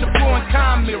 Yes, I'm the pro and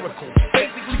con miracle.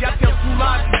 Basically, I tell two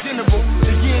lies in general,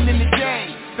 the yin and the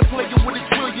yang. The player with a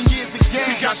trillion years of game.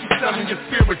 He got you selling your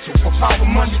spiritual for power,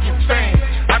 money, and fame.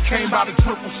 I came out of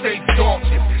triple stage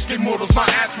darkness. Get mortals my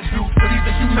attributes, but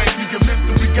even you make me a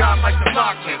mystery god like the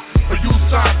Loch Ness. Or use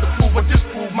science to prove or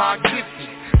disprove my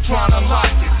existence. Trying to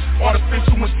unlock it.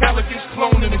 Artificial intelligence,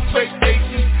 cloning in space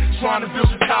stations. Trying to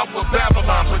build the tower of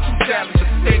Babylon, but you sadly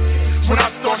mistaken. When I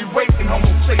started raping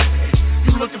Homo sapiens,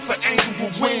 you looking for angels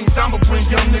with wings, I'ma bring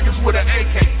young niggas with an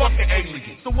AK, fuck an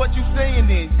alien. So what you saying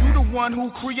then? You the one who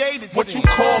created what you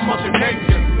call Mother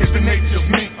Nature is the nature of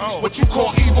me. What you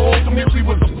call evil ultimately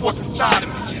was a force inside of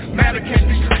me. Matter can't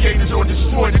be created or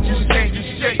destroyed, it just changes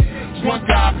shape. One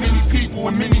God, many people,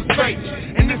 and many faiths.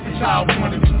 And this is how I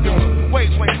want it to be done. Wait,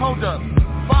 hold up.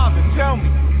 Father, tell me,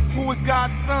 who is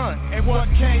God's son? And what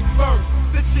came first?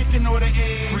 The chicken or the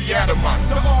egg? Reanimate.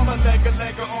 The arm, a leg,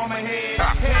 on my head.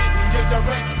 Head in your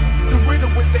direction. The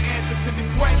riddle with the answer to the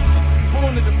question.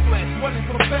 Born of the flesh, what is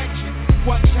perfection?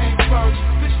 What came first?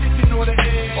 The chicken or the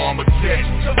egg?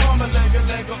 Armageddon. The arm, a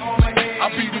leg, on my head.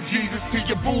 I'll be the Jesus to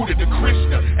your Buddha, the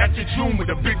Krishna, at your Juma,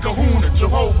 the big kahuna,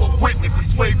 Jehovah, Witness, the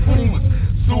slave Pumas,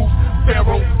 Zeus,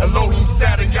 Pharaoh, Elohim,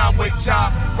 Saturn, Yahweh,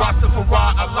 Jah, Rastafari,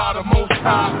 Allah, the Most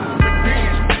High. But then,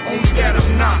 only that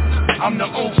I'm not. I'm the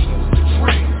ocean, the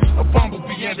trees, a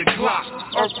bumblebee and a Glock.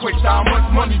 Earthquakes, how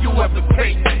much money you have to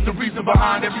pay. The reason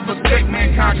behind every mistake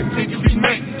mankind continually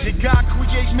makes. Did God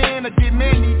create man or did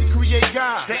man need to create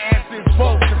God? The answer is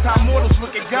both, cause how mortals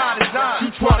look at God is eyes. You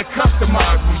try to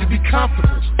customize me to be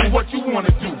comfortable for what you want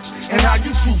to do and how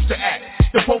you choose to act.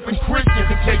 The Pope and Christians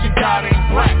and tell you God ain't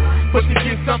black, but to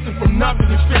get something from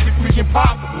nothing is physically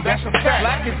impossible, that's a fact.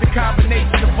 Black is the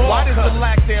combination of all. What is the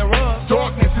lack thereof?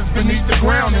 Darkness is beneath the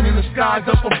ground and in the skies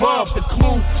up above. The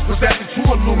clue was that the true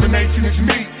illumination is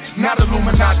me, not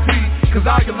Illuminati, cause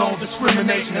I alone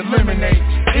discriminate and eliminate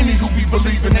any who be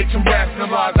believing they can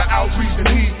rationalize or outreason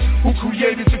he who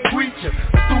created the creature.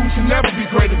 A student can never be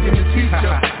greater than the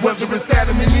teacher, whether it's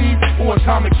Adam and Eve or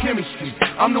atomic chemistry.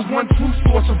 I'm the one true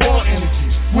source of all energy,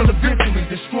 will eventually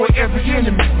destroy every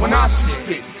enemy when I see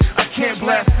fit. I can't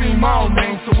blaspheme my own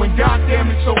name, so when goddamn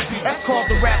it so be. That's called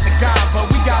the wrath of God, but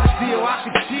we got a deal, I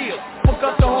can chill. Fuck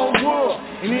up the whole world,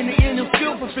 and in the end he'll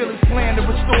still fulfill his plan to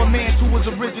restore man to his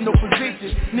original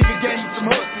position. Nigga gave me some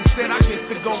hooks and said I get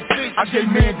to go fish. I gave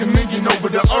man dominion over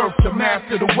the earth to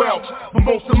master the wealth, but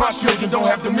most of my children don't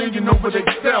have dominion over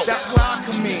themselves. That's where I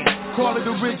come in, call it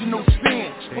original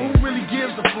sin. But who really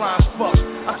gives a flying fuck?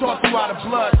 I taught you how to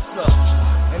blood suck,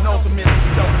 and ultimately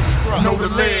self-destruct. Know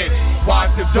the leg,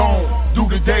 wise the dome, do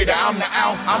the data. I'm the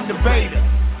alpha, I'm the beta,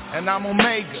 and I'm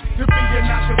omega. To be or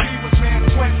not to be was man's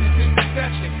questions and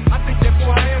deception. I think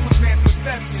therefore I am was man's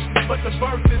perception, but the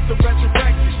birth is the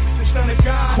resurrection. The son of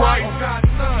God, Christ, or God's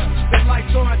son, that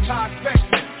lights on God's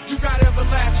spectrum. You got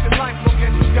everlasting life, long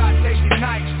as you got day and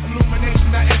night. Illumination,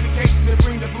 not education to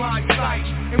bring the blind sight.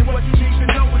 And what you need to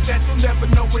know is that you'll never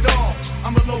know it all.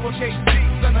 I'm a lowercase G,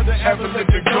 son of the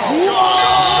ever-living God.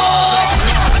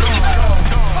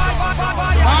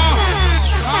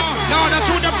 No, that's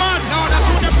who the man. No, that's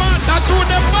who the man. That's who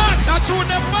the man. That's who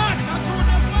the man.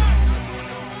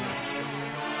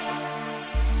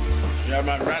 Yeah,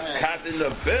 man, Rat in the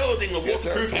building, a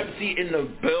waterproof MC in the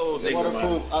building,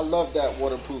 Waterproof, man. I love that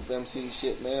waterproof MC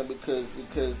shit, man, because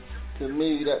to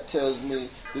me that tells me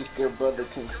this good brother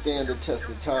can stand the test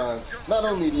of time. Not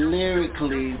only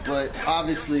lyrically, but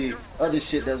obviously other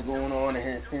shit that's going on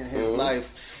in his life.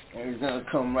 And he's gonna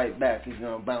come right back. He's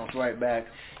gonna bounce right back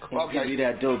and give you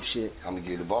that dope shit. I'm gonna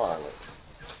give you the bar on it.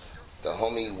 The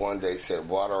homie one day said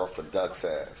water off a duck's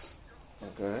ass.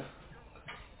 Okay.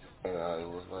 And it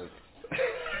was like,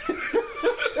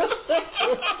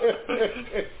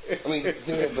 I mean,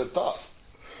 think of the thought.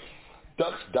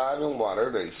 Ducks dive in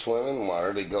water, they swim in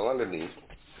water, they go underneath.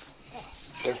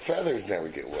 Their feathers never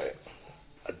get wet.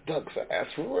 A duck's ass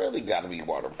really got to be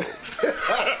waterproof.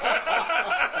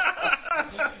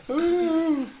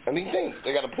 I mean, think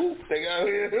they got to poop, they got,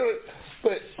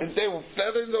 but if their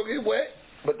feathers don't get wet,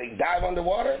 but they dive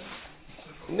underwater.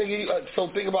 Nigga, so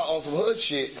think about on some hood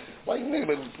shit, like nigga,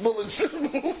 the bullets,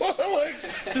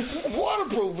 like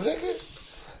waterproof, nigga.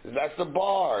 That's the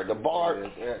bar. The bar,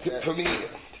 for me,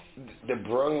 the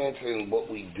brilliance in what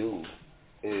we do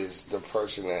is the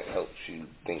person that helps you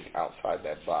think outside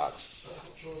that box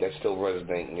that still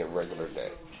resonates in your regular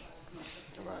day.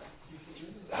 Right.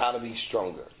 How to be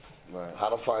stronger. Right. How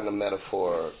to find a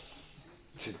metaphor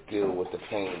to deal with the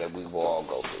pain that we will all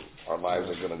go through. Our lives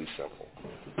are going to be simple.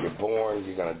 You're born,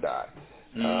 you're going to die.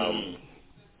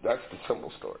 That's the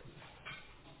simple story.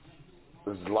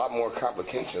 There's a lot more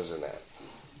complications than that.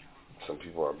 Some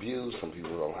people are abused, some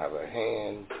people don't have a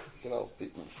hand,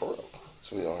 for real.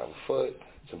 Some people don't have a foot,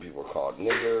 some people are called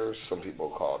niggers, some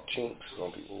people are called chinks,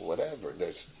 some people whatever.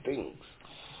 There's things.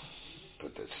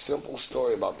 But the simple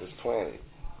story about this planet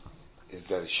is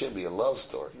that it should be a love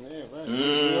story. Yeah, right.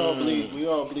 We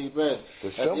all bleed red.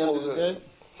 The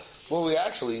simple well, we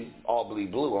actually all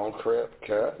bleed blue on Crip,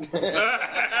 cat.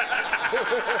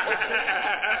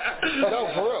 No,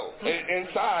 for real.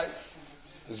 Inside,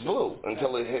 it's blue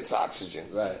until it hits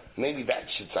oxygen. Right. Maybe that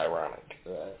shit's ironic.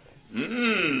 Right.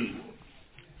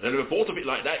 I never thought of it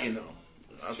like that,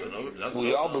 That's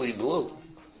we all bleed blue.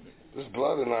 This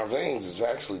blood in our veins is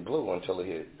actually blue until it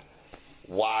hit.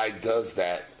 Why does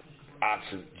that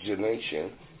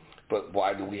oxygenation? But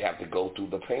why do we have to go through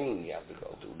the pain we have to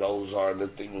go through? Those are the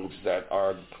things that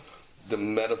are the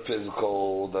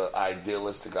metaphysical, the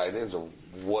idealistic ideas of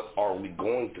what are we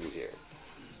going through here.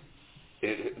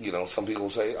 Some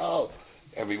people say, oh,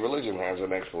 every religion has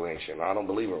an explanation. I don't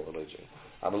believe in religion.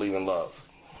 I believe in love.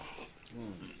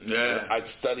 Yeah. I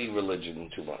study religion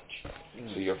too much.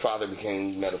 So your father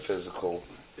became metaphysical.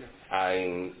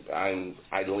 I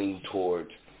lean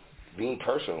towards being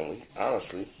personally,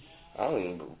 honestly. I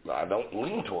don't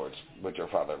lean towards what your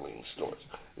father leans towards.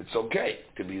 It's okay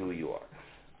to be who you are.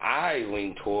 I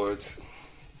lean towards,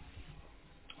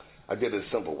 I did it a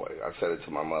simple way. I said it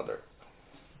to my mother.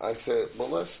 I said, well,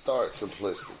 let's start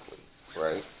simplistically,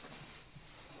 right?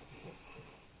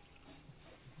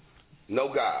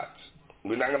 No gods.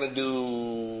 We're not going to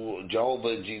do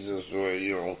Jehovah, Jesus,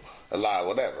 or, Allah,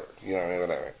 whatever.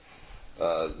 Whatever.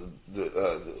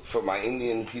 For my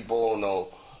Indian people, no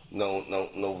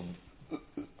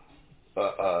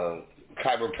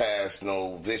Khyber Pass,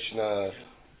 no Vishnu,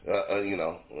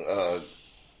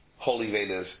 Holy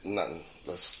Vedas, nothing.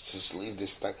 Let's just leave this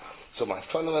thing. So my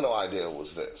fundamental idea was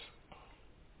this.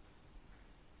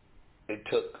 It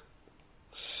took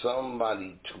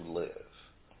somebody to live.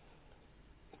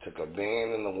 It took a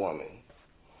man and a woman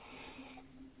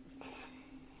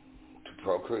to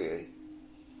procreate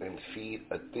and feed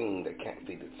a thing that can't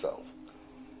feed itself.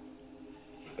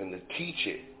 And to teach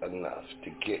it enough to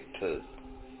get to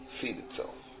feed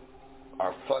itself.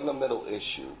 Our fundamental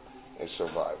issue is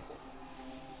survival.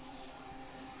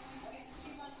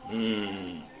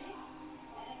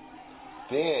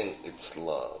 Then it's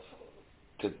love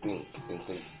to think and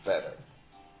think better.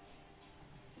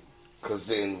 Because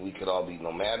then we could all be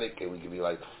nomadic and we could be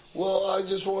like, well, I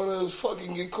just want to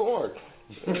fucking get corn.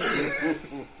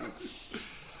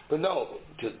 But no,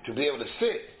 to be able to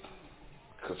sit,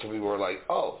 because some people were like,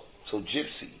 oh, so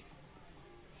gypsy.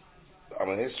 I'm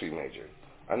a history major.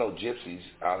 I know gypsies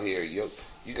out here, you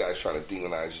guys trying to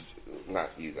demonize,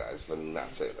 not you guys, let me not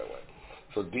say it that way.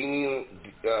 So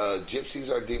gypsies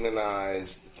are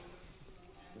demonized,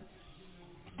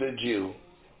 the Jew,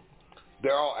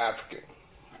 they're all African.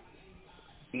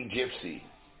 Egypti,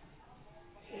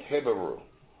 Hebrew.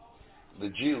 The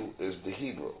Jew is the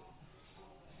Hebrew.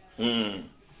 The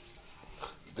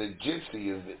Gypsy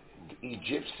is the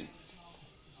Egypti.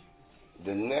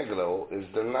 The Negro is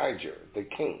the Niger, the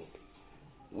king.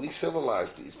 We civilize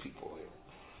these people here.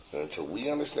 And until we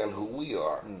understand who we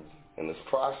are in this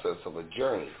process of a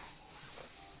journey,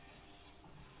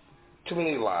 too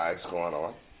many lives going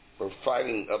on. We're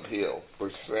fighting uphill.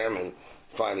 We're salmon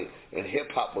fighting. And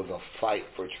hip-hop was a fight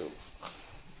for truth.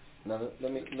 Now,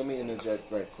 let me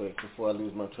interject right quick before I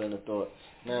lose my train of thought.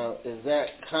 Now, is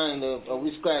that kind of, are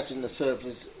we scratching the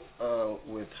surface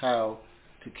with how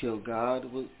To Kill God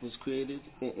was created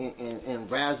in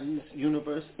RAS's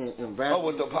universe? In RAS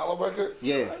with the Apollo record?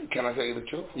 Yeah. Can I tell you the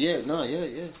truth? Yeah, no,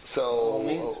 yeah. So,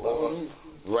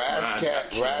 RAS,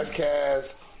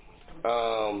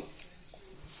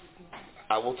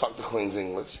 I will talk to Queen's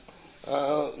English.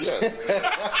 Yeah.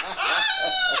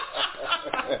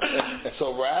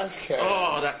 So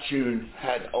Razzcast that tune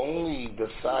had only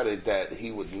decided that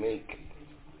he would make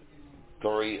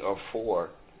 3 or 4.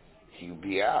 He would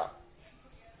be out.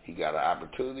 He got an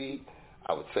opportunity.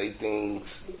 I would say things,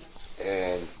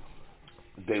 and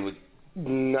they would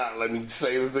not let me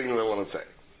say the things I want to say.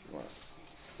 Wow.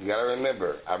 You got to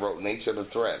remember, I wrote Nature the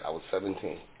Threat. I was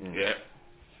 17. Yeah.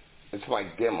 It's my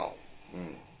demo.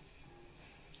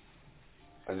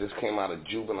 I just came out of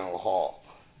juvenile hall.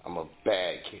 I'm a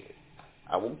bad kid.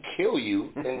 I will kill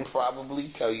you and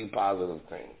probably tell you positive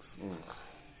things.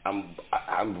 I'm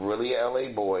really an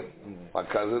LA boy. My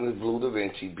cousin is Blue Da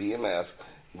Vinci, BMS.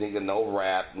 Nigga, no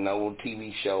rap, no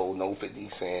TV show, no 50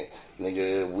 Cent.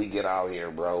 Nigga, we get out here,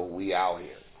 bro. We out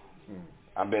here.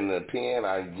 I've been to the pen.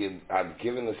 I've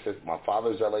given assist. My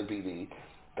father's LAPD.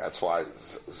 That's why.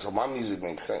 So my music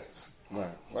makes sense.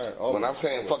 Right. When I'm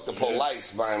saying fuck the police,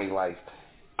 Miami life,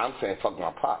 I'm saying fuck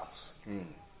my pops.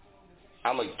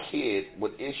 I'm a kid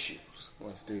with issues.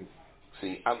 What's deep?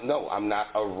 See, I'm not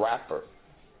a rapper.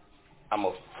 I'm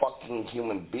a fucking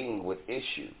human being with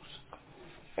issues.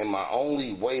 And my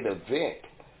only way to vent,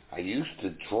 I used to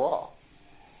draw.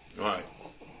 Right.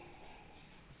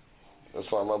 That's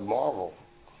why I love Marvel.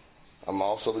 I'm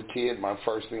also the kid, my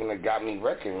first thing that got me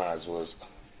recognized was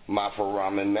my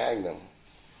Ramen Magnum.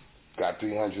 Got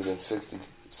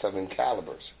 367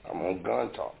 calibers. I'm on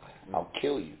Gun Talk. I'll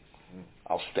kill you.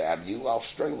 I'll stab you. I'll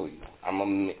strangle you.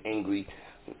 I'm angry.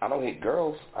 I don't hit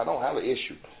girls. I don't have an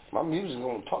issue. My music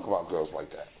don't talk about girls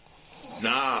like that.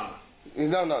 Nah.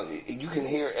 No. You can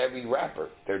hear every rapper.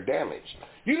 They're damaged.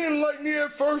 You didn't like me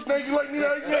at first, now you like me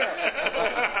right now.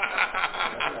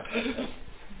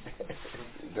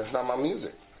 That's not my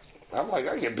music. I'm like,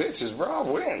 I get bitches, bro. I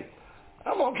win.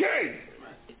 I'm okay.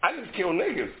 I just kill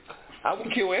niggas. I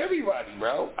will kill everybody,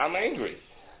 bro. I'm angry.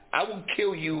 I will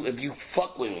kill you if you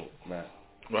fuck with me. Right.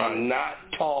 I'm not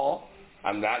tall.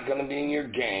 I'm not going to be in your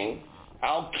gang.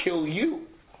 I'll kill you.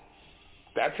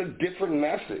 That's a different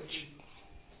message.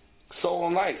 So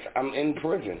nice. I'm in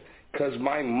prison because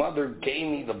my mother gave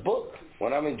me the book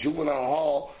when I'm in juvenile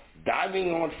hall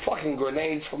diving on fucking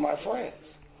grenades for my friends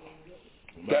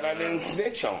that I didn't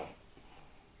snitch on.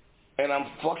 And I'm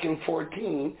fucking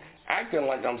 14 acting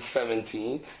like I'm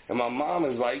 17, and my mom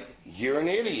is like, you're an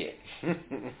idiot.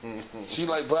 She's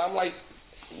like, but I'm like,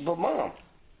 but mom,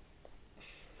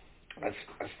 I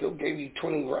still gave you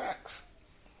 20 racks.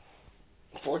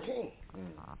 14.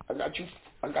 I got you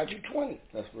 20.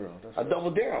 That's real. I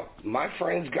doubled down. My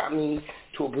friends got me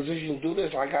to a position to do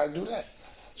this. I gotta do that.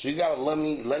 So you gotta let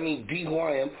me be who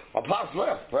I am. My pops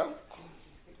left, bro.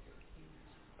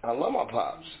 I love my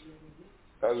pops.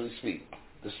 As we speak,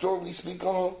 the story we speak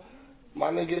on, my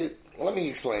nigga. Let me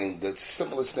explain the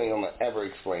simplest thing I'm gonna ever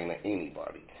explain to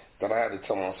anybody that I had to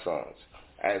tell my sons.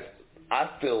 As I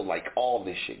feel like all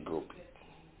this shit groupie.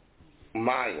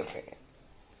 My opinion.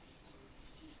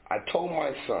 I told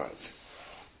my sons,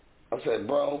 I said,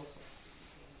 bro,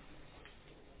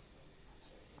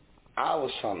 I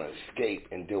was trying to escape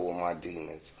and deal with my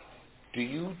demons. Do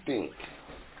you think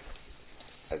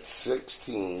at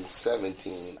 16,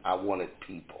 17, I wanted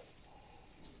people?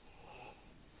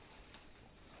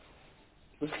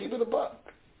 Let's keep it a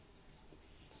buck.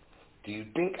 Do you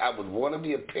think I would want to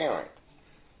be a parent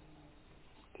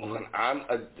when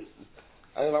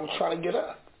I'm trying to get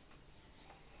up.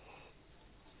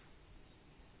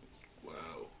 Wow.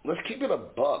 Let's keep it a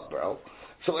buck, bro.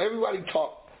 So everybody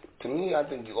talk, to me, I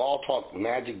think you all talk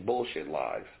magic bullshit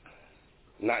lies.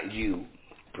 Not you,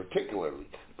 particularly.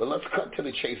 But let's cut to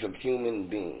the chase of human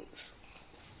beings.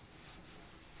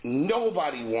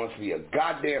 Nobody wants to be a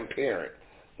goddamn parent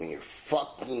when you're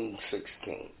fucking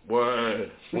 16.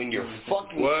 Word. When your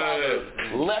fucking father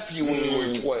left you when you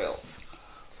were 12.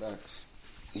 Thanks.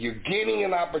 You're getting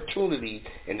an opportunity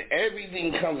and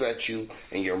everything comes at you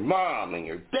and your mom and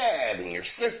your dad and your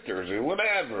sisters or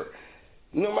whatever.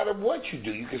 No matter what you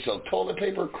do, you can sell toilet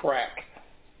paper, crack,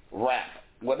 rap,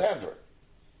 whatever.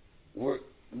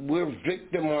 We're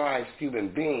victimized human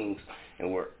beings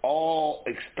and we're all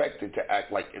expected to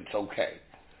act like it's okay.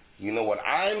 You know what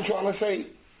I'm trying to say?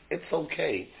 It's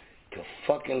okay to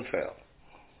fucking fail.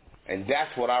 And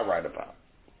that's what I write about.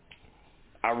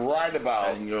 I write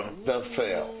about the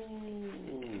fail.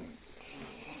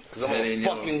 Because I'm a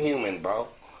fucking human, bro.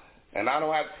 And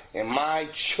and my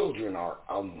children are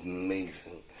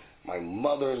amazing. My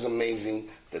mother is amazing.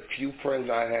 The few friends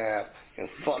I have, and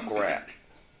fuck rap.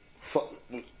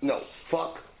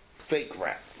 Fuck fake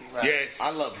rap. Right. Yes. I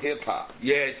love hip hop.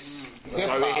 Yes.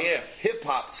 Hip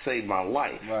hop saved my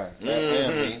life. Right.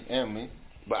 And me.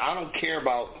 But I don't care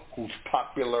about who's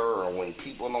popular or when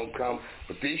people don't come.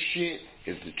 But this shit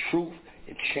is the truth.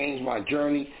 It changed my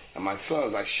journey. And my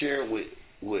sons, I share it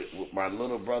with my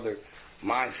little brother.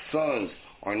 My sons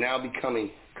are now becoming,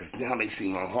 because now they see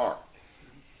my heart.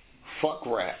 Fuck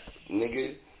rap,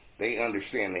 nigga. They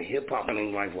understand the hip-hop and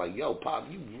they like, yo, Pop,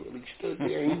 you really stood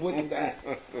there and you went to that.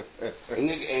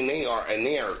 and they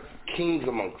are kings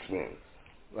amongst men.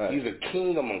 Right. He's a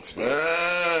king amongst men.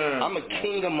 I'm a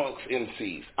king amongst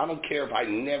MCs. I don't care if I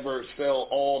never sell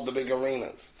all the big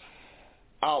arenas.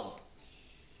 I'm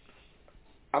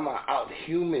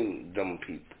out-human them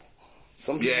people.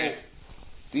 Some people,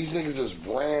 these niggas is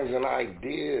brands and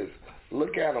ideas.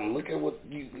 Look at them. Look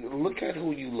at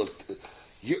who you look to.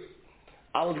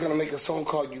 I was going to make a song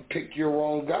called You Picked Your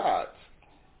Own Gods.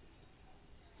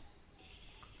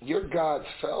 Your gods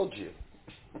failed you.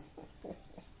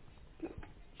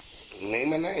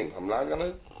 Name a name. I'm not going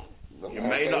to...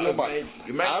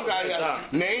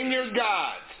 Name your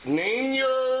gods. Name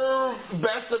your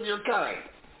best of your kind.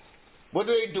 What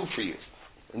do they do for you?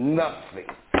 Nothing.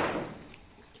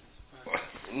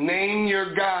 Name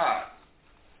your God.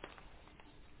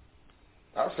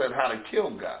 I said how to kill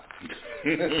God.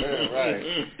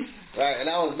 Right, and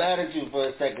I was mad at you for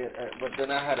a second, but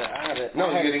then I had to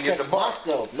check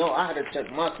myself. No, I had to check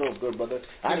myself, good brother.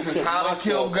 I had to check how to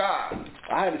kill God.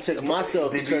 I had to check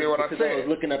myself because I was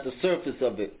looking at the surface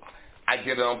of it. I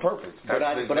did it on purpose. But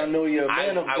I know you're a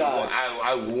man of God.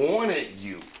 I wanted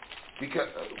you. Because,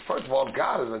 first of all,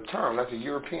 God is a term. That's a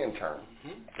European term.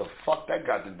 The fuck that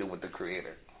got to do with the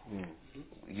Creator?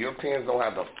 Europeans don't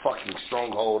have the fucking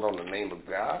stronghold on the name of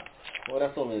God. Well,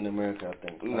 that's only in America, I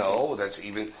think. No, that's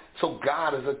even... So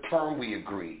God is a term we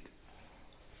agreed.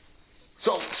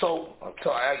 So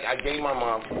I gave my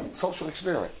mom social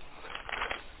experiment.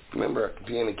 Remember,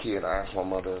 being a kid, I asked my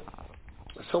mother,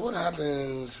 so what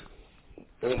happens...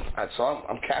 So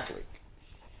I'm Catholic.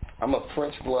 I'm a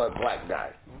French blood black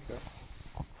guy. Okay.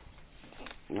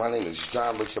 My name is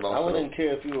John Bishop. I wouldn't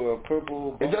care if you were a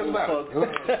purple... It doesn't matter.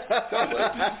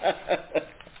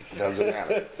 It doesn't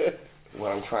matter.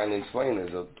 What I'm trying to explain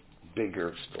is a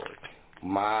bigger story.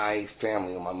 My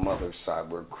family on my mother's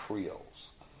side were Creoles.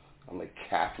 I'm a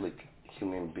Catholic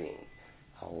human being.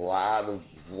 A lot of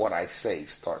what I say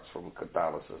starts from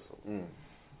Catholicism.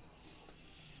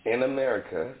 In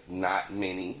America, not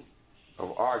many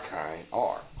of our kind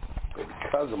are. But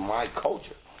because of my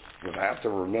culture, because I have to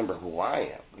remember who I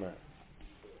am. Right.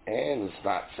 And it's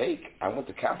not fake. I went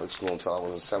to Catholic school until I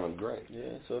was in 7th grade.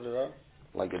 Yeah, so did I.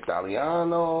 Like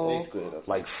Italiano,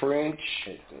 like French,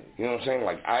 you know what I'm saying?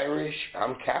 Like Irish.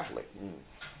 I'm Catholic.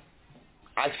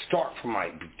 I start from my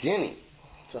beginning.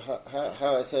 So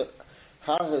how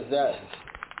has that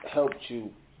helped you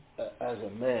as a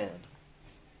man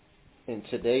in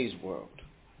today's world?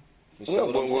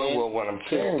 Well, what I'm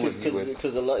sharing with you is...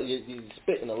 Because you're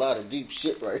spitting a lot of deep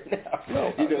shit right now.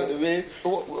 No, you know what I mean?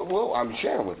 Well, I'm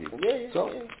sharing with you. Yeah.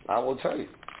 I will tell you.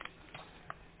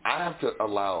 I have to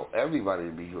allow everybody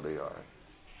to be who they are.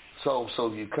 So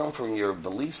if you come from your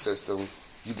belief system,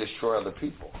 you destroy other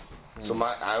people. So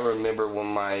I remember when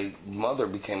my mother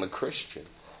became a Christian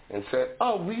and said,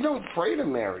 "Oh, we don't pray to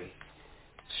Mary."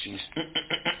 She's...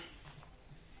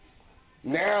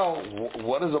 Now,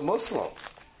 what is a Muslim?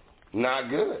 Not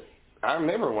good. I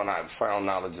remember when I found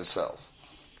knowledge of self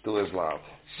through Islam.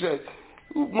 She said,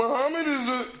 Muhammad is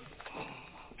a...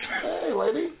 Hey,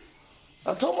 lady.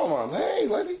 I told my mom, hey,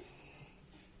 lady.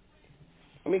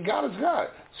 I mean, God is God.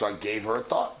 So I gave her a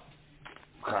thought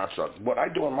construct. What I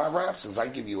do in my raps is I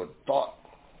give you a thought.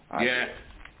 I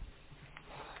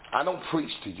don't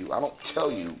preach to you. I don't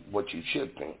tell you what you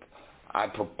should think. I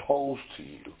propose to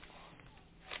you.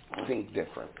 Think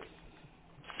different.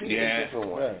 See it a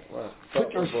different way. Right.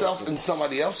 Put yourself in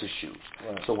somebody else's shoes.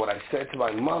 Right. So what I said to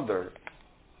my mother,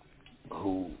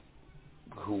 who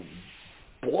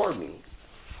bore me,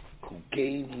 who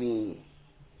gave me,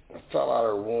 I fell out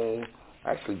of her womb.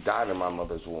 I actually died in my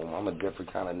mother's womb. I'm a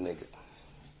different kind of nigga.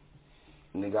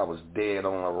 Nigga, I was dead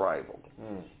on arrival.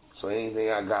 So anything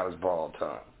I got is borrowed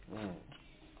time.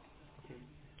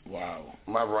 Wow.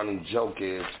 My running joke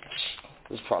is,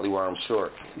 this is probably why I'm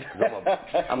short.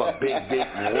 I'm a big dick,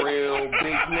 real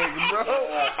big nigga, bro.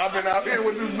 I've been out here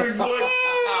with this big boy.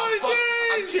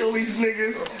 I kill these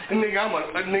niggas. And I'm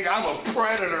a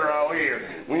predator out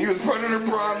here. When you a predator,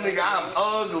 bro, I'm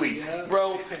ugly.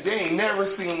 Bro, they ain't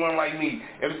never seen one like me.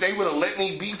 If they would have let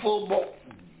me be full,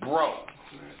 bro,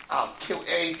 I'll kill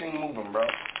everything moving, bro.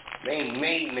 They ain't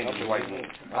made niggas like me.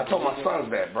 I told my sons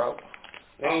that, bro.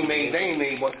 They ain't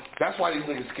made one. That's why these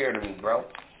niggas scared of me, bro.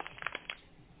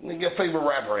 Nigga, your favorite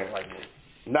rapper ain't like me.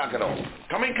 Knock it off.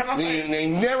 Can I say... They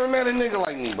never met a nigga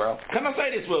like me, bro. Can I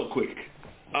say this real quick?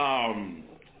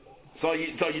 So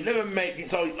you never make...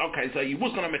 So you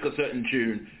was going to make a certain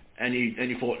tune, and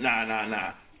you thought,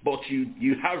 nah. But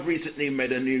you have recently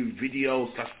made a new video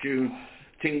 / tune,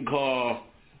 thing called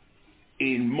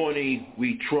In Money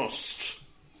We Trust.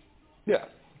 Yeah.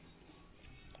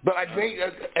 But I think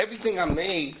everything I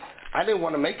made, I didn't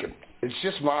want to make it. It's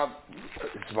just my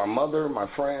mother, my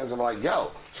friends. I'm like,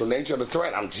 yo. So nature of the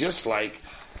threat, I'm just like,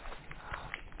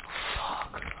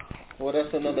 fuck. Well,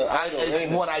 that's another idol.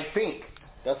 It's what I think.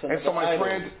 That's another and so my idol.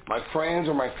 friends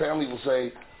or my family will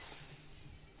say,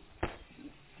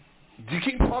 you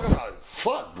keep talking about it.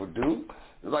 Fuck, dude.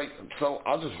 Like, so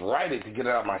I'll just write it to get it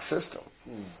out of my system.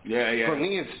 Yeah. For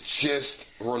me, it's just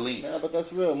relief. Yeah, but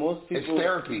that's real. Most people... It's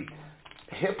therapy.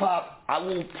 Hip-hop, I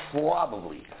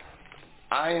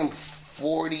am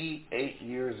 48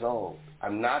 years old.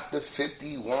 I'm not the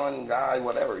 51 guy,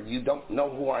 whatever. You don't know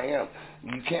who I am.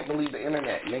 You can't believe the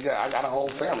internet. Nigga, I got a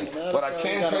whole family. But I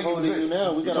can't tell you this.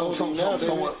 We got to hold you now,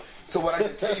 baby. So what I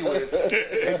can tell you is,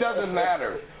 it doesn't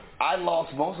matter. I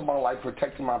lost most of my life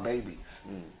protecting my baby.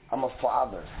 I'm a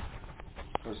father.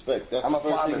 Respect. That's I'm the a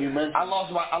first father. thing you mentioned. I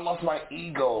lost my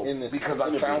ego because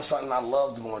I found something I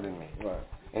loved more than me. Right.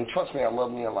 And trust me, I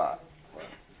love me a lot.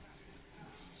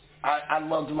 I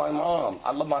loved my mom.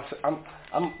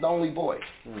 I'm the only boy.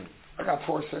 I got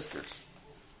 4 sisters.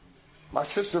 My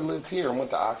sister lived here and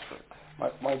went to Oxford.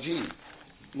 My G.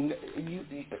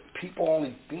 People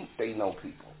only think they know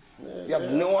people. You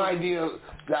have no idea.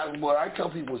 What I tell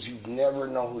people is you never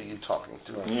know who you're talking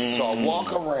to. So I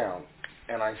walk around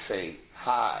and I say,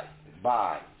 hi,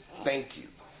 bye, thank you.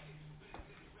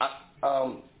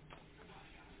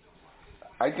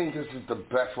 I think this is the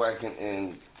best way I can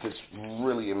end this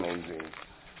really amazing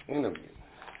interview.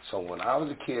 So when I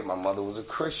was a kid, my mother was a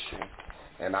Christian,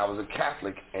 and I was a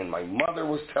Catholic, and my mother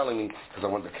was telling me, because I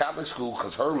went to Catholic school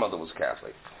because her mother was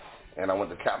Catholic, and I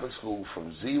went to Catholic school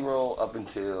from 0 up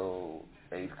until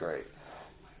 8th grade.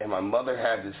 And my mother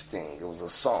had this thing. It was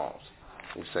the Psalms.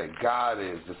 It said, God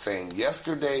is the same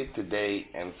yesterday, today,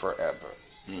 and forever.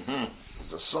 It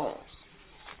was the Psalms.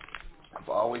 I've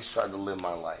always tried to live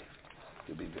my life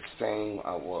to be the same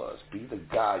I was. Be the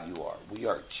God you are. We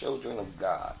are children of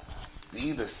God.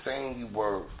 Be the same you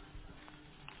were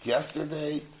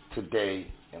yesterday, today,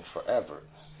 and forever.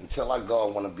 Until I go,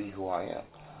 I want to be who I am.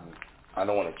 I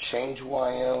don't want to change who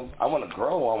I am. I want to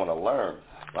grow. I want to learn.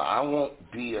 But I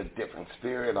won't be a different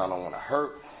spirit. I don't want to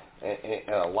hurt. And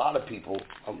a lot of people,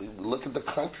 look at the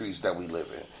countries that we live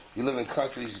in. You live in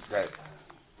countries that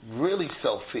really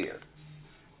sell fear.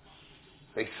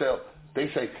 They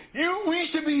say, we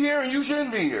should be here and you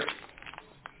shouldn't be here.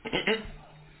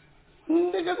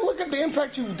 Nigga, look at the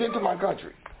impact you did to my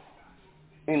country.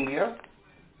 India,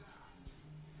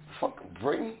 fucking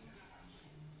Britain,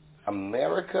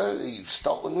 America, you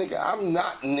stolen, nigga. I'm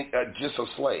not just a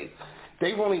slave.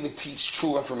 They won't even teach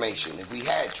true information. If we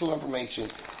had true information,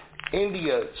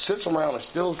 India sits around and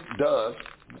still does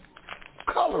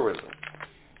colorism.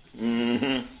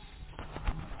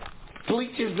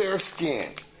 Bleaches their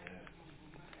skin.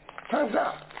 Turns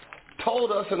out,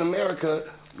 told us in America,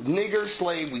 nigger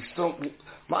slave,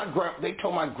 they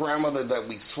told my grandmother that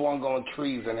we swung on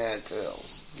trees and had tails.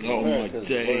 Oh my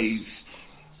days.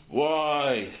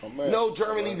 Why? No,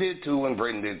 Germany did too and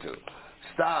Britain did too.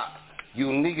 Stop. You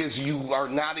niggas, you are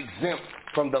not exempt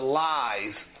from the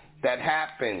lies that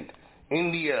happened.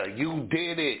 India, you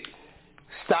did it.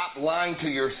 Stop lying to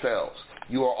yourselves.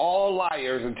 You are all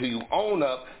liars until you own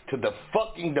up to the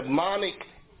fucking demonic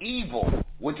evil,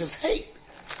 which is hate.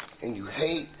 And you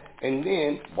hate, and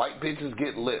then white bitches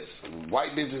get lips, and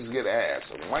white bitches get ass,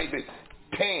 and white bitches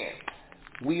pan.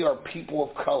 We are people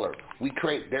of color.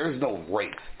 There's no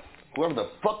race. Whoever the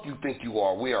fuck you think you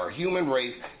are, we are a human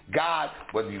race. God,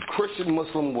 whether you're Christian,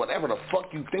 Muslim, whatever the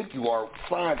fuck you think you are,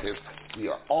 scientists, we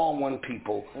are all one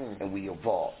people, and we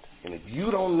evolved. And if you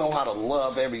don't know how to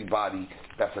love everybody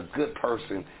that's a good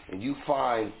person, and you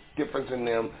find difference in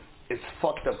them, it's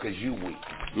fucked up because you weak.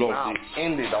 I'll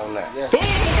end it on that. Yeah.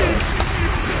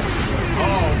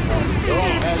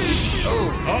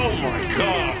 Oh my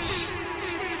gosh.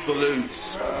 Salutes.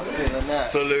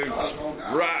 Salutes.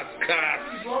 RAS, KASS.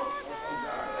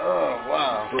 Oh,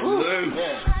 wow. Salutes.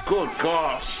 Good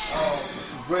gosh.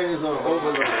 Brains are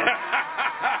overloaded.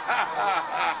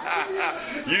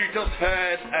 You just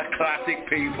heard a classic,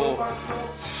 people.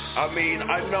 I mean,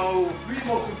 I know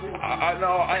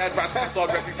I had my past on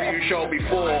RePPiN4 show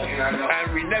before,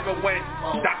 and we never went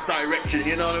that direction,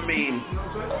 you know what I mean?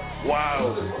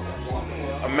 Wow.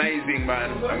 Amazing,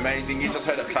 man. Amazing. You just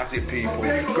heard a classic, people.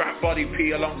 Grab Body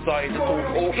P alongside,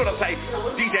 or should I say,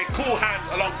 DJ Cool Hand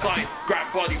alongside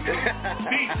Grab Body P.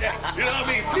 DJ, you know what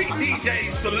I mean?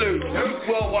 DJ Salute.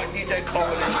 Worldwide DJ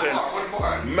Coalition.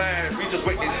 Man, we just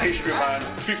witnessed history,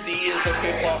 man. 50 years of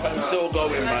hip-hop and still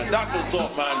going, man. That's what's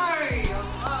up, man.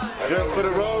 Drink for the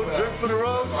road, drink for the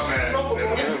road.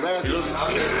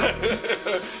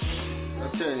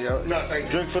 I'm telling you, no,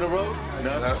 drink for the road?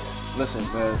 No. Listen,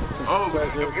 man. Oh,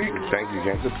 thank you,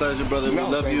 James. It's a pleasure, brother. We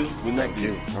love you. We love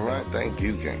you. All right, thank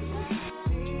you, James.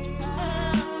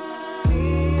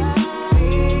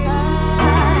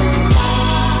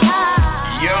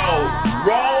 Yo,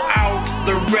 roll out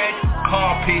the red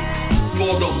carpet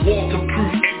for the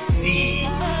waterproof MC,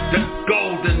 the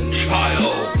golden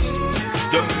child,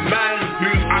 the man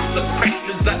who asks the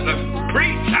questions that the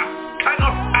preacher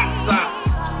cannot answer.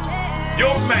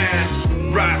 Your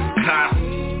man, RAS, KASS.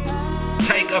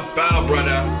 Take a bow,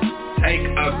 brother. Take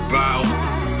a bow.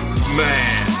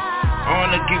 Man, I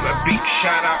want to give a big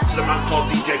shout out to the man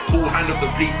called DJ Cool Hand of the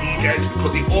Fleet DJs,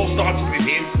 because it all started with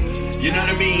him. You know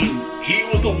what I mean? He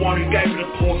was the one who gave me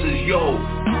the call, says, yo,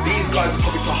 these guys are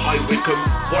coming to High Wycombe.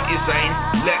 What you saying?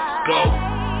 Let's go.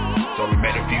 So we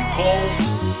made a few calls,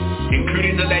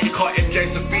 including the lady called MJ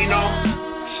Safino.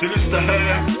 Salutes to her,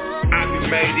 and we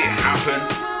made it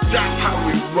happen. That's how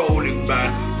we rolling,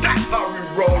 man. That's how we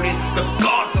rolling. The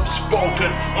gods have spoken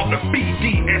of the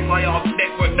BDSIR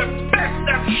network, the best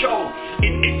damn show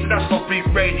in international beat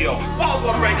radio.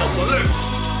 Worldwide radio, salute.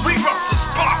 We rock the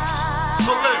spot,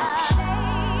 salute.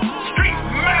 Street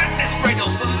Madness radio,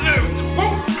 salute.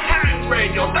 Wu-Tang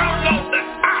radio, download the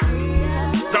app.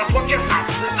 That's what you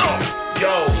have to know.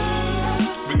 Yo,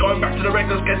 we're going back to the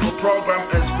regular scheduled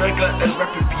program, as regular as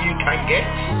RePPiN4 can get.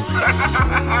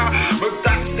 With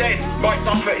that said,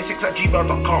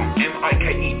 Mikedown36@gmail.com,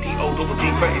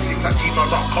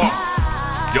 MIKEDODD36@gmail.com.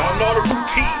 Y'all know the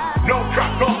routine. No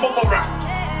trap, no bubble rap.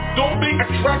 Don't be a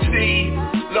tragedy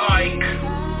like,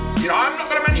 you know, I'm not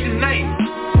going to mention his name,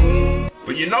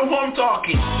 but you know who I'm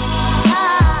talking.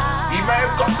 He may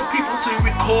have got the people to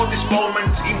record this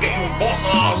moment, him getting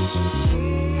boss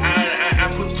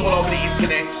and put it all over the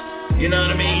internet. You know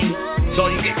what I mean? So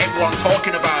you get everyone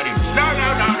talking about him. No,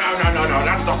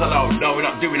 that's not allowed. No, we're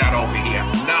not doing that over here.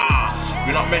 Nah,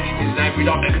 we're not mentioning his name. We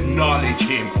don't acknowledge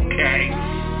him, okay?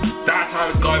 That's how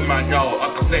it's going, man. Yo,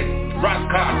 like I said, RAS,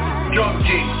 KASS, John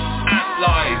G, Ant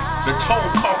Live, the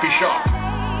Tone Coffee Shop,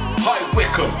 High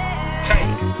Wycombe.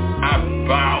 Take a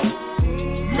bow.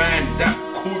 Man, that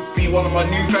could be one of my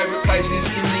new favorite places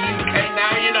in the UK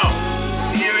now, you know.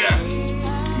 Serious.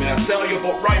 I tell you,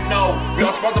 but right now, we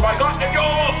are sponsored by God and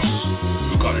yours.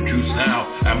 We got a juice now,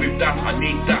 and with that, I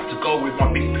need that to go with my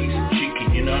big piece of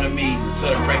chicken, you know what I mean?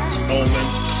 Celebrate this moment,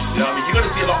 you know what I mean? You're going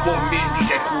to see a lot more of me and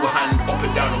DJ Cool Hand up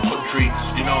and down the country,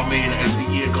 you know what I mean, as the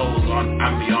year goes on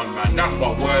and beyond, man. That's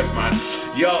my word, man.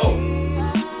 Yo,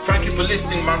 thank you for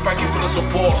listening, man. Thank you for the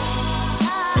support.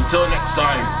 Until next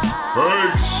time,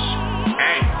 peace.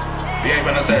 Hey, behave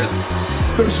when I says.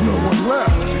 There's no one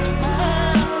left.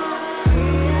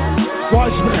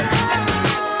 Wise man,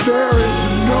 there is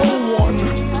no one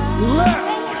left.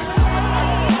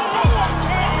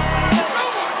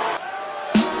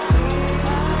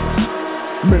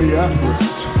 Minneapolis.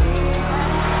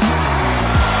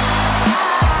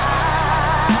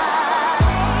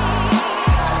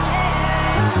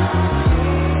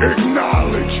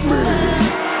 Acknowledge me.